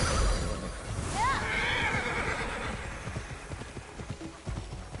 bud.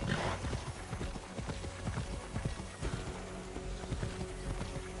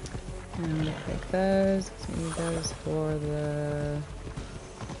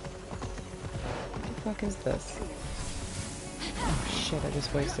 fuck is this? Oh shit, I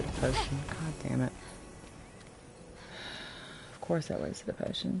just wasted a potion. God damn it. Of course I wasted a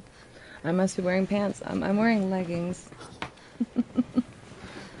potion. I must be wearing pants. I'm wearing leggings.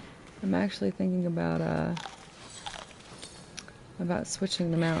 I'm actually thinking about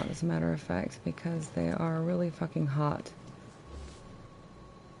switching them out, as a matter of fact, because they are really fucking hot.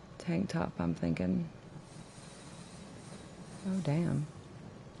 Tank top, I'm thinking. Oh, damn.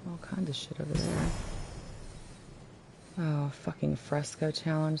 All kinds of shit over there. Oh, fucking fresco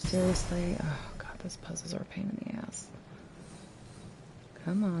challenge. Seriously? Oh, God, those puzzles are a pain in the ass.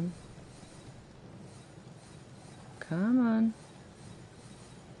 Come on. Come on.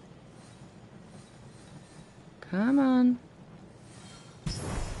 Come on. There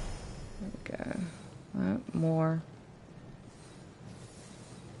we go. Oh, more.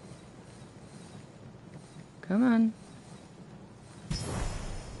 Come on.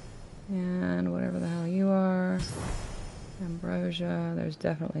 And whatever the hell you are. Ambrosia. There's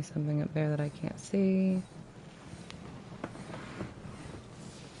definitely something up there that I can't see.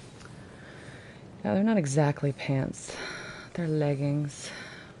 Yeah, they're not exactly pants. They're leggings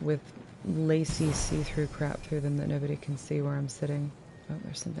with lacy see-through crap through them that nobody can see where I'm sitting. Oh,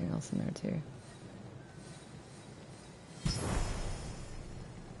 there's something else in there too.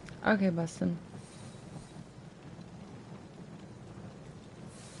 Okay, Bustin'.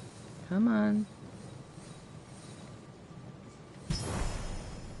 Come on.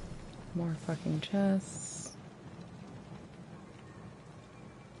 More fucking chests.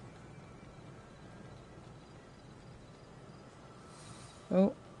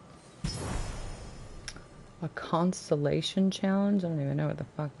 Oh. A constellation challenge? I don't even know what the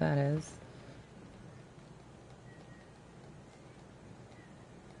fuck that is.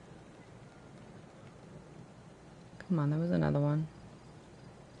 Come on, there was another one.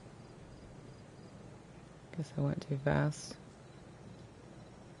 Guess I went too fast.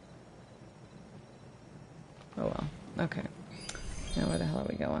 Oh well. Okay. Now where the hell are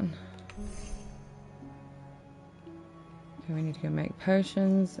we going? Okay, we need to go make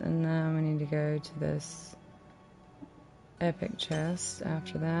potions, and then we need to go to this epic chest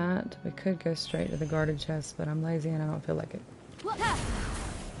after that. We could go straight to the guarded chest, but I'm lazy and I don't feel like it.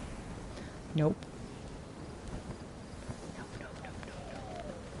 Nope.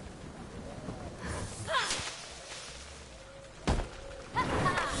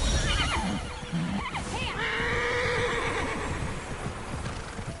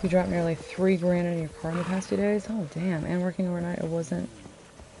 You dropped nearly $3 grand in your car in the past 2 days? Oh damn, and working overnight. It wasn't,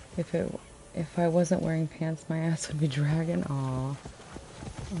 if I wasn't wearing pants, my ass would be dragging. Aw.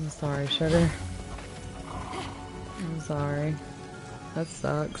 I'm sorry, sugar. I'm sorry. That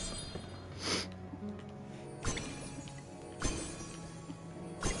sucks.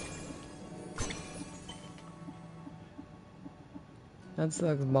 That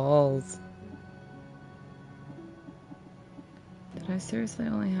sucks balls. Did I seriously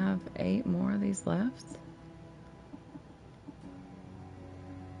only have 8 more of these left?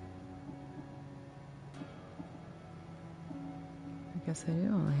 I guess I do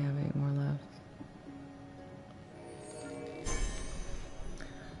only have 8 more left.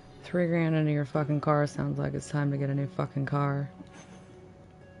 $3 grand into your fucking car sounds like it's time to get a new fucking car.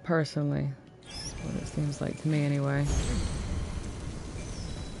 Personally. That's what it seems like to me anyway.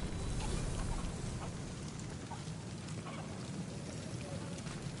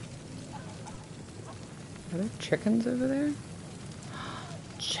 Are there chickens over there?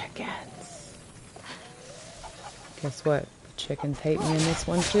 Chickens. Guess what? The chickens hate me in this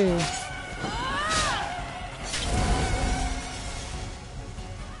one too.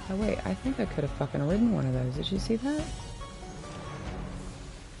 Oh wait, I think I could have fucking ridden one of those. Did you see that? Where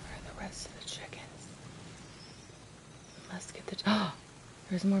are the rest of the chickens? Let's get the... Oh!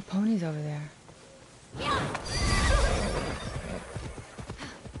 There's more ponies over there.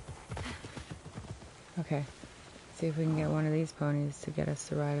 Okay. See if we can get one of these ponies to get us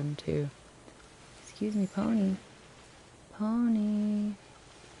to ride them too. Excuse me, pony. Pony.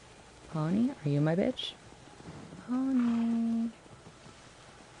 Pony? Are you my bitch? Pony.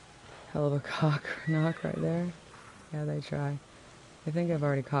 Hell of a cock or knock right there. Yeah, they try. I think I've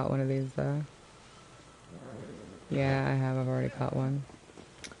already caught one of these though. Yeah, I have. I've already caught one.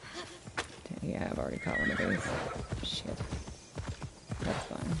 Yeah, I've already caught one of these. Shit. That's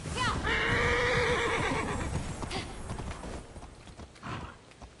fine.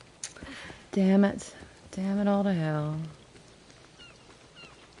 Damn it. Damn it all to hell.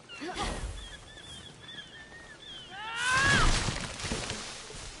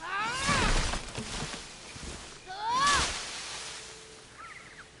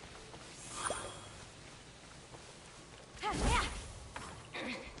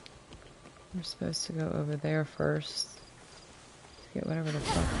 We're supposed to go over there first to get whatever the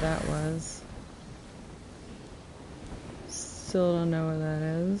fuck that was. Still don't know what that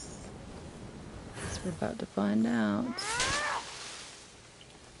is. Guess we're about to find out.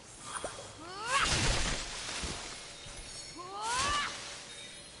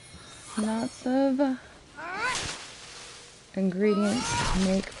 Lots of ingredients to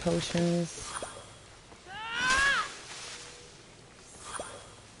make potions.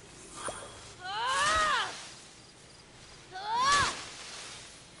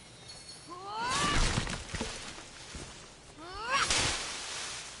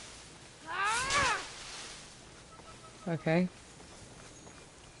 Okay.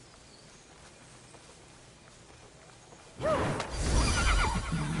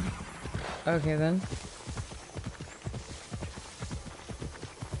 Okay then.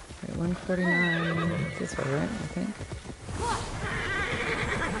 Wait, 149. This way, right? I think.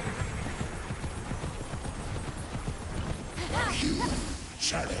 You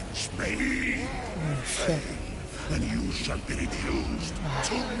challenge me. Oh shit. And you shall be reduced to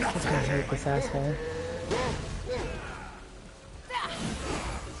nothing. Just gonna hurt this asshole.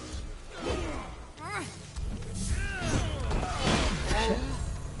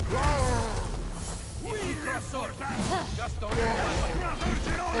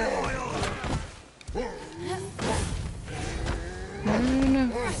 No.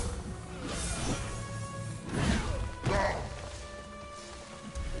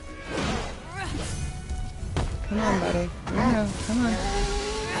 Come on, buddy. No, come on.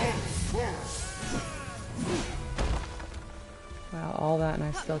 Wow, all that and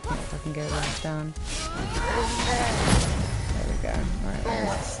I still can't fucking get it right down. There we go. Alright,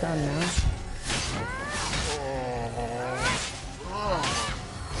 there's the stun now.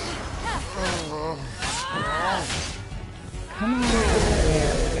 Come on.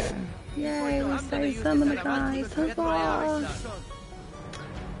 There we go. Yay, we saved some of the guys. Huzzah!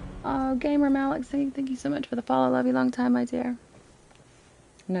 Oh, Gamer Malik, thank you so much for the follow. Love you long time, my dear.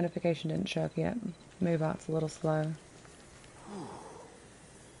 Notification didn't show up yet. Moveout's a little slow.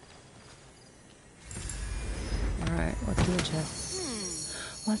 Alright, what's in the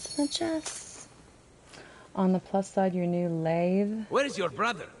chest? What's in the chest? On the plus side, your new lathe. Where is your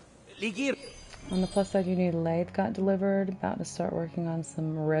brother? Ligir. On the plus side, your new lathe got delivered. About to start working on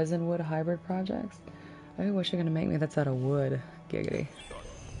some resin wood hybrid projects. I wish you're gonna make me that's out of wood. Giggity.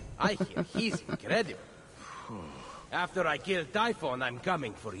 I hear he's incredible. After I kill Typhon, I'm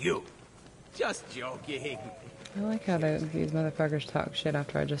coming for you. Just joking. I like how these motherfuckers talk shit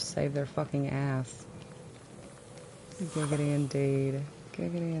after I just save their fucking ass. Giggity indeed.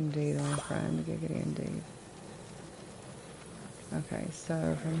 Giggity indeed, my friend. Giggity indeed. Okay,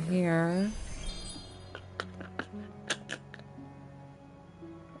 so from here...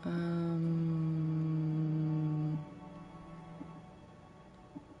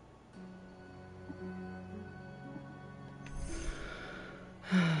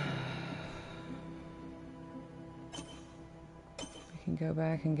 go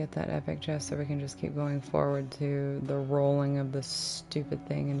back and get that epic chest so we can just keep going forward to the rolling of this stupid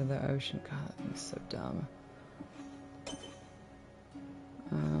thing into the ocean. God, that's so dumb.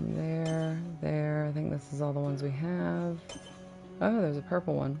 There. I think this is all the ones we have. Oh, there's a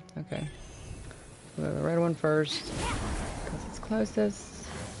purple one. Okay. We'll go the red one first because it's closest.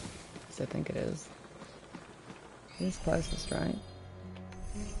 Yes, I think it is. It's closest, right?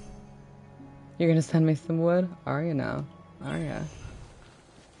 You're gonna send me some wood? Are you now? Are you?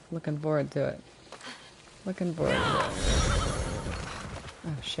 Looking forward to it. Looking forward to it.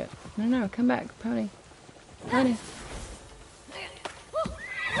 Oh shit. No, come back, pony. Pony.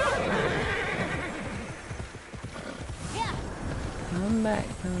 Come back,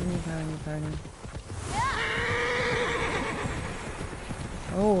 pony.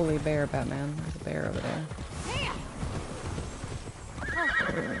 Holy bear, Batman. There's a bear over there.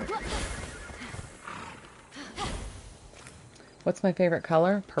 What's my favorite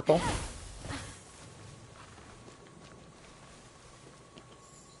color? Purple.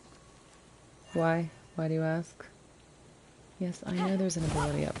 Why? Why do you ask? Yes, I know there's an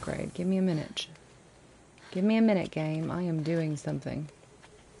ability upgrade. Give me a minute. Give me a minute, game. I am doing something.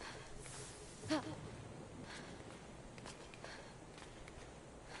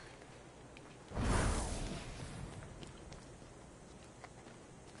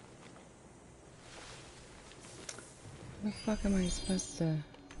 Where the fuck am I supposed to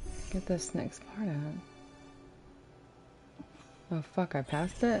get this next part at? Oh fuck, I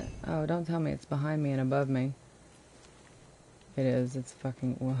passed it? Oh, don't tell me it's behind me and above me. It is, it's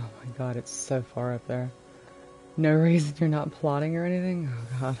fucking, oh my god, it's so far up there. No reason you're not plotting or anything?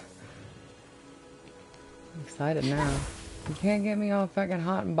 Oh god. I'm excited now. You can't get me all fucking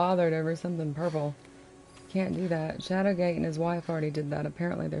hot and bothered over something purple. Can't do that. Shadowgate and his wife already did that.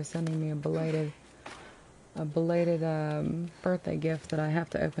 Apparently they're sending me a belated birthday gift that I have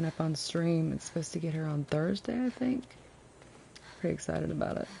to open up on stream. It's supposed to get her on Thursday, I think. Pretty excited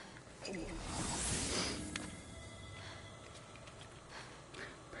about it.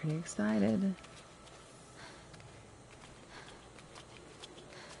 Pretty excited.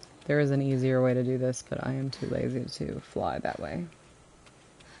 There is an easier way to do this, but I am too lazy to fly that way.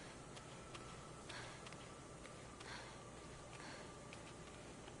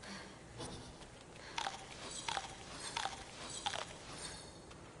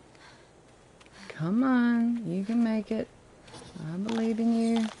 Come on, you can make it. I believe in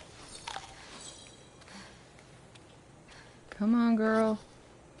you. Come on, girl.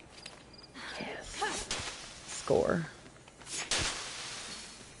 Yes. Score.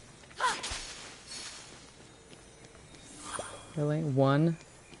 Really? 1?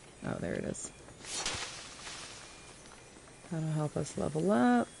 Oh, there it is. That'll help us level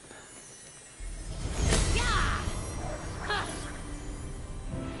up.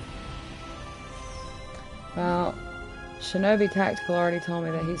 Well, Shinobi Tactical already told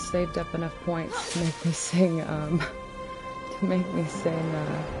me that he saved up enough points to make me sing,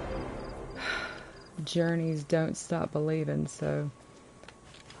 Journey's Don't Stop Believing, so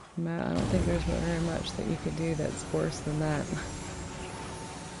I don't think there's very much that you could do that's worse than that.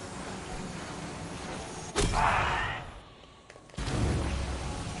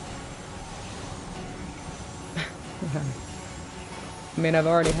 Yeah. I mean, I've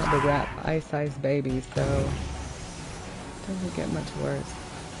already had to wrap Ice Ice Baby, so it doesn't get much worse.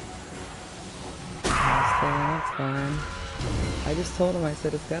 Honestly, that's fine. I just told him, I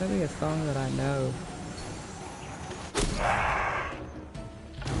said, it's gotta be a song that I know.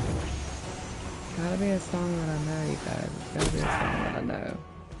 Gotta be a song that I know, you guys. It's gotta be a song that I know.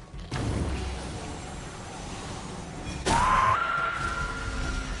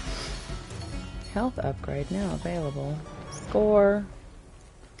 Health upgrade now available. Score!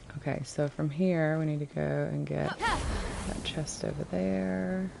 Okay, so from here we need to go and get that chest over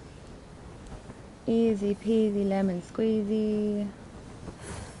there. Easy peasy lemon squeezy.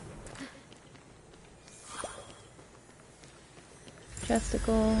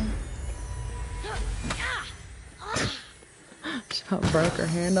 Chesticle. She broke her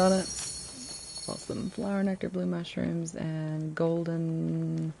hand on it. Awesome. Flower nectar, blue mushrooms, and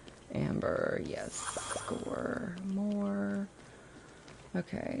golden amber. Yes. Score. More.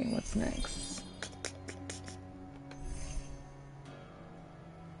 Okay, what's next?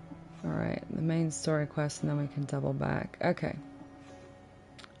 Alright, the main story quest, and then we can double back. Okay.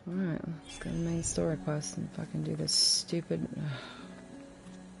 Alright, let's go to the main story quest and fucking do this stupid... I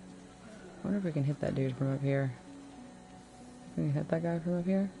wonder if we can hit that dude from up here. Can we hit that guy from up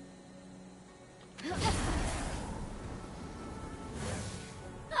here?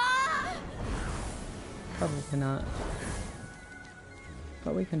 Probably not.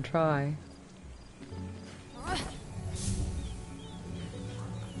 But we can try. I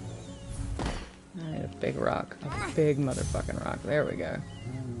need a big rock. A big motherfucking rock. There we go.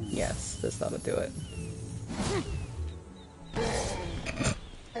 Yes, this ought to do it.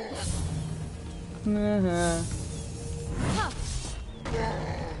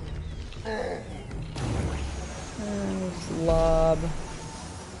 Just lob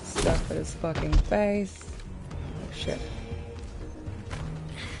stuff at his fucking face. Oh shit.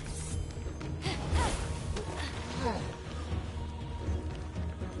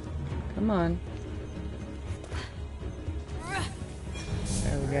 Come on.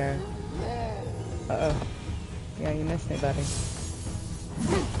 There we go. Uh-oh. Yeah, you missed me, buddy.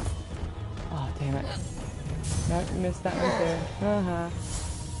 Oh, damn it. Nope, you missed that one too. Uh-huh.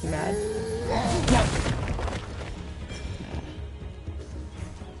 You mad? No!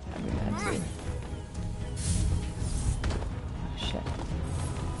 I'd be mad too. Oh, shit.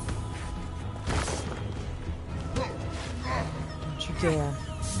 Don't you dare.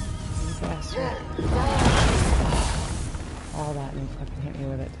 You bastard. All that and you fucking hit me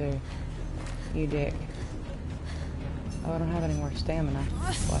with it too. You dick. Oh, I don't have any more stamina.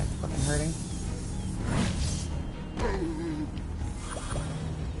 That's why it's fucking hurting.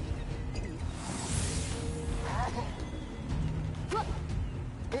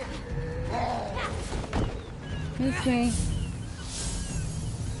 It's me.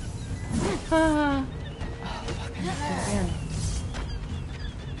 Haha. Oh, fuck, I missed it again.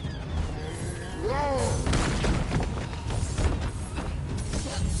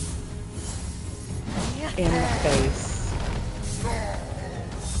 In the face.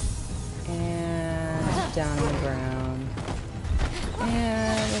 And down on the ground.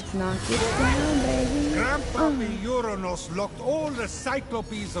 And let's knock it down, baby. Grandpa Uranus locked all the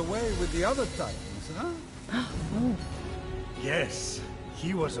Cyclopes away with the other Titans, huh? Oh. Yes,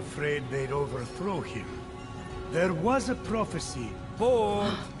 he was afraid they'd overthrow him. There was a prophecy.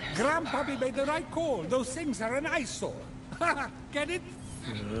 But Grandpa made the right call. Those things are an eyesore. Get it?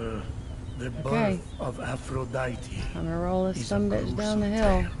 The birth of Aphrodite. I'm gonna roll this sumbitch down the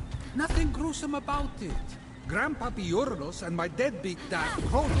hill. Nothing gruesome about it. Grandpa Uranus and my deadbeat dad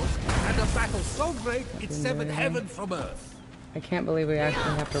Kronos had a battle so great it severed heaven from earth. I can't believe we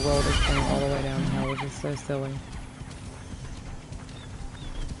actually have to roll this thing all the way down the hill. This is so silly.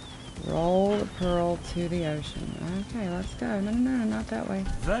 Roll the pearl to the ocean. Okay, let's go. No, not that way.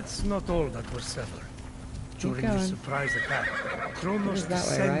 That's not all that was severed. During the surprise attack, Kronos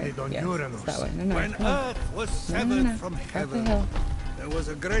descended on Uranus. That way. When Earth was severed from heaven, there was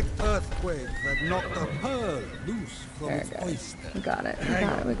a great earthquake that knocked a pearl loose from its oyster. We got it.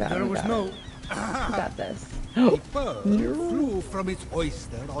 We got it. We got this. The pearl flew from its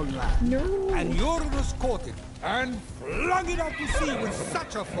oyster on land. And Uranus caught it and flung it out to sea with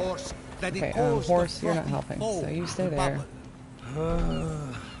such a force that it caused horse, you're not helping, so you stay there.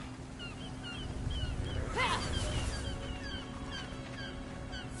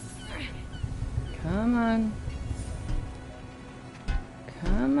 Come on.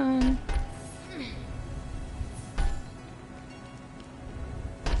 Come on.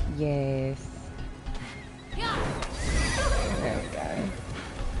 Yes. There we go.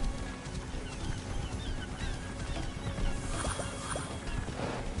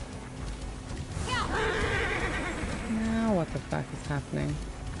 Now what the fuck is happening?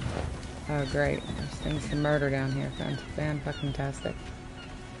 Oh great, there's things to murder down here. Fan-fucking-tastic.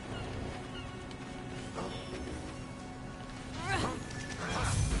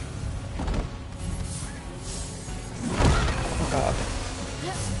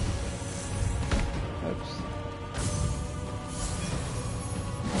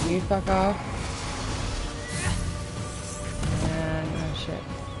 You fuck off. And oh shit.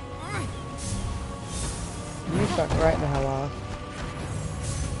 You fuck right the hell off.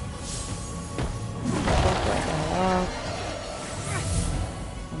 Fuck right the hell off.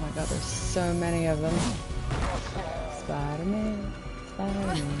 Oh my god, there's so many of them. Spider-Man.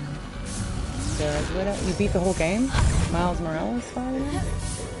 Spider-Man. You beat the whole game? Miles Morales Spider-Man?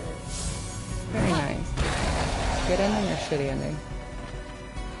 Very nice. Good ending or shitty ending?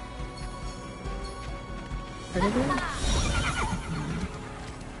 Pretty good.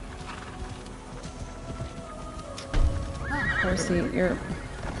 Horsey, you're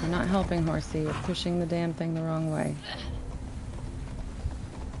not helping, Horsey. You're pushing the damn thing the wrong way.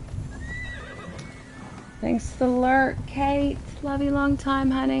 Thanks for the alert, Kate. Love you long time,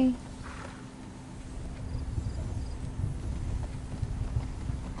 honey.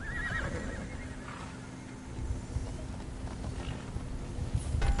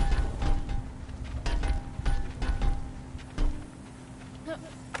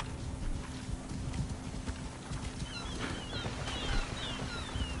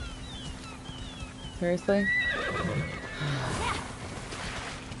 Seriously?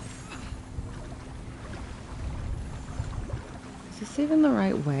 Is this even the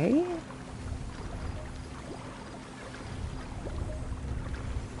right way?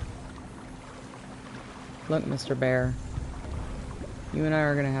 Look, Mr. Bear. You and I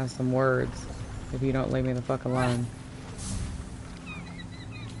are gonna have some words if you don't leave me the fuck alone.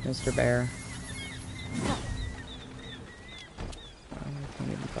 Mr. Bear. I can't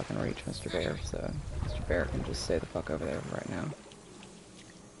even fucking reach Mr. Bear, so Mr. Bear can just stay the fuck over there right now.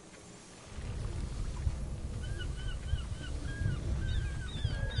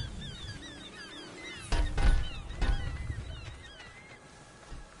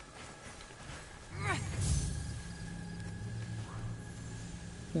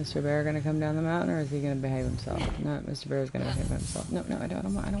 Mr. Bear gonna come down the mountain, or is he gonna behave himself? No, Mr. Bear is gonna behave himself. No, I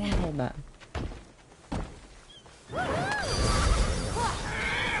don't want to hold that.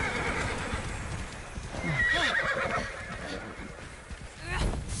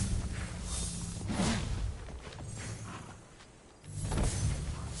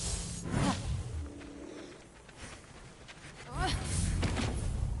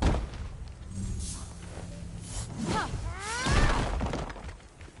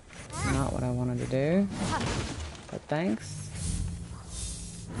 Not what I wanted to do, but thanks.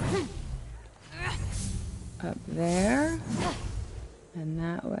 Up there, and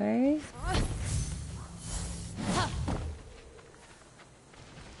that way.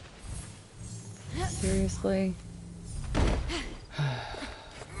 Seriously?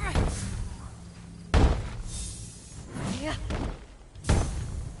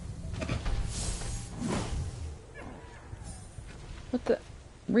 What the?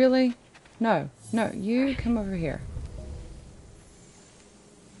 Really? No. No, you come over here.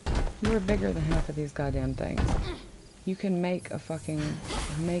 You are bigger than half of these goddamn things. You can make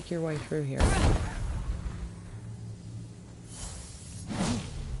your way through here.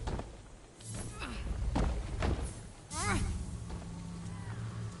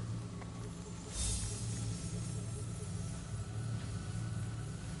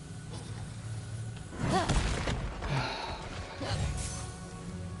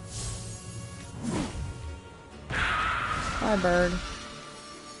 Hi, bird.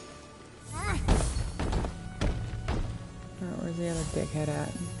 Alright, where's the other dickhead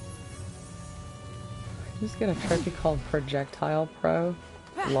at? Just get a trophy called Projectile Pro.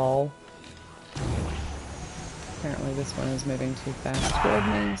 Lol. Apparently this one is moving too fast toward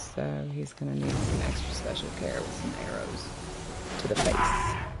me, so he's gonna need some extra special care with some arrows to the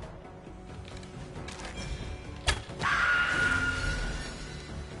face.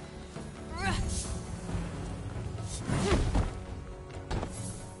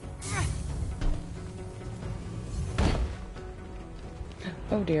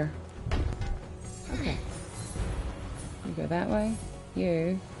 Oh dear. Okay. You go that way.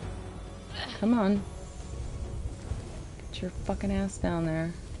 You. Come on. Get your fucking ass down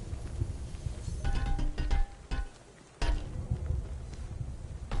there.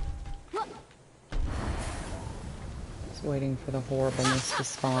 Just waiting for the horribleness to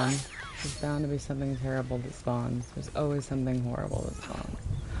spawn. There's bound to be something terrible that spawns. There's always something horrible that spawns.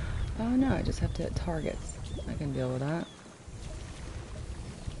 Oh no, I just have to hit targets. I can deal with that.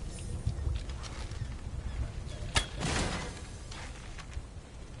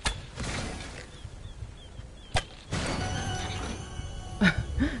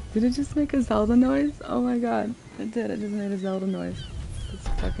 Did it just make a Zelda noise? Oh my god. It did. It just made a Zelda noise. That's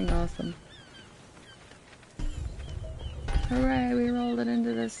fucking awesome. Hooray, we rolled it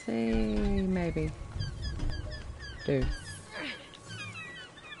into the sea. Maybe. Dude.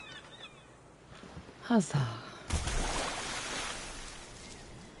 Huzzah.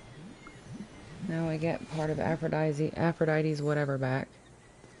 Now we get part of Aphrodite's whatever back.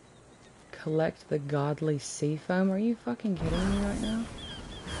 Collect the godly sea foam. Are you fucking kidding me right now?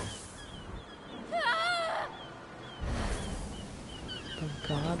 The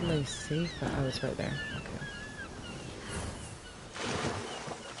godly sea foam. Oh, it's right there. Okay.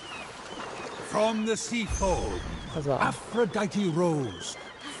 From the sea foam, Aphrodite rose,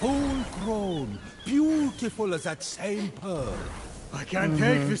 full grown, beautiful as that same pearl. I can't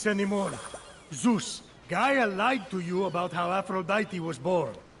take this anymore. Zeus, Gaia lied to you about how Aphrodite was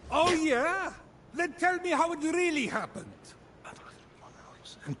born. Oh yeah? Then tell me how it really happened.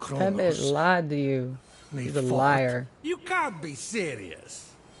 And That bitch lied to you. He's a liar. You can't be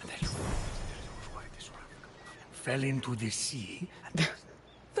serious. Fell into the sea.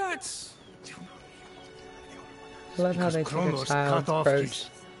 That's... I love how they took a child's approach.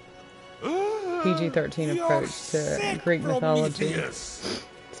 PG-13 approach to Greek mythology. It's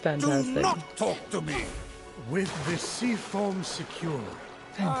fantastic. Do not talk to me. With the sea foam secure,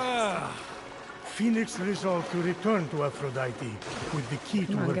 Fenyx resolved to return to Aphrodite with the key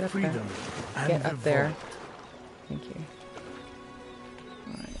to her freedom. Get up there. Thank you.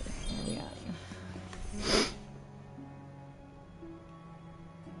 Alright, where we at?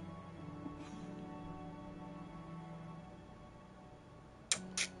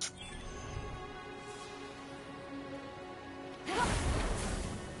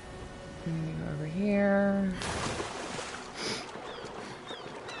 Go over here.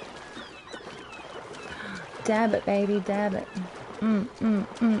 Dab it, baby, dab it. Come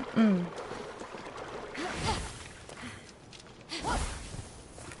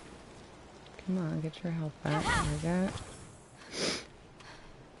on, get your health back. There we go.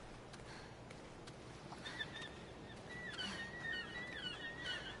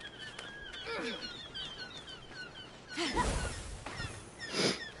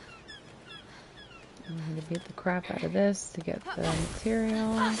 I'm going to beat the crap out of this to get the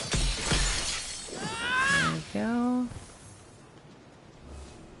material. There we go.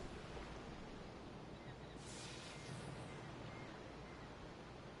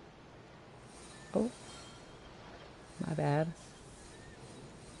 Oh, my bad.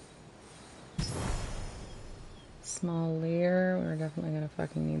 Small leer. We're definitely gonna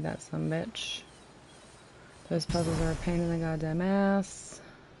fucking need that sumbitch. Those puzzles are a pain in the goddamn ass,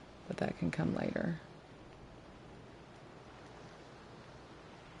 but that can come later.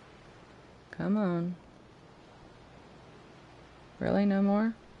 Come on. Really? No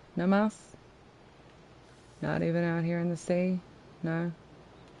more? No mouse? Not even out here in the sea? No?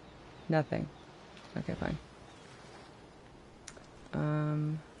 Nothing. Okay, fine.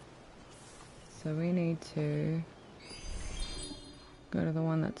 So we need to go to the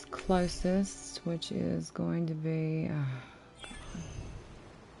one that's closest, which is going to be here,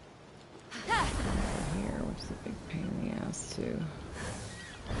 which is a big pain in the ass too.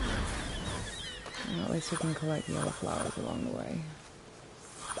 Well, at least we can collect yellow flowers along the way.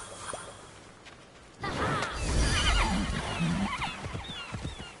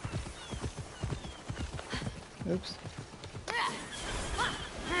 Oops.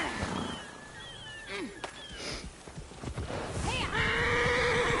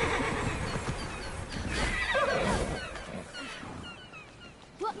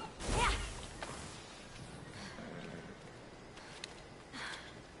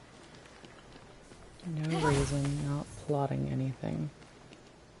 No reason, not plotting anything.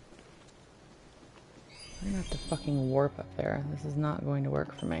 I'm gonna have to fucking warp up there. This is not going to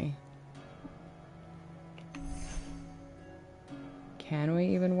work for me. Can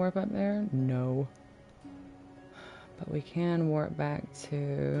we even warp up there? No. But we can warp back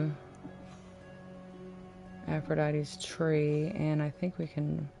to Aphrodite's tree, and I think we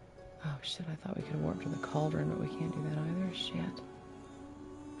can... Oh shit, I thought we could warp to the cauldron, but we can't do that either. Shit.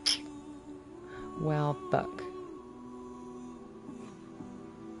 Well, fuck.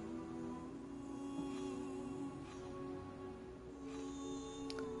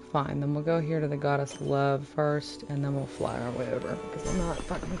 Fine, then we'll go here to the goddess Love first, and then we'll fly our way over, because I'm not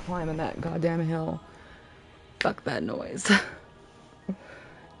fucking climbing that goddamn hill. Fuck that noise.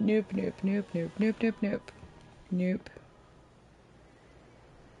 Nope, nope, nope, nope, nope, nope, nope. Nope.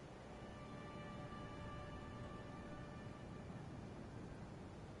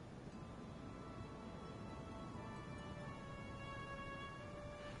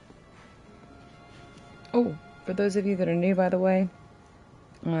 Oh, for those of you that are new, by the way,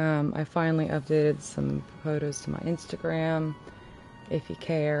 I finally updated some photos to my Instagram, if you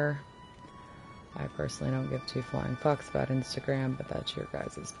care. I personally don't give two flying fucks about Instagram, but that's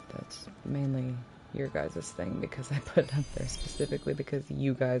mainly your guys' thing, because I put it up there specifically because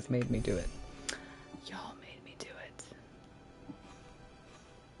you guys made me do it. Y'all made me do it.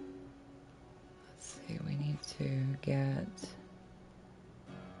 Let's see, we need to get...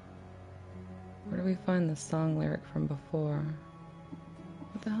 Where do we find the song lyric from before?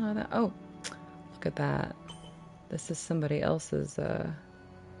 What the hell are that? Oh, look at that. This is somebody else's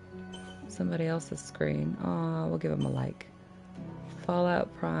screen. Oh, we'll give him a like.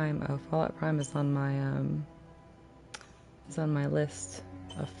 Fallout Prime. Oh, Fallout Prime is on my list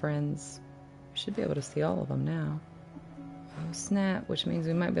of friends. We should be able to see all of them now. Oh snap, which means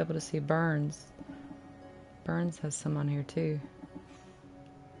we might be able to see Burns. Burns has some on here too.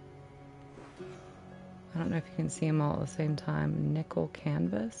 I don't know if you can see them all at the same time. Nickel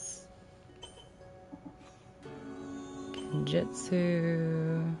Canvas.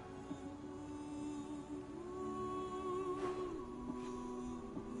 Kenjutsu.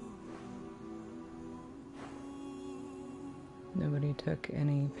 Nobody took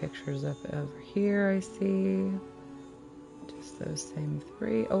any pictures up over here, I see. Just those same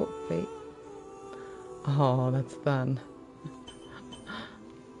three. Oh, wait. Oh, that's fun.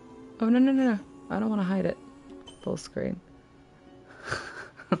 Oh, no, no, no, no. I don't want to hide it. Full screen.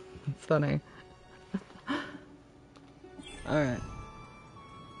 It's funny. Alright.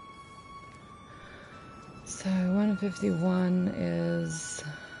 So, 151 is...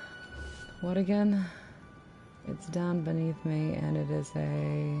 What again? It's down beneath me, and it is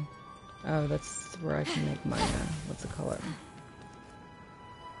a... Oh, that's where I can make my... what's it called?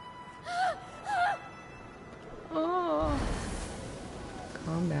 Oh!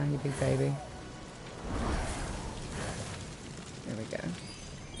 Calm down, you big baby. There we go.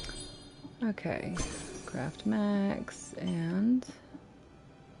 Okay. Craft max, and...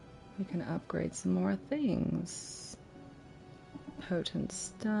 we can upgrade some more things. Potent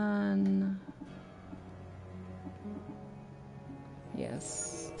stun...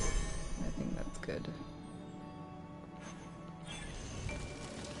 Yes, I think that's good.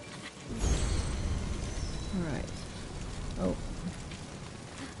 Alright. Oh.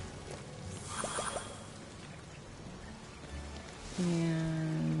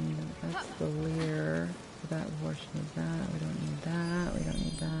 And that's the leer for that portion of that. We don't need that. We don't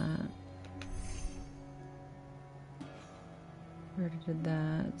need that. We already did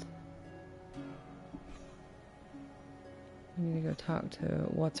that. We need to go talk to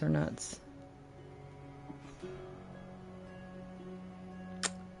What's-Her-Nuts.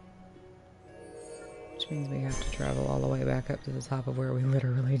 Which means we have to travel all the way back up to the top of where we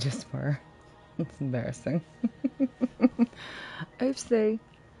literally just were. It's embarrassing. Oopsie.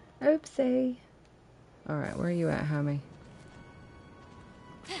 Oopsie. Alright, where are you at, homie?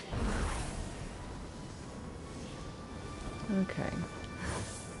 Okay.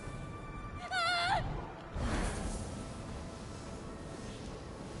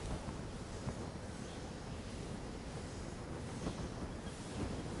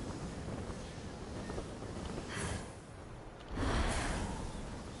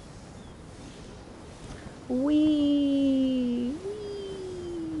 Wee!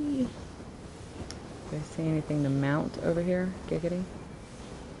 Do I see anything to mount over here? Giggity.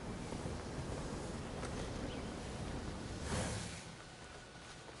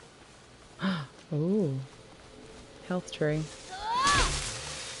 Ooh. Health tree.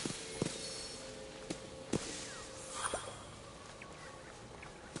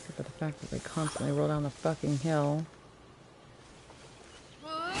 Except for the fact that they constantly roll down the fucking hill.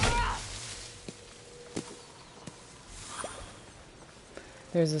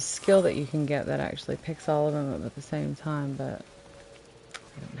 There's a skill that you can get that actually picks all of them up at the same time, but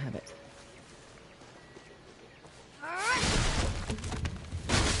I don't have it.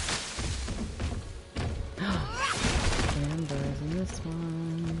 And there isn't this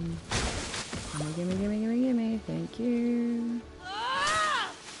one. Gimme, gimme, gimme, gimme, gimme. Thank you.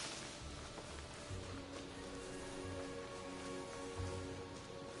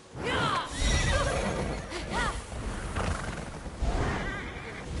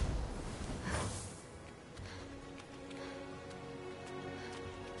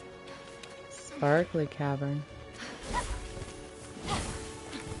 Sparkly cavern.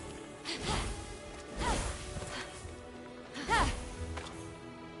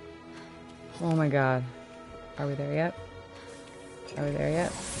 Oh my god. Are we there yet? Are we there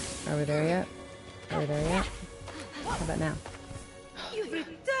yet? Are we there yet? Are we there yet? How about now? You've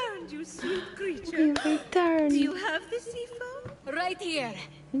returned, you sweet creature. You've returned. Do you have the seafoam? Right here. I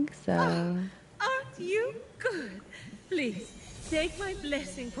think so. Aren't you good? Please, take my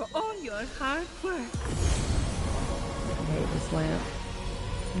blessing for all your hard work. I hate this lamp.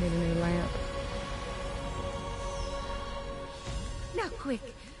 I need a new lamp. Now quick,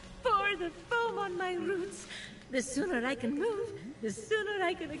 pour the foam on my roots. The sooner I can move, the sooner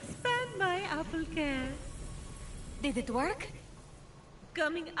I can expand my apple care. Did it work?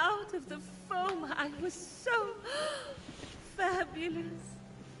 Coming out of the foam, I was so fabulous.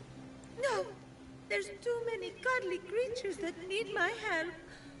 No, there's too many cuddly creatures that need my help.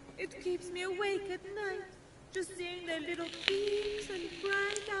 It keeps me awake at night, just seeing their little beaks and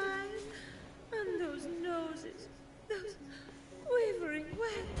bright eyes, and those noses, those quivering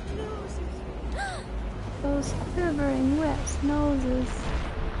wet noses. Those quivering wet noses.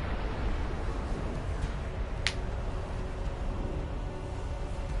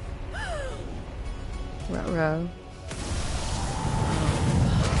 Ruh-roh.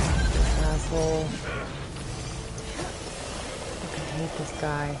 This asshole. I hate this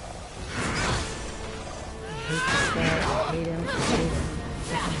guy. I hate this guy. I hate him. I hate him.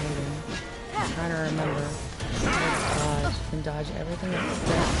 I hate him. I'm trying to remember. Dodge. You can dodge everything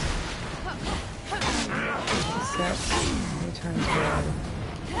except. He turns red.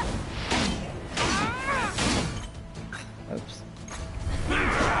 Oops.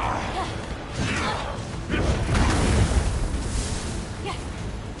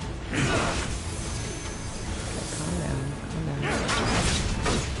 Calm down.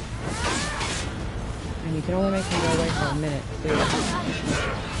 And you can only make him go away for a minute, too.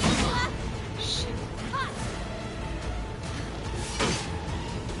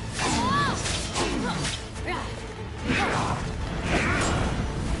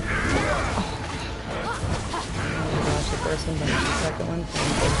 First one, but the second one.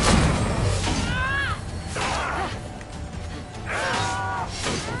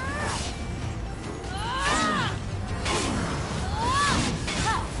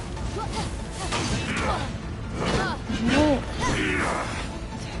 No.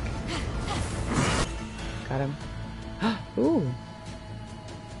 Got him. Ooh.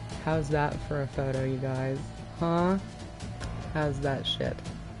 How's that for a photo, you guys? Huh? How's that shit?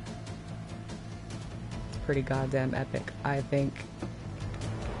 Pretty goddamn epic, I think.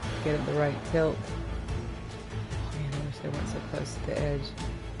 Get it the right tilt. Oh man, I wish they weren't so close to the edge.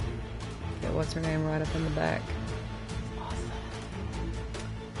 Get what's her name right up in the back. It's awesome.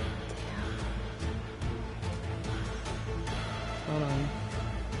 Damn. Hold on.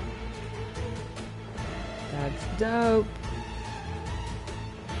 That's dope.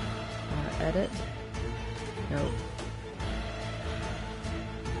 Edit. Nope.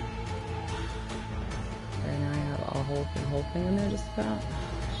 Whole thing in there just about.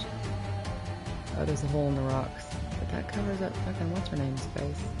 Oh, there's a hole in the rocks. But that covers up fucking what's her name's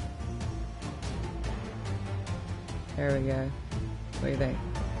face. There we go. What do you think?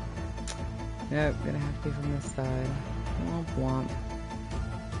 Nope, gonna have to be from this side. Womp womp.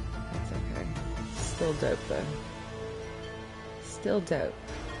 That's okay. Still dope though. Still dope.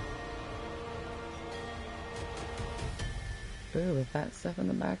 Ooh, with that stuff in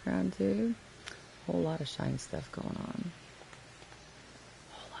the background too. Whole lot of shiny stuff going on.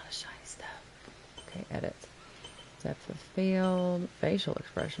 Whole lot of shiny stuff. Okay, edit. Depth of field. Facial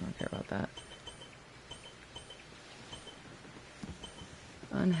expression, I don't care about that.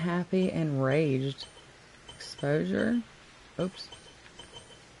 Unhappy and raged. Exposure. Oops.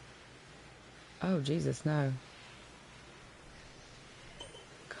 Oh, Jesus, no.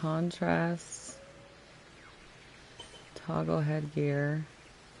 Contrasts. Toggle headgear.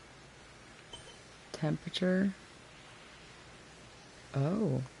 Temperature.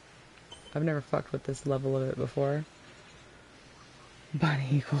 Oh. I've never fucked with this level of it before. Bunny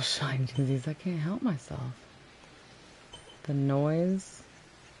equals shine disease. I can't help myself. The noise.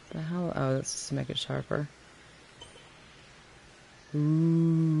 The hell? Oh, that's just to make it sharper.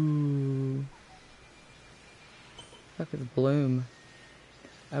 Ooh. Fuck is bloom?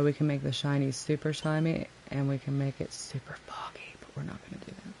 Oh, we can make the shiny super shiny, and we can make it super foggy, but we're not gonna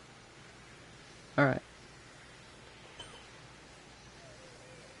do that. Alright.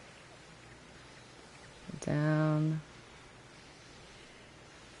 Down.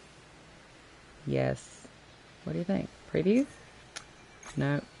 Yes. What do you think? Preview?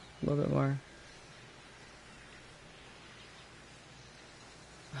 No. A little bit more.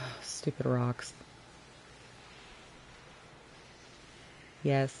 Oh, stupid rocks.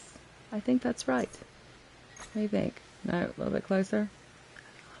 Yes. I think that's right. What do you think? No, a little bit closer? A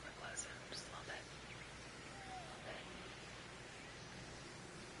little bit closer. Just a little bit.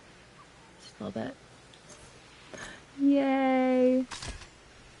 Just a little bit. Yay!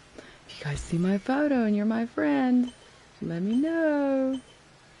 If you guys see my photo and you're my friend, let me know.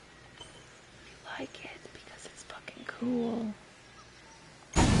 If you like it, because it's fucking cool.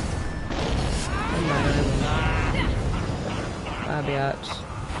 Bye, biatch.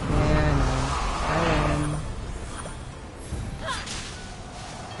 Yeah, I know. I win.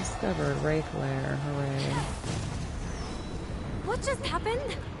 Discovered Wraith Lair. Hooray. What just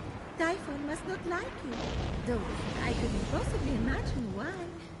happened? Typhon must not like you. Though I couldn't possibly imagine why.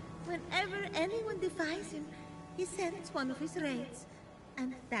 Whenever anyone defies him, he sends one of his raids.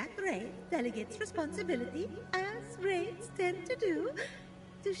 And that raid delegates responsibility, as raids tend to do,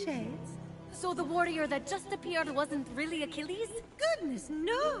 to Shades. So the warrior that just appeared wasn't really Achilles? Goodness,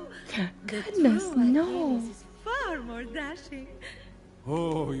 no! Goodness, no! Achilles is far more dashing.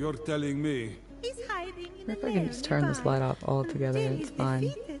 Oh, you're telling me. He's hiding in If I can just turn this light off altogether, it's fine.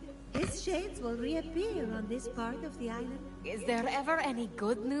 Defeated, his shades will reappear on this part of the island. Is there ever any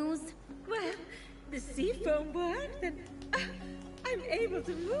good news? Well, the sea foam worked and I'm able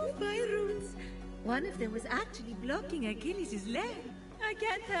to move my roots. One of them was actually blocking Achilles' leg. I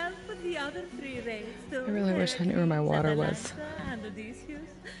can't help but the other three raids, though. I really wish I knew where my water was. And Odysseus.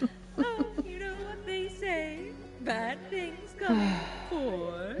 Oh, you know what they say. Bad things come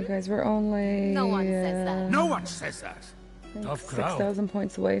for. You guys were only... No one says that. No one says that. Tough crowd. 6,000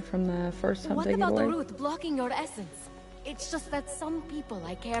 points away from the first hump. What about the root blocking your essence? It's just that some people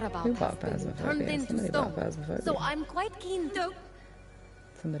I care about have been turned into stone. So I'm quite keen to...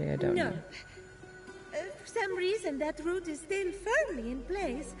 Somebody I don't know. For some reason, that root is still firmly in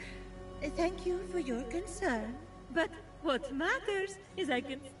place. Thank you for your concern. But what matters is I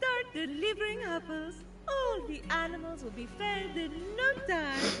can start delivering apples. All the animals will be fed in no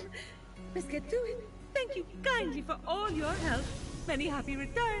time. Let's get to it. Thank you kindly for all your help. Many happy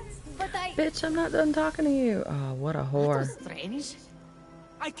returns. But Bitch, I'm not done talking to you. Oh, what a whore. That was strange.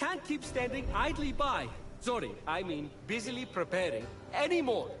 I can't keep standing idly by. Sorry, I mean busily preparing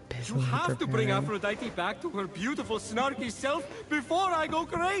anymore. You have to bring Aphrodite back to her beautiful, snarky self before I go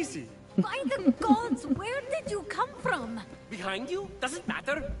crazy. By the gods, where did you come from? Behind you? Doesn't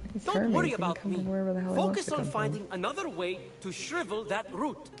matter. He's Don't worry about me. Focus Focus on finding another way to shrivel that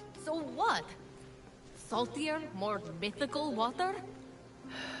root. So what? Saltier, more mythical water?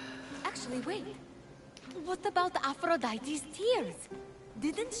 Actually, wait. What about Aphrodite's tears?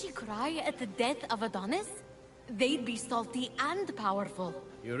 Didn't she cry at the death of Adonis? They'd be salty and powerful.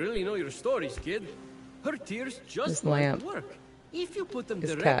 You really know your stories, kid. Her tears just might work. If you put them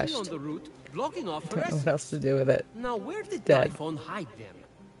directly on the root, blocking off her essence. What else to do with it? Now, where did Typhon hide them?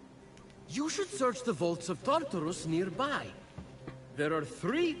 You should search the vaults of Tartarus nearby. There are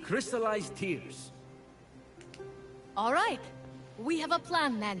 3 crystallized tears. All right. We have a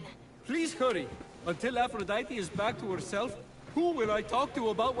plan then. Please hurry. Until Aphrodite is back to herself, who will I talk to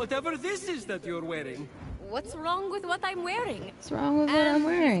about whatever this is that you're wearing? What's wrong with what I'm wearing? What's wrong with what I'm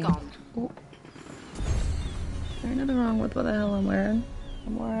wearing? Gone. Oh. ain't nothing wrong with what the hell I'm wearing.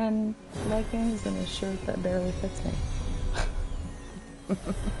 I'm wearing leggings and a shirt that barely fits me.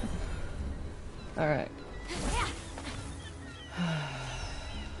 Alright.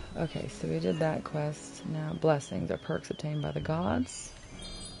 Okay, so we did that quest. Now, blessings are perks obtained by the gods.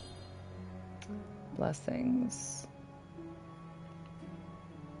 Blessings.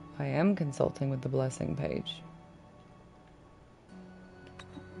 I am consulting with the blessing page.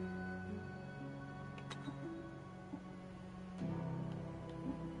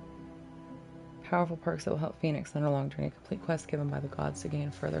 Powerful perks that will help Phoenix on her long journey. Complete quests given by the gods to gain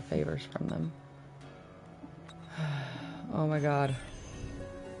further favors from them. Oh my god.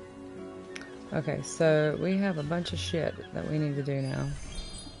 Okay, so we have a bunch of shit that we need to do now.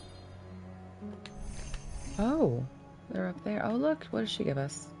 Oh, they're up there. Oh look, what does she give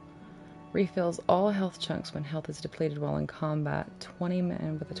us? Refills all health chunks when health is depleted while in combat. 20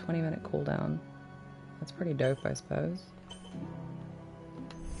 minutes with a 20-minute cooldown. That's pretty dope, I suppose.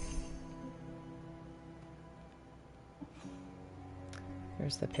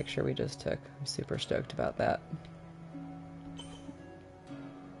 Here's the picture we just took. I'm super stoked about that.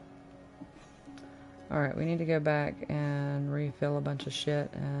 Alright, we need to go back and refill a bunch of shit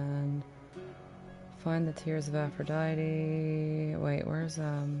and find the Tears of Aphrodite. Wait, where's,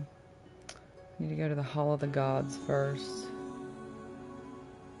 need to go to the Hall of the Gods first.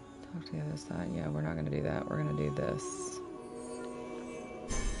 Talk to the other side. Yeah, we're not going to do that. We're going to do this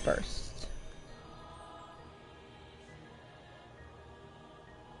first.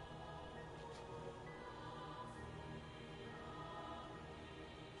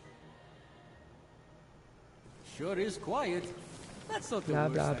 Sure is quiet. That's not the blah,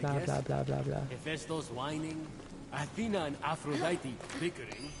 worst, blah, I blah, guess. blah, blah, blah, blah. Hephaestus whining, Athena and Aphrodite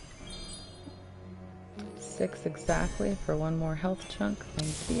bickering. 6 exactly for one more health chunk.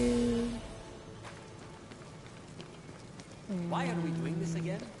 Thank you. Why are we doing this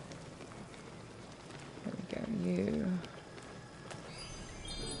again? There we go, you.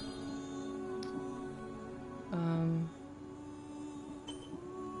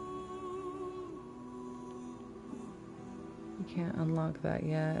 You can't unlock that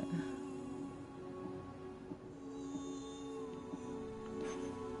yet.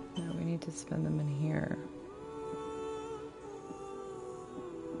 No, we need to spend them in here.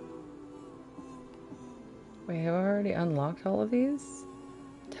 Wait, have I already unlocked all of these?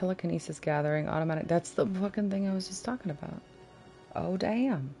 Telekinesis gathering, automatic. That's the fucking thing I was just talking about. Oh,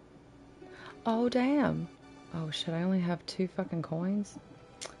 damn. Oh, damn. Oh, shit, I only have 2 fucking coins?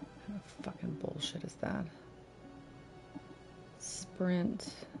 What kind of fucking bullshit is that?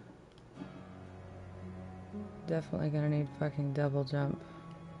 Sprint. Definitely gonna need fucking double jump.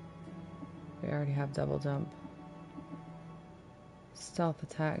 We already have double jump. Stealth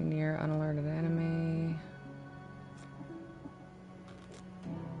attack near unalerted enemy.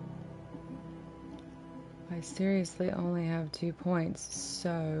 I seriously only have 2 points,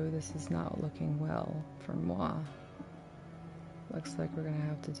 so this is not looking well for moi. Looks like we're gonna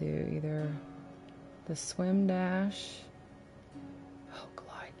have to do either the swim dash. Oh,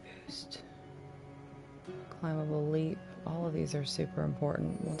 glide boost. Climbable leap. All of these are super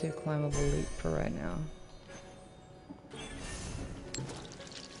important. We'll do climbable leap for right now.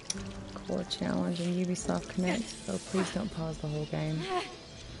 Core challenge in Ubisoft Connect. Oh, please don't pause the whole game.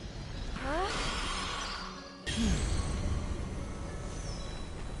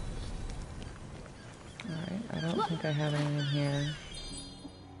 Alright, I don't think I have any in here.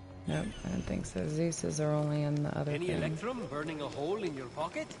 Nope, I don't think so. Zeus's are only in the other Any thing. electrum burning a hole in your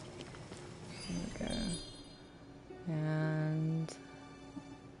pocket? There we go. And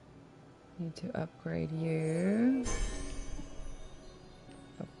need to upgrade you.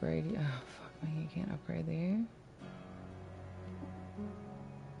 Upgrade you. Oh, fuck me, you can't upgrade you.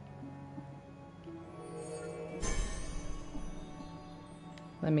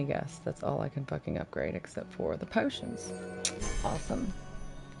 Let me guess, that's all I can fucking upgrade except for the potions. Awesome.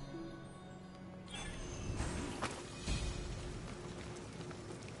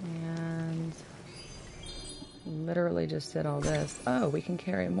 And literally just did all this. Oh, we can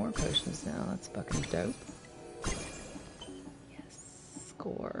carry more potions now. That's fucking dope. Yes,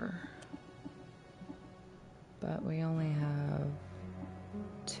 score. But we only have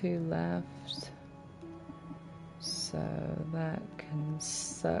 2 left. So that can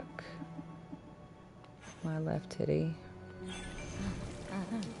suck my left titty.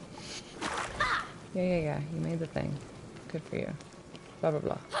 Yeah. You made the thing. Good for you. Blah, blah,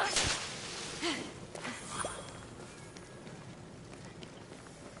 blah.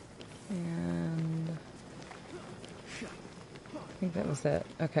 And I think that was it.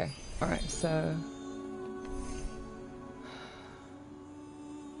 Okay. Alright, so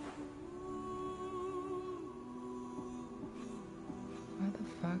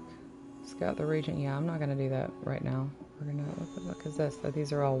scout the region. Yeah, I'm not gonna do that right now. We're gonna, what the fuck is this? Oh,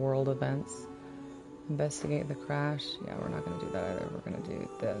 these are all world events. Investigate the crash. Yeah, we're not gonna do that either. We're gonna do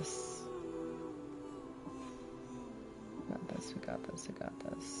this. Got this, we got this, we got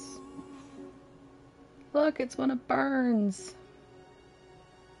this. Look, it's one of Burns.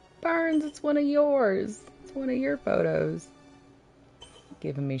 Burns, it's one of yours. It's one of your photos.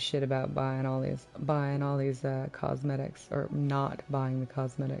 Giving me shit about buying all these cosmetics, or not buying the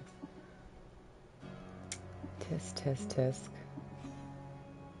cosmetics. Tisk, tisk, tisk.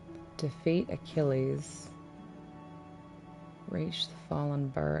 Defeat Achilles. Reach the fallen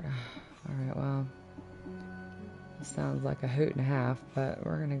bird. Alright, well. This sounds like a hoot and a half, but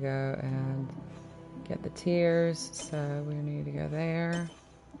we're gonna go and get the tears. So we need to go there,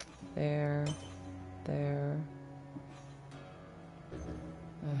 there, there.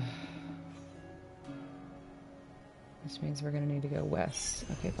 Which means we're gonna need to go west.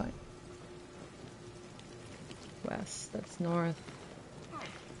 Okay, fine. West, that's north.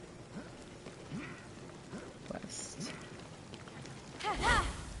 West.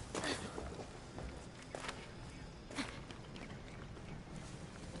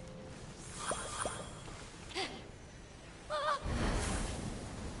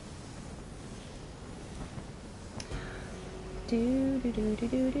 Do do do do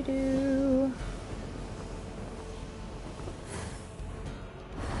do do do.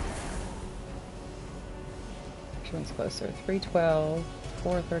 Which one's closer? 312,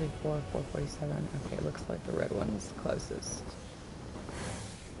 434, 447. Okay, it looks like the red one's closest.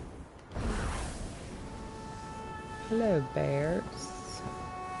 Hello, bears.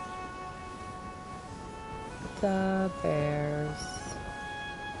 The bears.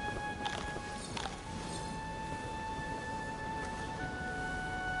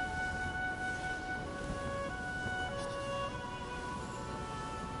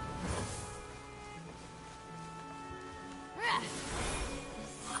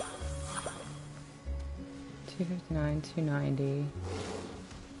 $259, $290.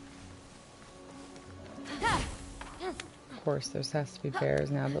 Of course, there has to be bears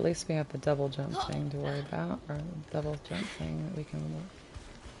now, but at least we have the double jump thing to worry about, or the double jump thing that we can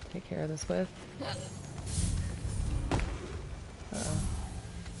take care of this with. Uh-oh.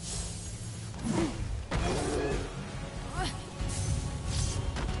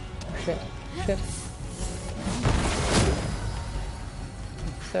 Shit. Shit.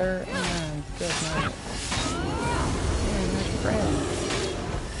 Sir and good night. Man, that's red.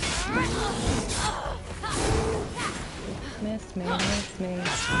 Miss me, miss me.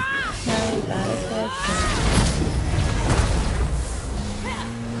 Nobody miss me.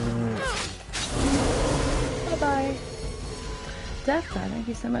 Bye-bye. Death Guy, thank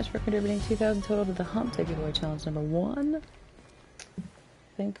you so much for contributing 2,000 total to the Hump Day Giveaway Challenge number 1.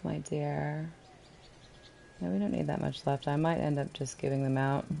 Think, my dear. No, we don't need that much left. I might end up just giving them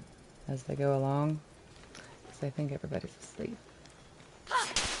out as they go along, because I think everybody's asleep. I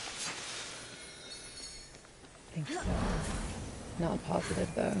think so. Not positive,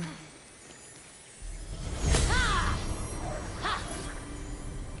 though.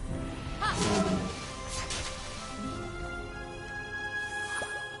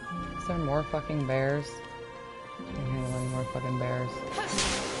 Is there more fucking bears? I can't handle any more fucking bears.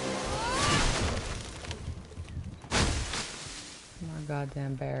 More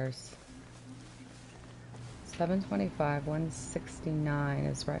goddamn bears. 725, 169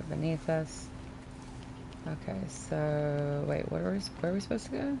 is right beneath us. Okay, so wait, where are we supposed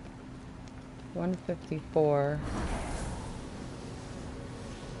to go? 154.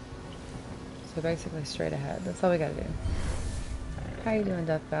 So basically straight ahead. That's all we gotta do. How you doing,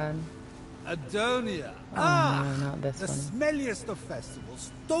 Death God? Adonia. Oh, no, not this the one. smelliest of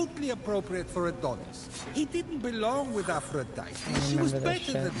festivals. Totally appropriate for Adonis. He didn't belong with Aphrodite. She was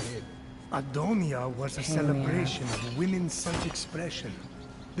better than him. Adonia was a celebration of women's self-expression.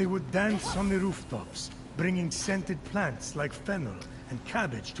 They would dance on the rooftops, bringing scented plants like fennel and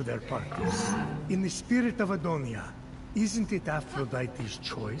cabbage to their parties. In the spirit of Adonia, isn't it Aphrodite's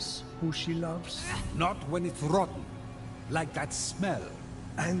choice who she loves? Not when it's rotten, like that smell.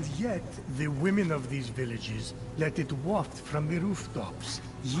 And yet, the women of these villages let it waft from the rooftops,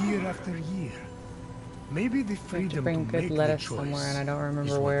 year after year. Maybe the freedom to bring good make lettuce the choice somewhere, and I don't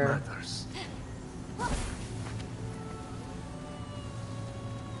remember is what where. Matters.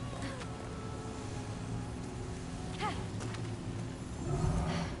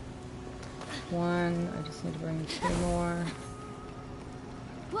 One, I just need to bring 2 more.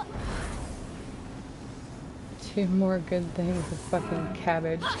 2 more good things of fucking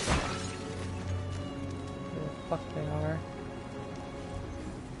cabbage. Where the fuck they are.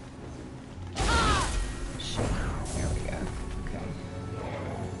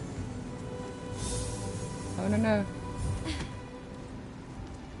 Oh no no.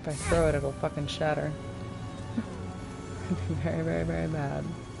 If I throw it, it'll fucking shatter. I'd be very, very, very bad.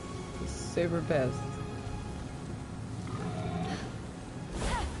 Just super pissed.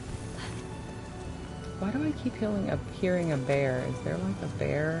 Why do I keep hearing a bear? Is there like a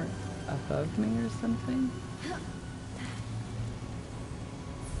bear above me or something?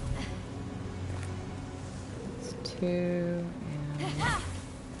 It's 2 and there's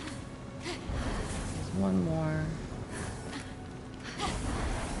one more.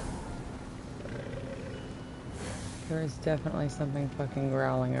 There is definitely something fucking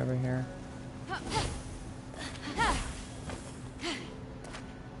growling over here.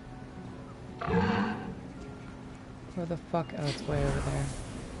 Where the fuck? Oh, it's way over there.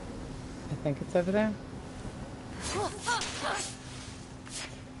 I think it's over there.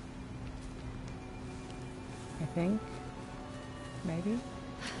 I think. Maybe.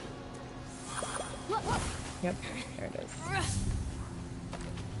 Yep, there it is.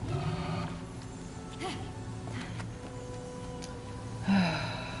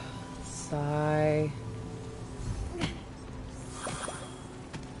 Sigh.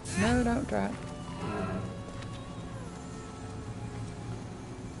 No, don't drop.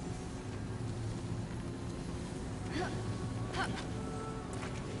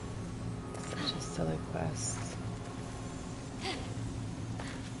 Such a silly quest.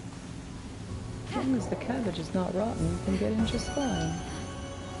 As long as the cabbage is not rotten, you can get in just fine.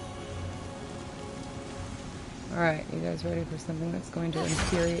 Alright, you guys ready for something that's going to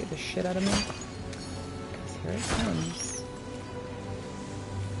infuriate the shit out of me? Because here it comes.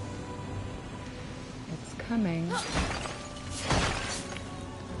 It's coming.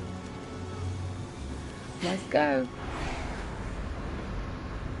 Let's go.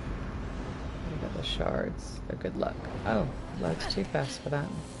 We got the shards. They're good luck. Oh, load's too fast for that.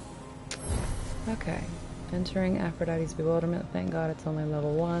 Okay. Entering Aphrodite's bewilderment. Thank God it's only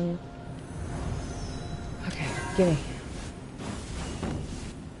level 1. Okay, gimme.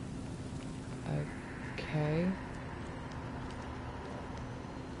 Okay.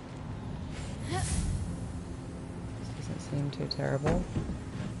 This doesn't seem too terrible.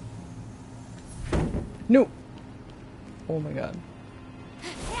 No! Oh my god.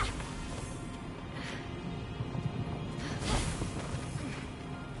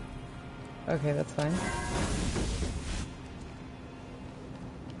 Okay, that's fine.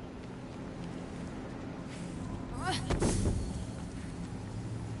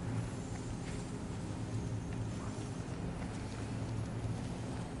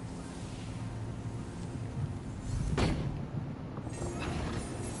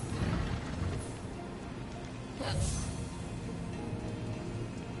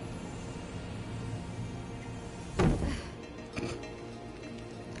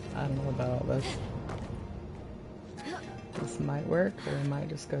 I don't know about all this. This might work, or we might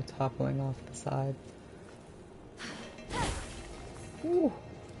just go toppling off the side. Ooh,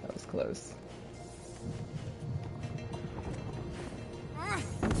 that was close.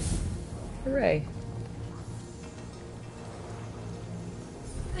 Hooray.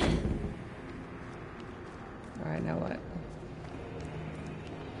 Alright, now what?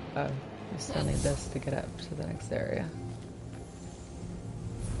 Oh, we still need this to get up to the next area.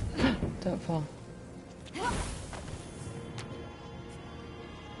 Don't fall.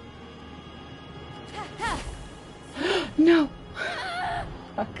 No!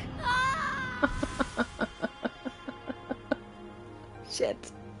 Fuck.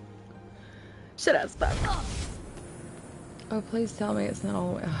 Shit. Shit ass fuck. Oh, please tell me it's not all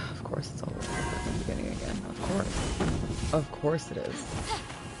the way. Oh, of course it's all the way from the beginning again. Of course. Of course it is.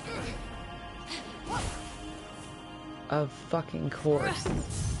 Of fucking course.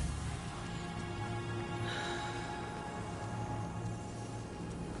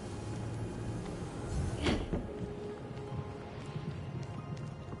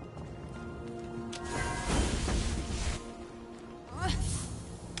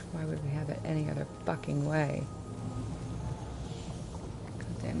 Why would we have it any other fucking way?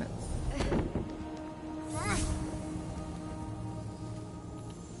 God damn it.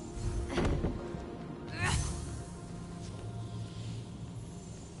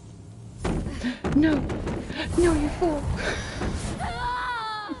 No! No, you fool!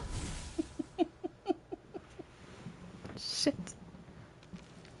 Shit.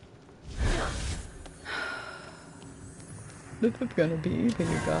 This is gonna be easy,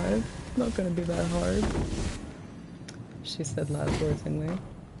 you guys. It's not gonna be that hard. She said laugh-forcingly.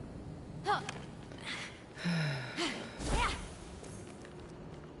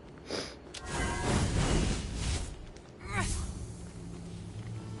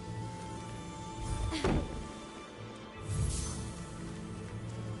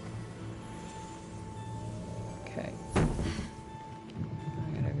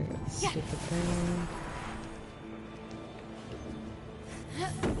 thing.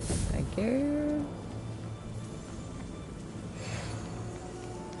 Thank you.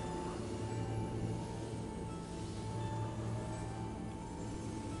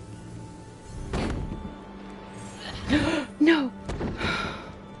 No!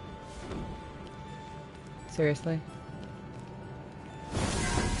 Seriously?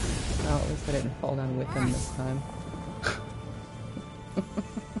 Oh, at least I didn't fall down with him this time.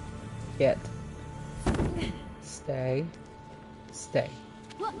 Yet. Stay. Stay.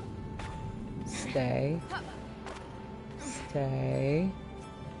 Stay. Stay.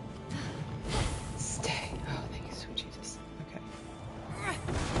 Stay. Oh, thank you, sweet Jesus. Okay.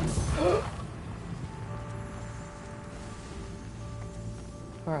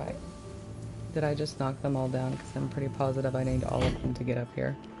 Alright. Did I just knock them all down? Because I'm pretty positive I need all of them to get up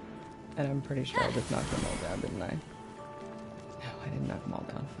here. And I'm pretty sure I just knocked them all down, didn't I? No, I didn't knock them all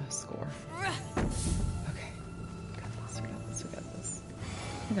down. A score. Okay. We got this, we got this, we got this.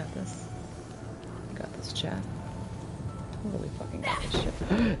 We got this. We got this, chat. Totally fucking got this shit.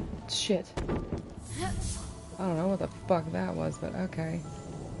 Shit. I don't know what the fuck that was, but okay.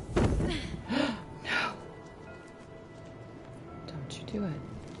 No. Don't you do it.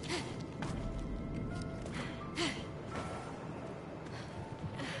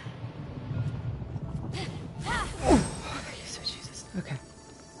 Okay.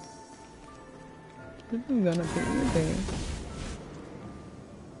 This is gonna be easy.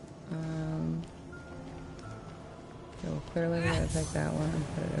 So clearly we gotta take that one and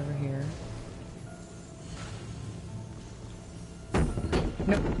put it over here.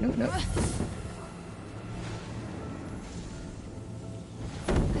 Nope, nope, nope.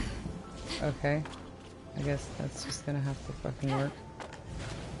 Okay. I guess that's just gonna have to fucking work.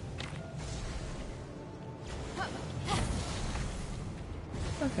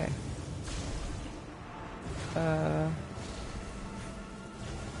 Okay. Oh.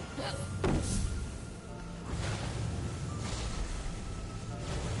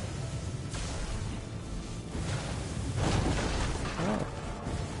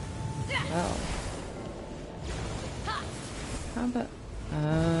 Oh. How about...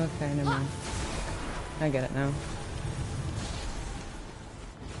 okay, never mind. I get it now.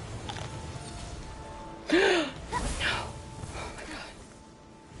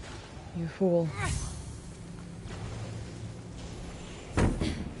 You fool.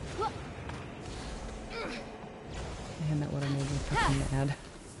 Man, that would have made me fucking mad.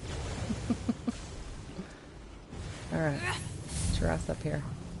 Alright. Get your ass up here.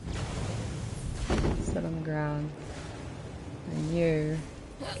 Sit on the ground. And you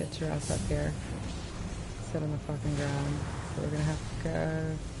get your ass up here. Sit on the fucking ground. So we're gonna have to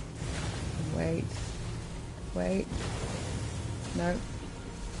go. Wait. Wait. Nope.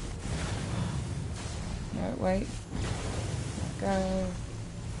 No, wait. Go.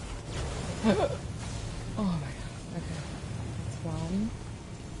 Oh my god. Okay. That's one.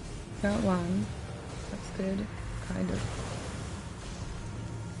 Got one. That's good. Kind of.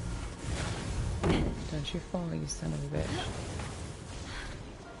 Don't you fall, you son of a bitch.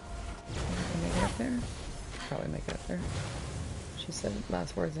 Can I make it up there? Probably make it up there. She said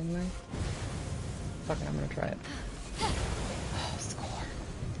last words anyway. Fuck it, I'm gonna try it. Oh, score.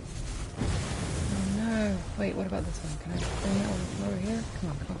 Oh no. Wait, what about this one? Can I bring that one from over here? Come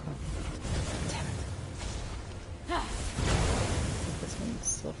on, come on, come on. Damn it. I think this one's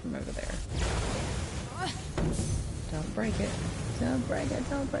still from over there. Don't break it. Don't break it,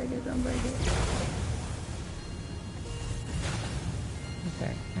 don't break it, don't break it.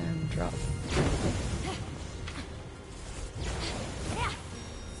 Okay, and drop.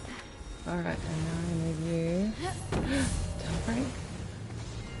 Alright, and now I need you. Don't break.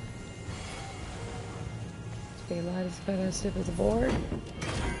 Stay light as a feather, stiff as a board.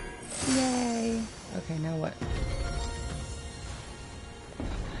 Yay! Okay, now what? I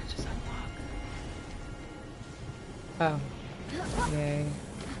just unlock. Oh. Yay.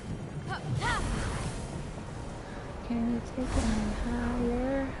 Can you take it any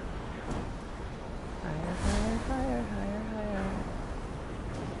higher? Higher, higher, higher, higher, higher.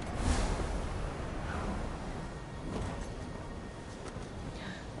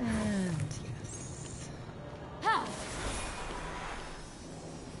 And yes.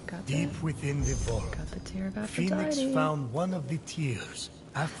 Got Deep within the vault, got the tear of Phoenix Aphrodite. found one of the tears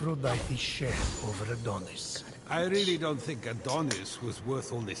Aphrodite shed over Adonis. I really don't think Adonis was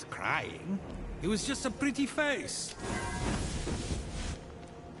worth all this crying. It was just a pretty face.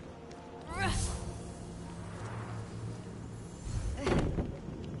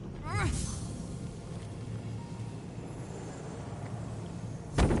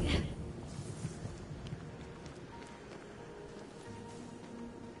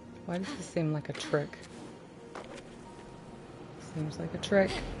 Why does this seem like a trick? Seems like a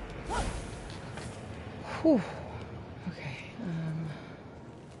trick. Whew. Okay,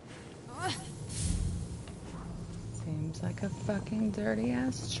 seems like a fucking dirty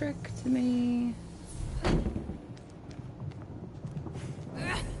ass trick to me.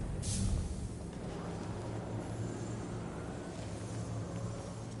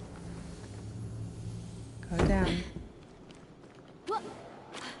 Go down.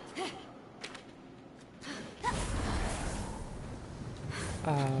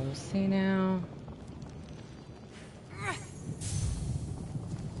 Oh, see now?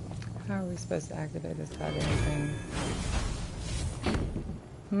 How are we supposed to activate this goddamn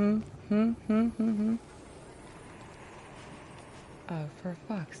thing? Oh, for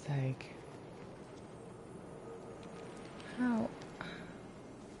fuck's sake. How?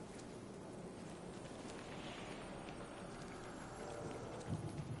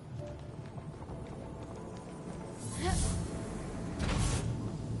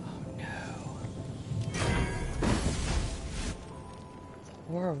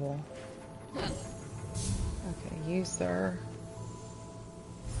 Horrible. Okay, you, sir.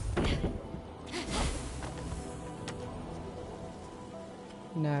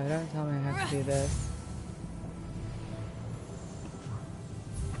 No, don't tell me I have to do this.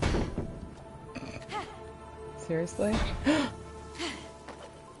 Seriously?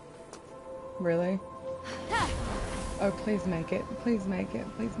 Really? Oh, please make it. Please make it.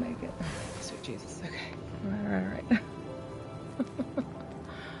 Please make it. Sweet Jesus. Okay. Alright.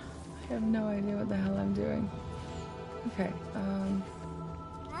 I have no idea what the hell I'm doing. Okay,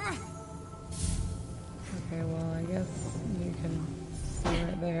 okay, well, I guess you can see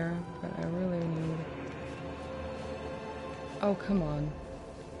right there, but I really need... Oh, come on.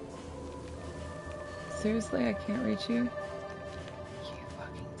 Seriously, I can't reach you? You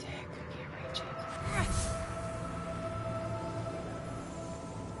fucking dick, I can't reach it.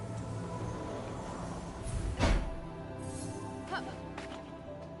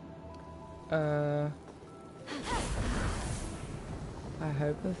 I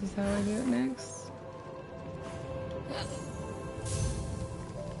hope this is how I do it next.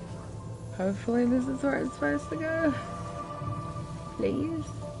 Hopefully this is where it's supposed to go. Please.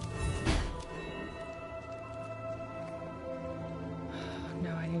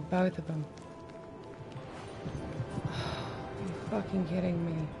 No, I need both of them. Are you fucking kidding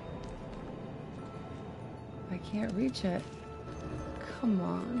me? I can't reach it. Come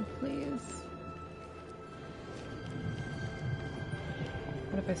on, please.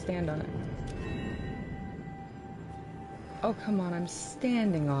 What if I stand on it? Oh, come on, I'm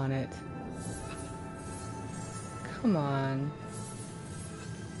standing on it. Come on.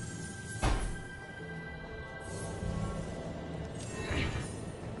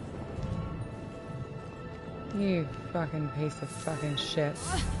 You fucking piece of fucking shit.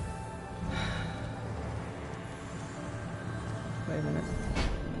 Wait a minute. I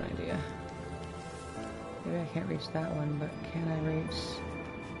have an idea. Maybe I can't reach that one, but can I reach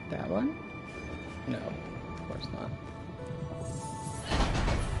that one? No, of course not.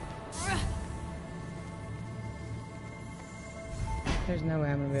 There's no way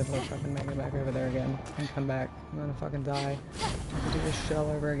I'm gonna be able to fucking make it back over there again and come back. I'm gonna fucking die. I have to do this shit all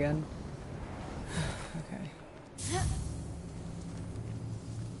over again. Okay.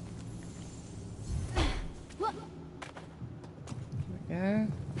 Here we go.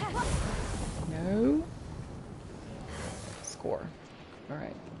 No. Score.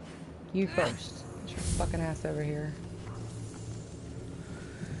 Alright. You first. Get your fucking ass over here.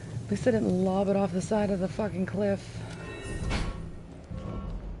 At least I didn't lob it off the side of the fucking cliff.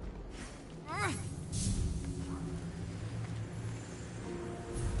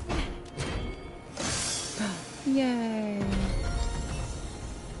 Yay!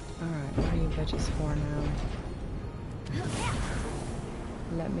 Alright, what are you bitches for now?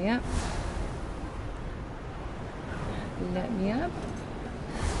 Let me up. Let me up.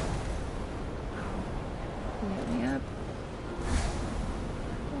 Let me up.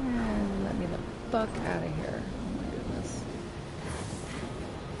 And let me the fuck out of here. Oh my goodness.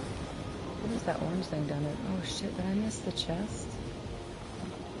 What is that orange thing down there? Oh shit, did I miss the chest?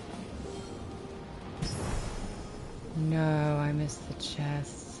 No, I missed the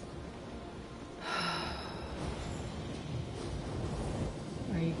chest.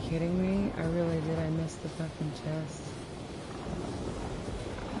 Are you kidding me? I really did. I missed the fucking chest.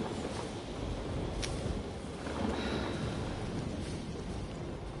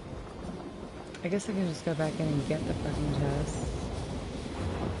 I guess I can just go back in and get the fucking chest.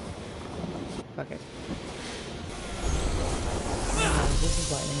 Fuck it. Oh, This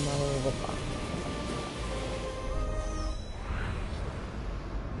is lightning, blah, blah, blah, blah.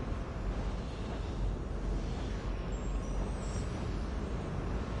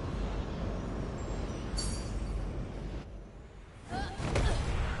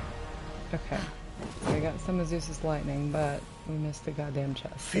 Okay, so we got some of Zeus's lightning, but we missed the goddamn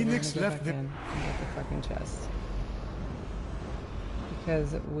chest. So Phoenix we're gonna go left back in and get the fucking chest.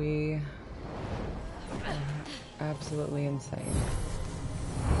 Because we are absolutely insane.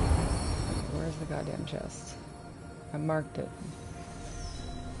 Where's the goddamn chest? I marked it.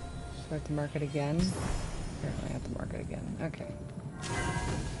 Do I have to mark it again? Apparently I have to mark it again. Okay.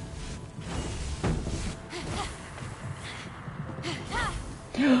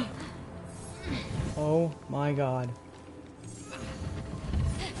 Oh my god.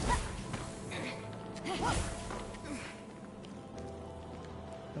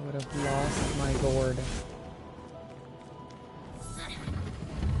 I would have lost my gourd.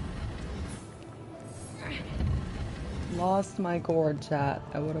 Lost my gourd, chat.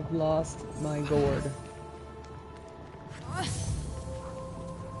 I would have lost my gourd.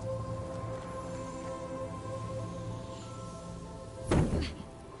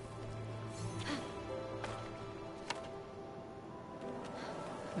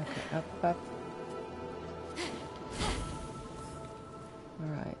 Okay, up.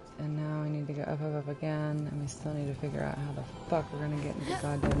 Alright, and now I need to go up again, and we still need to figure out how the fuck we're gonna get into the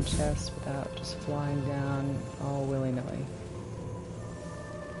goddamn chest without just flying down all willy-nilly.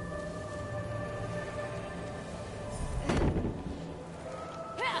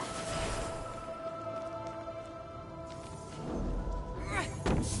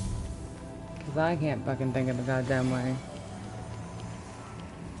 Because I can't fucking think of the goddamn way.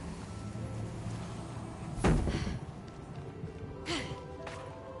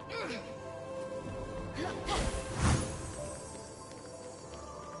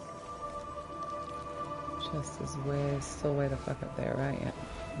 Chest is still way the fuck up there, right? Yeah.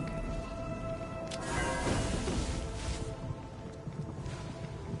 Okay.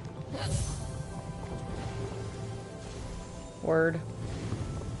 Word.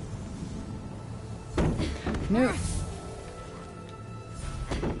 No.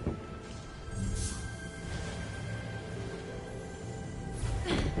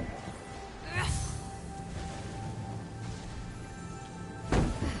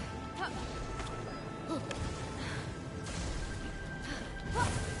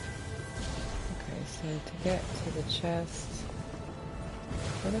 So to get to the chest,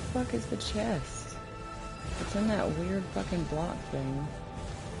 where the fuck is the chest? It's in that weird fucking block thing.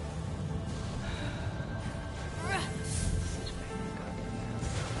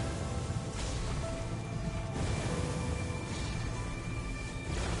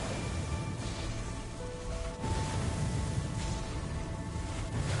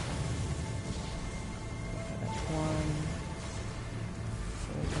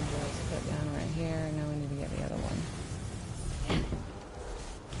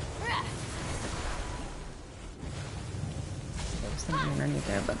 Underneath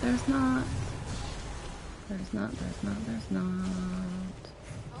there, but there's not. There's not.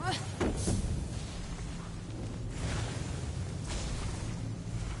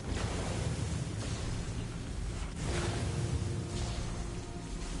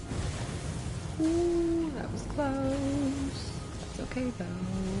 Ooh, that was close. That's okay though.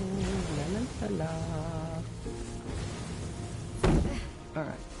 La la la la.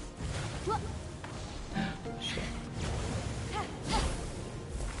 Alright. Shit.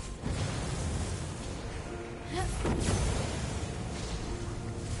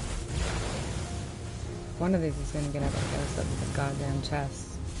 One of these is gonna get up and goes up to the goddamn chest.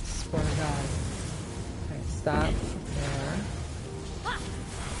 Swear to God. Okay, stop there.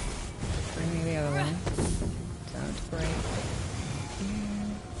 Bring me the other one. Don't break. Okay,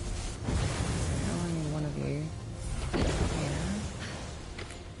 I only need one of you. Here.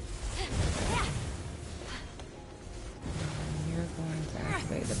 And you're going to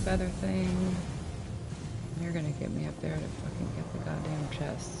activate the feather thing. You're gonna get me up there to fucking get the goddamn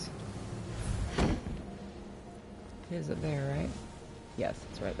chest. Is it there, right? Yes,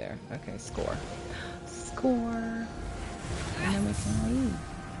 it's right there. Okay, score. Score! And then we can leave.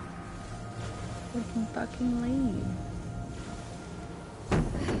 We can fucking leave.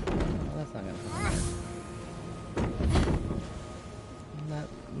 Well, that's not gonna happen. That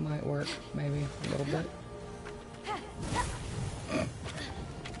might work, maybe, a little bit.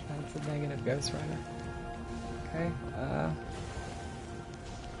 That's a negative Ghost Rider. Okay,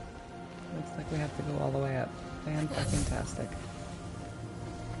 looks like we have to go all the way up. Fan-fucking-tastic.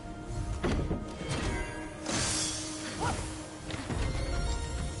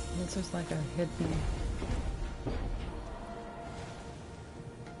 It's just like a hidden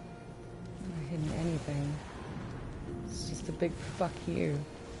anything. It's just a big fuck you.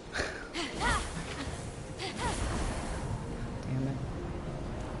 Damn it.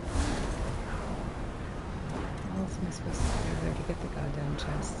 How else am I supposed to go there to get the goddamn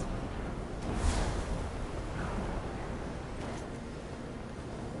chest?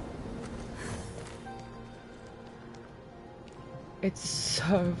 It's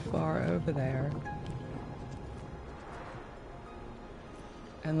so far over there.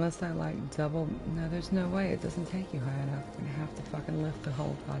 Unless I like double... No, there's no way. It doesn't take you high enough. I'm gonna have to fucking lift the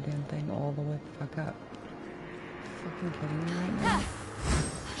whole goddamn thing all the way the fuck up. Fucking kidding me right now?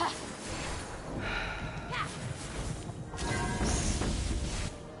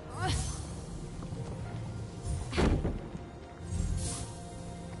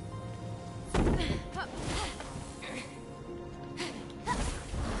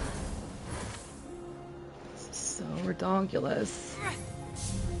 This is so redonkulous.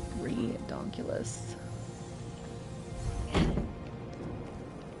 Redonkulous.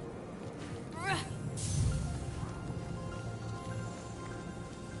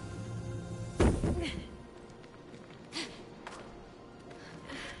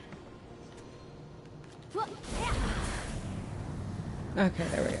 Okay,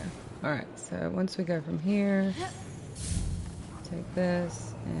 there we go. Alright, so once we go from here, take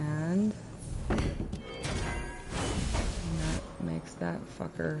this, and that makes that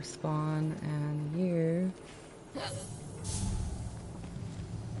fucker spawn, and you,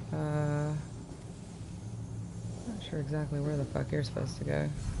 not sure exactly where the fuck you're supposed to go.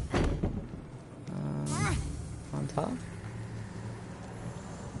 On top?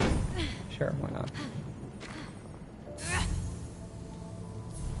 Sure, why not?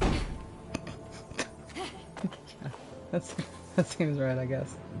 That seems right, I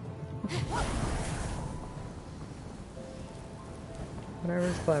guess.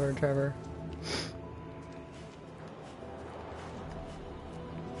 Whatever's clever, Trevor.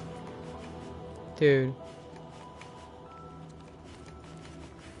 Dude.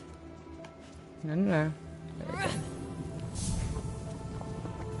 No, no, no. There we go.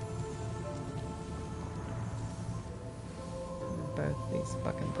 Both these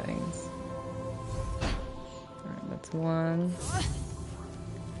fucking things. That's one.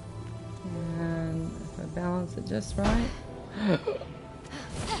 And if I balance it just right.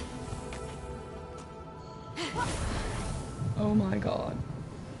 Oh my god.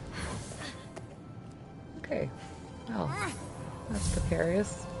 Okay. Well, that's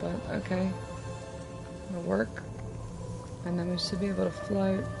precarious, but okay. It'll work. And then we should be able to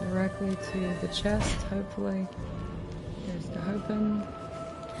float directly to the chest, hopefully. Here's the hoping.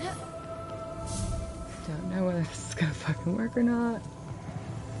 Don't know whether this is gonna fucking work or not.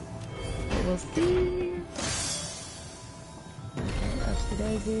 But we'll see. Okay, upsy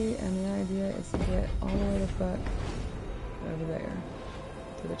daisy, and the idea is to get all the way the fuck over there.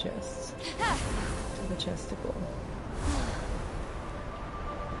 To the chest. To the chesticle.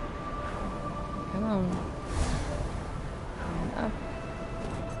 Come on. And up.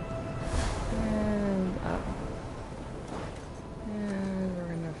 And up. And we're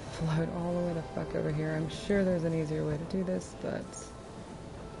gonna float all the way the fuck over here. I'm sure there's an easier way to do this, but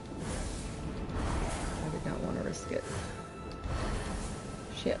I did not want to risk it.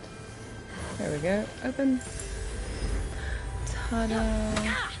 Shit. There we go. Open.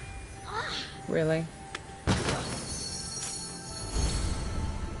 Ta-da! Really?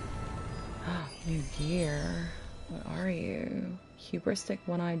 New gear. What are you? Hubristic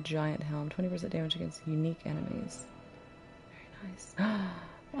one-eyed giant helm. 20% damage against unique enemies. Very nice.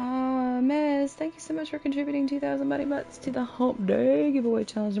 Miss, thank you so much for contributing 2,000 money butts to the Hump Day giveaway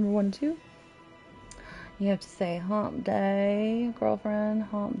challenge number 1 and 2. You have to say Hump Day, girlfriend,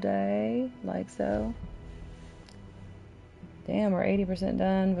 Hump Day, like so. Damn, we're 80%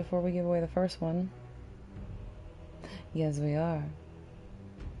 done before we give away the first one. Yes, we are.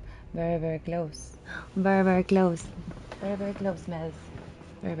 Very, very close. Very, very close. Very, very close, Mez.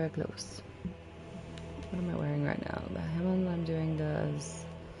 Very, very close. What am I wearing right now? The helmet I'm doing does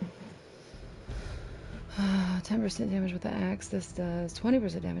 10% damage with the axe. This does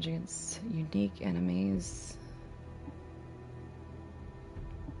 20% damage against unique enemies.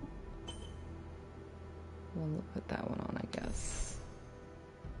 We'll put that one on, I guess.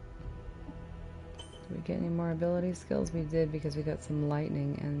 Did we get any more ability skills? We did, because we got some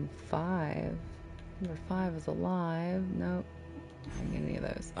lightning. And 5. Number 5 is alive. Nope. I didn't get any of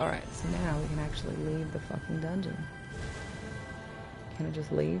those. Alright, so now we can actually leave the fucking dungeon. Can I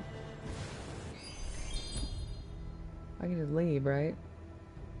just leave? I can just leave, right?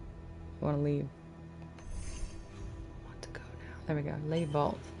 want to leave. Want to go now. There we go. Lay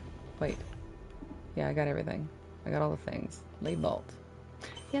vault. Wait. Yeah, I got everything. I got all the things. Lay vault.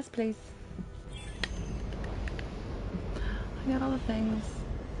 Yes, please. I got all the things.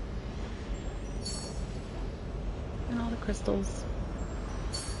 And all the crystals.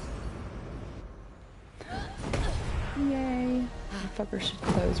 Yay. Motherfucker should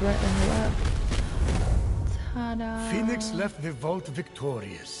close right the hell up. Ta-da. Fenyx left the vault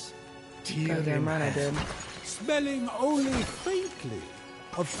victorious. Goddamn right I did. Smelling only faintly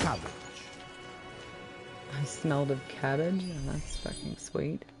of cabbage. I smelled of cabbage, and that's fucking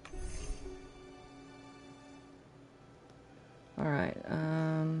sweet. Alright,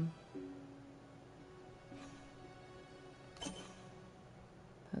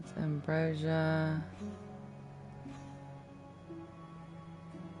 that's ambrosia.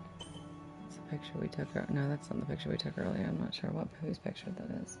 That's a picture we took. No, that's not the picture we took earlier. I'm not sure whose picture that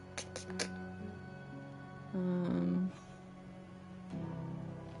is.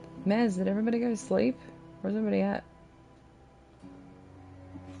 Mez, did everybody go to sleep? Where's everybody at?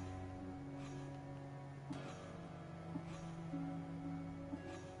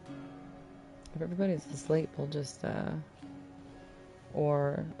 If everybody's asleep, we'll just,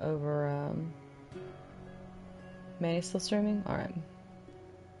 or over, Manny's still streaming? Alright.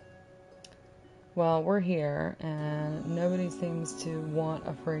 Well, we're here, and nobody seems to want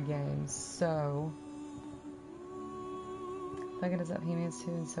a free game, so... Megan is up, he means too,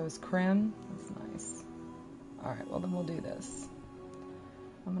 and so is Krim. That's nice. Alright, well then we'll do this.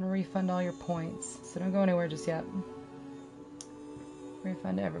 I'm gonna refund all your points, so don't go anywhere just yet.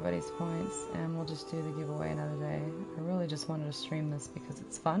 Refund everybody's points, and we'll just do the giveaway another day. I really just wanted to stream this because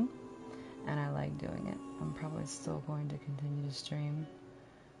it's fun, and I like doing it. I'm probably still going to continue to stream.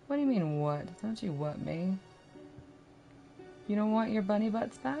 What do you mean, what? Don't you what me? You don't want your bunny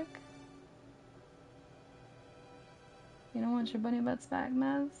butts back? You don't want your bunny butts back,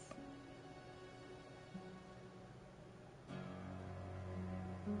 Mez?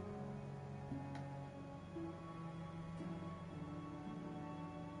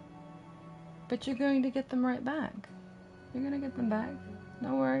 But you're going to get them right back. You're going to get them back.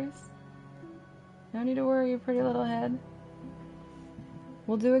 No worries. No need to worry your pretty little head.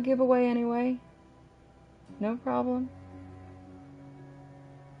 We'll do a giveaway anyway. No problem.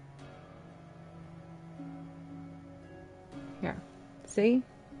 Here. See?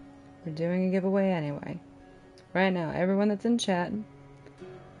 We're doing a giveaway anyway. Right now, everyone that's in chat,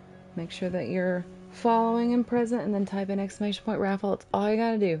 make sure that you're following and present, and then type in exclamation point raffle. It's all you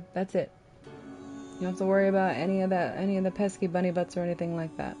gotta do. That's it. You don't have to worry about any of the pesky bunny butts or anything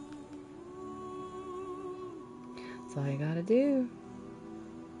like that. That's all you gotta do.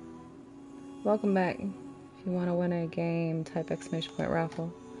 Welcome back. If you want to win a game, type exclamation point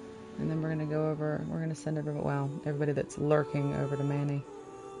raffle. And then we're going to go over, we're going to send everybody that's lurking over to Manny.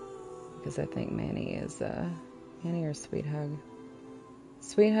 Because I think Manny is, Manny or Sweet Hug.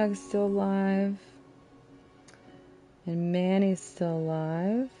 Sweet Hug's still alive. And Manny's still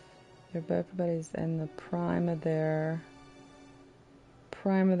alive. Everybody's in the prime of their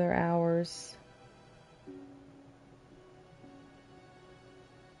hours.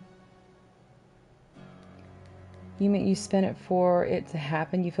 You mean you spent it for it to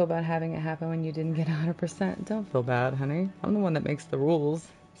happen? You feel bad having it happen when you didn't get 100%? Don't feel bad, honey. I'm the one that makes the rules.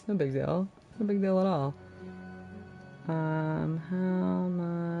 It's no big deal. No big deal at all. How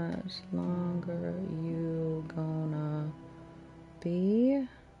much longer you gonna be?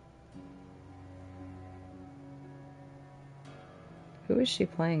 Who is she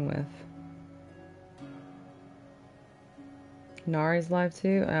playing with? Nari's live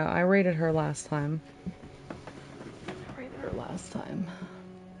too? I rated her last time.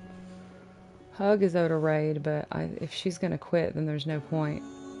 Hug is out of raid, but if she's gonna quit, then there's no point.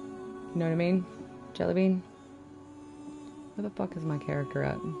 You know what I mean? Jellybean? Where the fuck is my character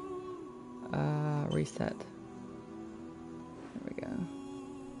at? Reset. There we go.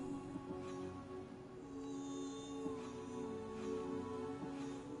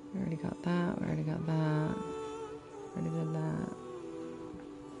 We already got that. We already got that. Already did that.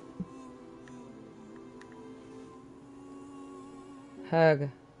 Hug.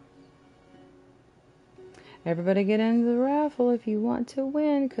 Everybody get into the raffle if you want to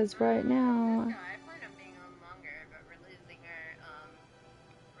win, because right now... No, I plan on being on longer, but we're losing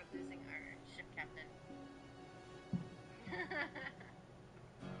our ship captain.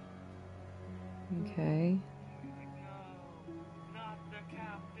 Okay. No, not the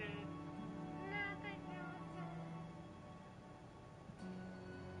captain. Not the captain.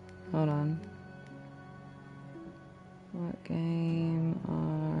 Hold on. What game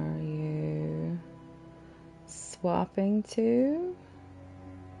are you swapping to?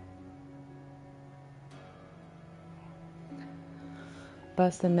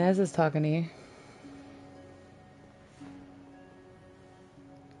 Bustin' Nez is talking to you.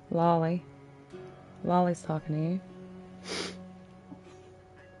 Lolly. Lolly's talking to you.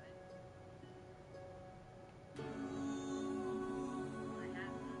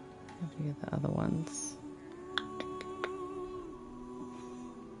 Have to get the other ones.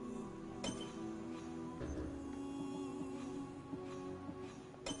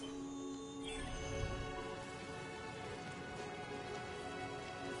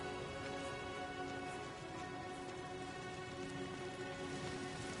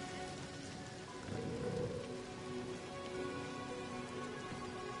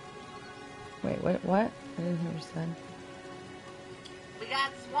 Wait, what? I didn't hear what you said. We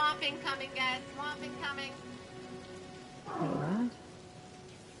got swamping coming, guys. Swamping coming. Wait, what?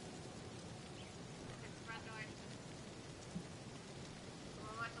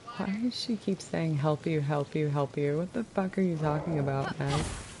 Why does she keep saying help you, help you, help you? What the fuck are you talking about, man?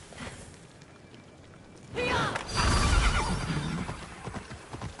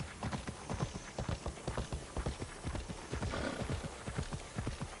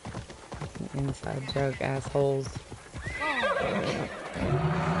 Inside joke, assholes. I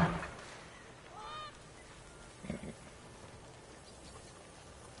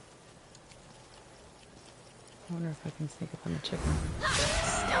wonder if I can sneak up on the chicken.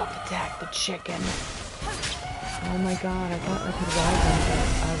 Stealth attack the chicken. Oh my god, I thought I could ride them, but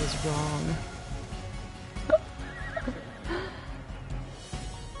I was wrong.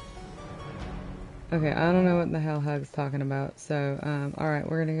 Okay, I don't know what the hell Hug's talking about. So,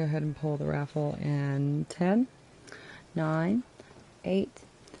 alright, we're gonna go ahead and pull the raffle in 10, 9, 8,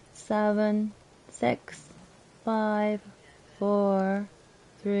 7, 6, 5, 4,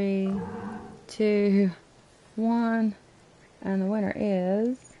 3, 2, 1. And the winner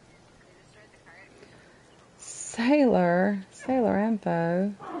is Sailor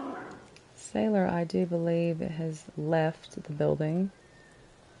Info. Sailor, I do believe, has left the building.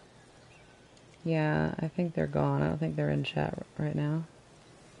 Yeah, I think they're gone. I don't think they're in chat right now.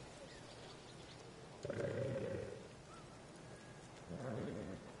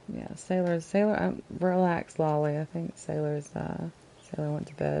 Yeah, Sailor, relax, Lolly. I think Sailor went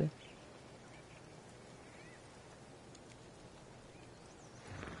to bed.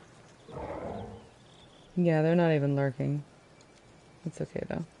 Yeah, they're not even lurking. It's okay,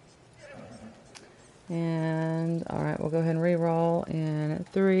 though. And, alright, we'll go ahead and re-roll in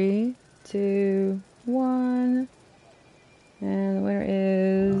 3, 2, 1. And the winner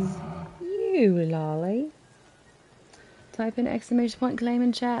is you, Lolly. Type in exclamation point claim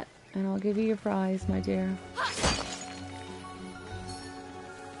in chat, and I'll give you your prize, my dear.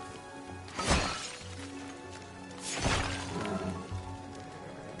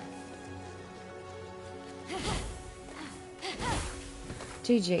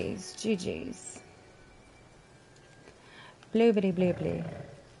 GG's. Bloobity bloobly.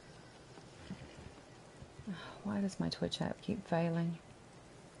 Why does my Twitch app keep failing?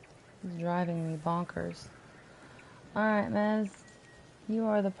 It's driving me bonkers. Alright, Mez. You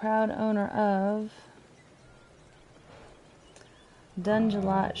are the proud owner of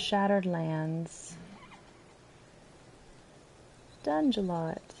Dungelot Shattered Lands.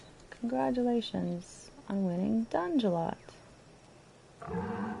 Dungelot. Congratulations on winning Dungelot.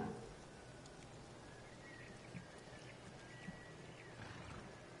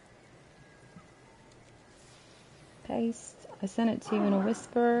 Paste. I sent it to you in a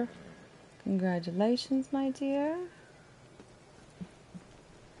whisper. Congratulations, my dear.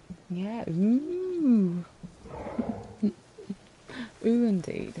 Yeah, ooh. Ooh,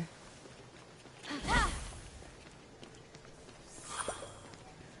 indeed.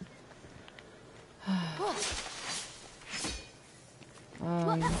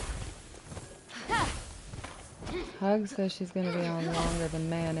 Hug says she's going to be on longer than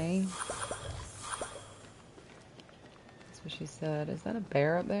Manny. That's what she said. Is that a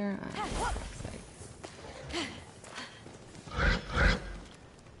bear up there? For fuck's sake.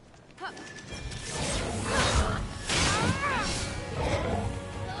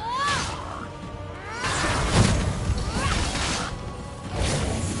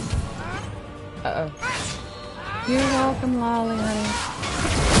 Uh-oh. You're welcome, Lolly, honey.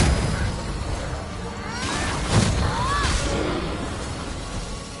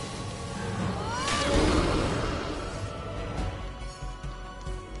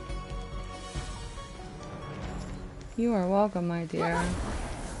 You are welcome, my dear.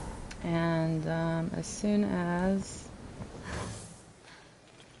 And as soon as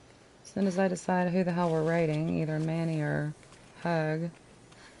soon as I decide who the hell we're raiding, either Manny or Hug.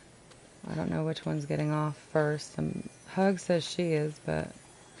 I don't know which one's getting off first. Hug says she is, but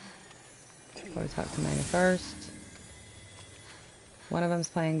I'll probably talk to Manny first. One of them's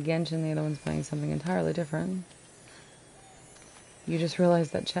playing Genshin, the other one's playing something entirely different. You just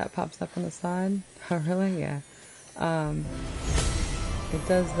realized that chat pops up on the side? Oh, really? Yeah. It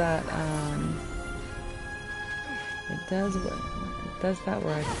does that, it does that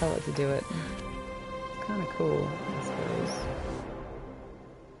where I tell it to do it. It's kind of cool, I suppose.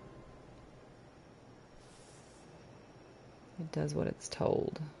 It does what it's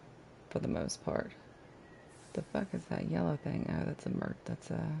told, for the most part. What the fuck is that yellow thing? Oh, that's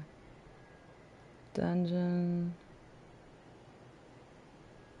a dungeon.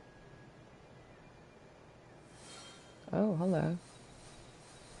 Oh, hello.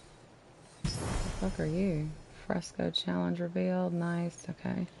 What the fuck are you? Fresco challenge revealed. Nice,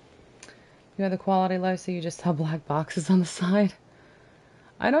 okay. You have the quality low, so you just have black boxes on the side.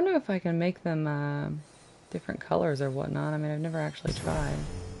 I don't know if I can make them different colors or whatnot. I mean, I've never actually tried.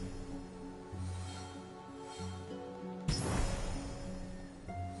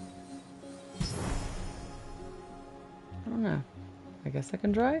 I don't know. I guess I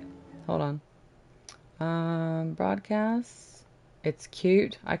can try. Hold on. Broadcast. It's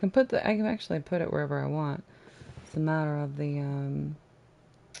cute. I can actually put it wherever I want. It's a matter of the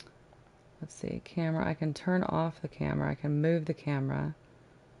let's see, camera. I can turn off the camera. I can move the camera.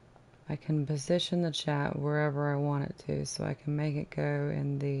 I can position the chat wherever I want it to, so I can make it go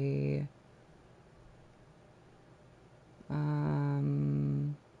in the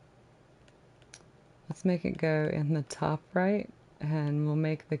let's make it go in the top right, and we'll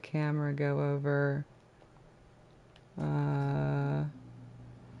make the camera go over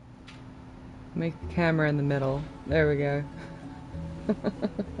make the camera in the middle. There we go.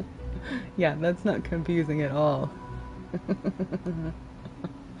 Yeah, that's not confusing at all.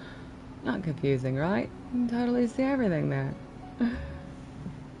 Not confusing, right? You can totally see everything there.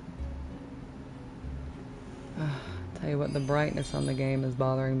 Tell you what, the brightness on the game is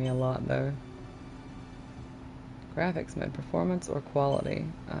bothering me a lot, though. Graphics mode, performance or quality?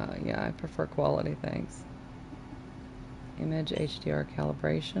 Yeah, I prefer quality, thanks. Image HDR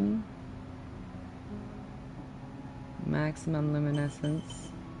calibration. Maximum luminescence.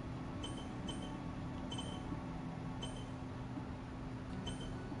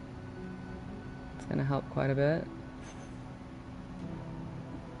 It's going to help quite a bit.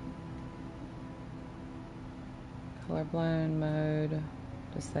 Colorblind mode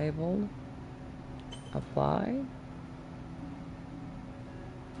disabled. Apply.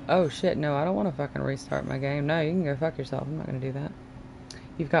 Oh shit, no, I don't want to fucking restart my game. No, you can go fuck yourself. I'm not going to do that.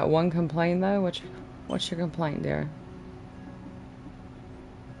 You've got one complaint though? What's your complaint, dear?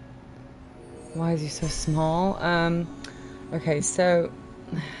 Why is he so small? Okay, so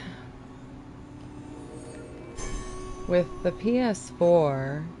with the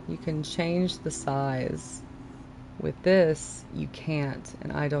PS4, you can change the size. With this, you can't,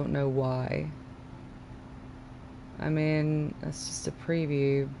 and I don't know why. I mean, that's just a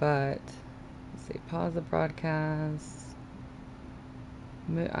preview, but let's see, pause the broadcast.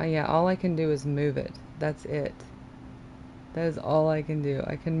 Yeah, all I can do is move it. That's it. That is all I can do.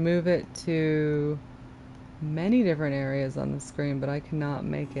 I can move it to many different areas on the screen, but I cannot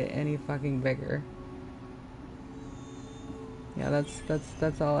make it any fucking bigger. Yeah,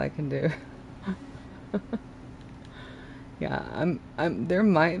 that's all I can do. Yeah, there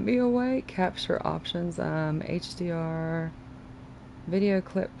might be a way. Capture options, HDR, video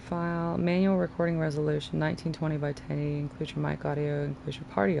clip file, manual recording resolution, 1920 by 1080, include your mic audio, include your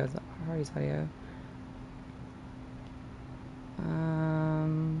party's audio.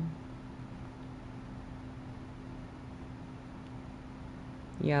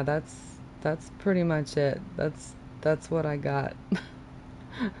 Yeah, that's pretty much it. That's what I got.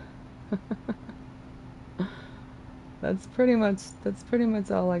 That's pretty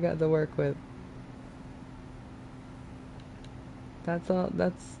much all I got to work with. That's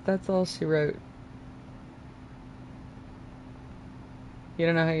all she wrote. You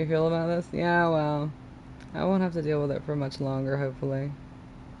don't know how you feel about this? Yeah, well, I won't have to deal with it for much longer, hopefully.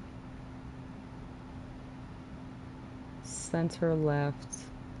 Center left,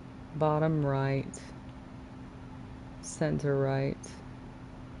 bottom right, center right.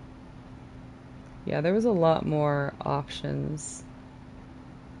 Yeah, there was a lot more options.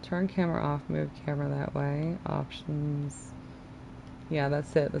 Turn camera off, move camera that way. Options. Yeah,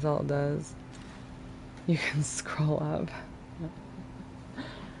 that's it. That's all it does. You can scroll up.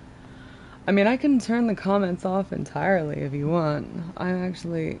 I mean, I can turn the comments off entirely if you want. I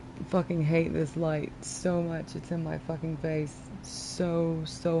actually fucking hate this light so much. It's in my fucking face. So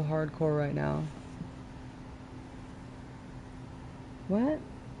hardcore right now. What?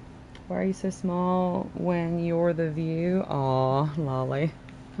 Why are you so small when you're the view? Aw, lolly.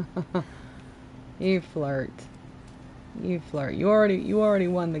 You flirt. You flirt. You already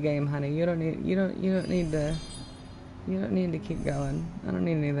won the game, honey. You don't need to keep going. I don't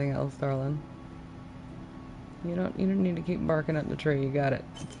need anything else, darling. You don't need to keep barking up the tree. You got it.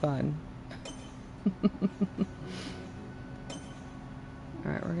 It's fine.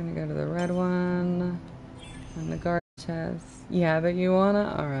 Alright, we're gonna go to the red one. And the guard chest. Yeah, but you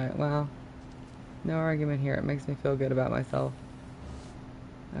wanna? Alright, well. No argument here. It makes me feel good about myself.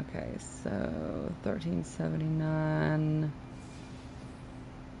 Okay, so 1379.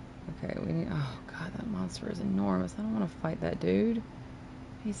 Okay, we need. Oh god, that monster is enormous. I don't want to fight that dude.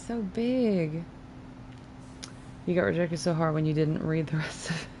 He's so big. You got rejected so hard when you didn't read the rest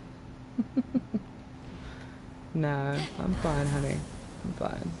of it. No, I'm fine, honey. I'm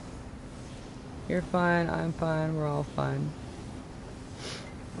fine. You're fine, I'm fine, we're all fine.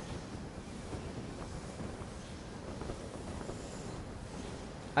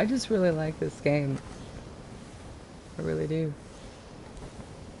 I just really like this game. I really do.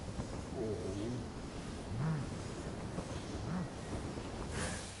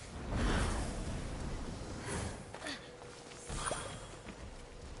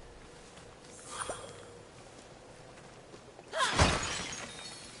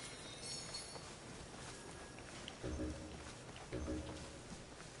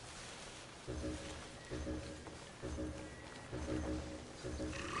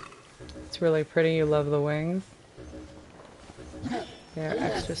 It's really pretty. You love the wings. They're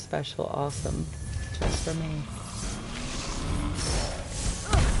extra special, awesome. Just for me.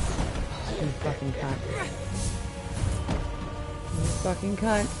 You fucking cunt. You fucking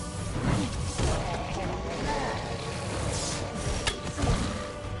cunt.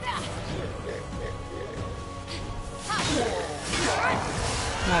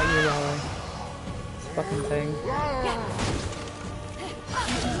 Not you, Lolly. This fucking thing. Whoa.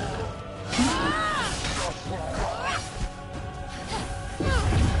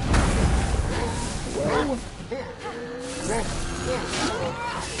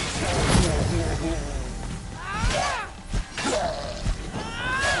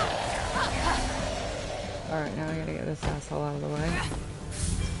 Alright, now I gotta get this asshole out of the way.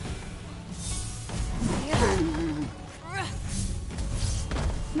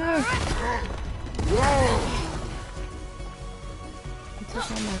 No! He took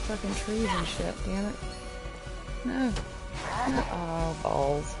all my fucking trees and shit, damn it. No. No. Oh,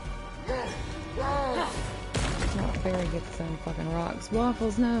 balls. It's not fair he gets some fucking rocks.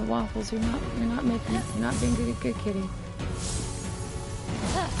 Waffles, no, Waffles, you're not making it. You're not being good kitty.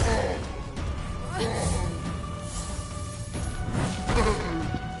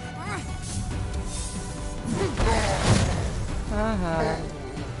 Haha.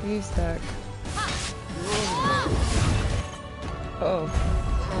 You stuck. Oh.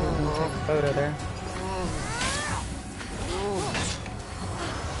 I'm gonna take a photo there.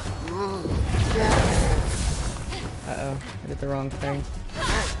 Uh-oh. I did the wrong thing.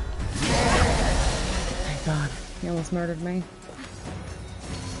 Thank God. He almost murdered me.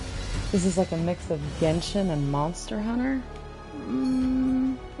 This is like a mix of Genshin and Monster Hunter?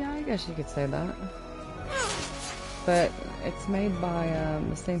 Yeah, I guess you could say that. But it's made by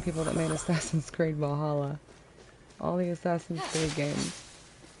the same people that made Assassin's Creed Valhalla. All the Assassin's Creed games.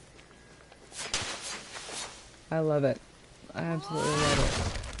 I love it. I absolutely love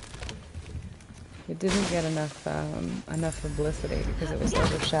it. It didn't get enough publicity because it was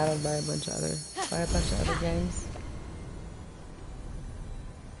overshadowed by a bunch of other games.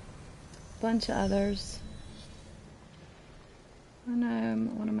 Bunch of others. I know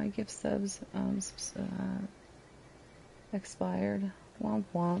one of my gift subs expired. Womp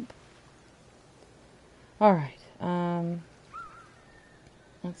womp. Alright,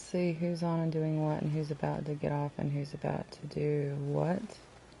 let's see who's on and doing what and who's about to get off and who's about to do what.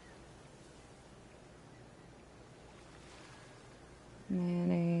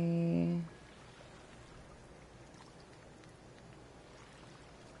 Manny.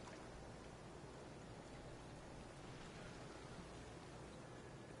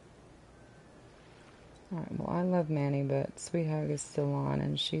 Alright, well I love Manny, but Sweet Hug is still on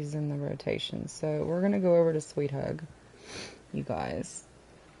and she's in the rotation. So we're gonna go over to Sweet Hug, you guys.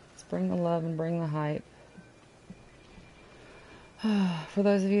 Let's bring the love and bring the hype. For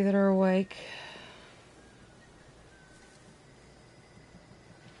those of you that are awake.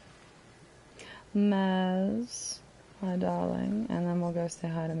 Maz, hi darling, and then we'll go say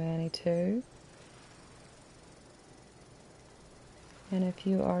hi to Manny too. And if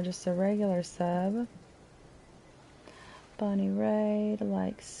you are just a regular sub, Bunny Raid,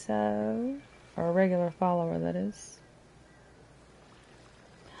 like so, or a regular follower that is.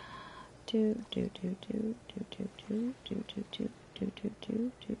 Do do do do do do do do do do do do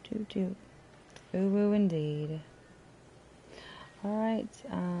do do do do. Ooh indeed. Alright,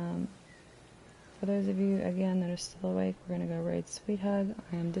 for those of you, again, that are still awake, we're going to go raid Sweet Hug.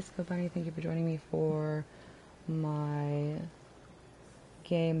 I am DiscoBnny. Thank you for joining me for my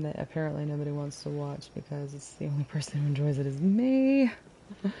game that apparently nobody wants to watch because it's the only person who enjoys it is me.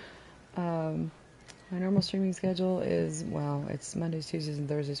 My normal streaming schedule is, well, it's Mondays, Tuesdays, and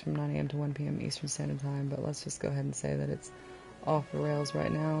Thursdays from 9 a.m. to 1 p.m. Eastern Standard Time, but let's just go ahead and say that it's off the rails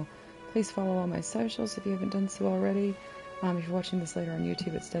right now. Please follow all my socials if you haven't done so already. If you're watching this later on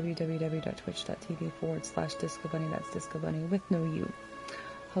YouTube, it's www.twitch.tv/DiscoBnny. That's DiscoBnny with no U.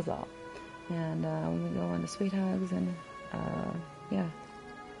 Huzzah. And when we go on to Sweet Hugs, and yeah,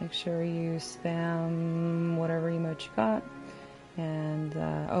 make sure you spam whatever emote you got. And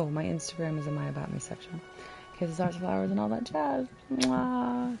oh, my Instagram is in my About Me section. Kisses, hearts, flowers, and all that jazz.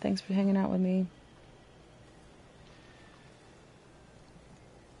 Mwah. Thanks for hanging out with me.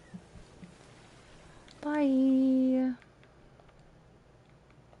 Bye.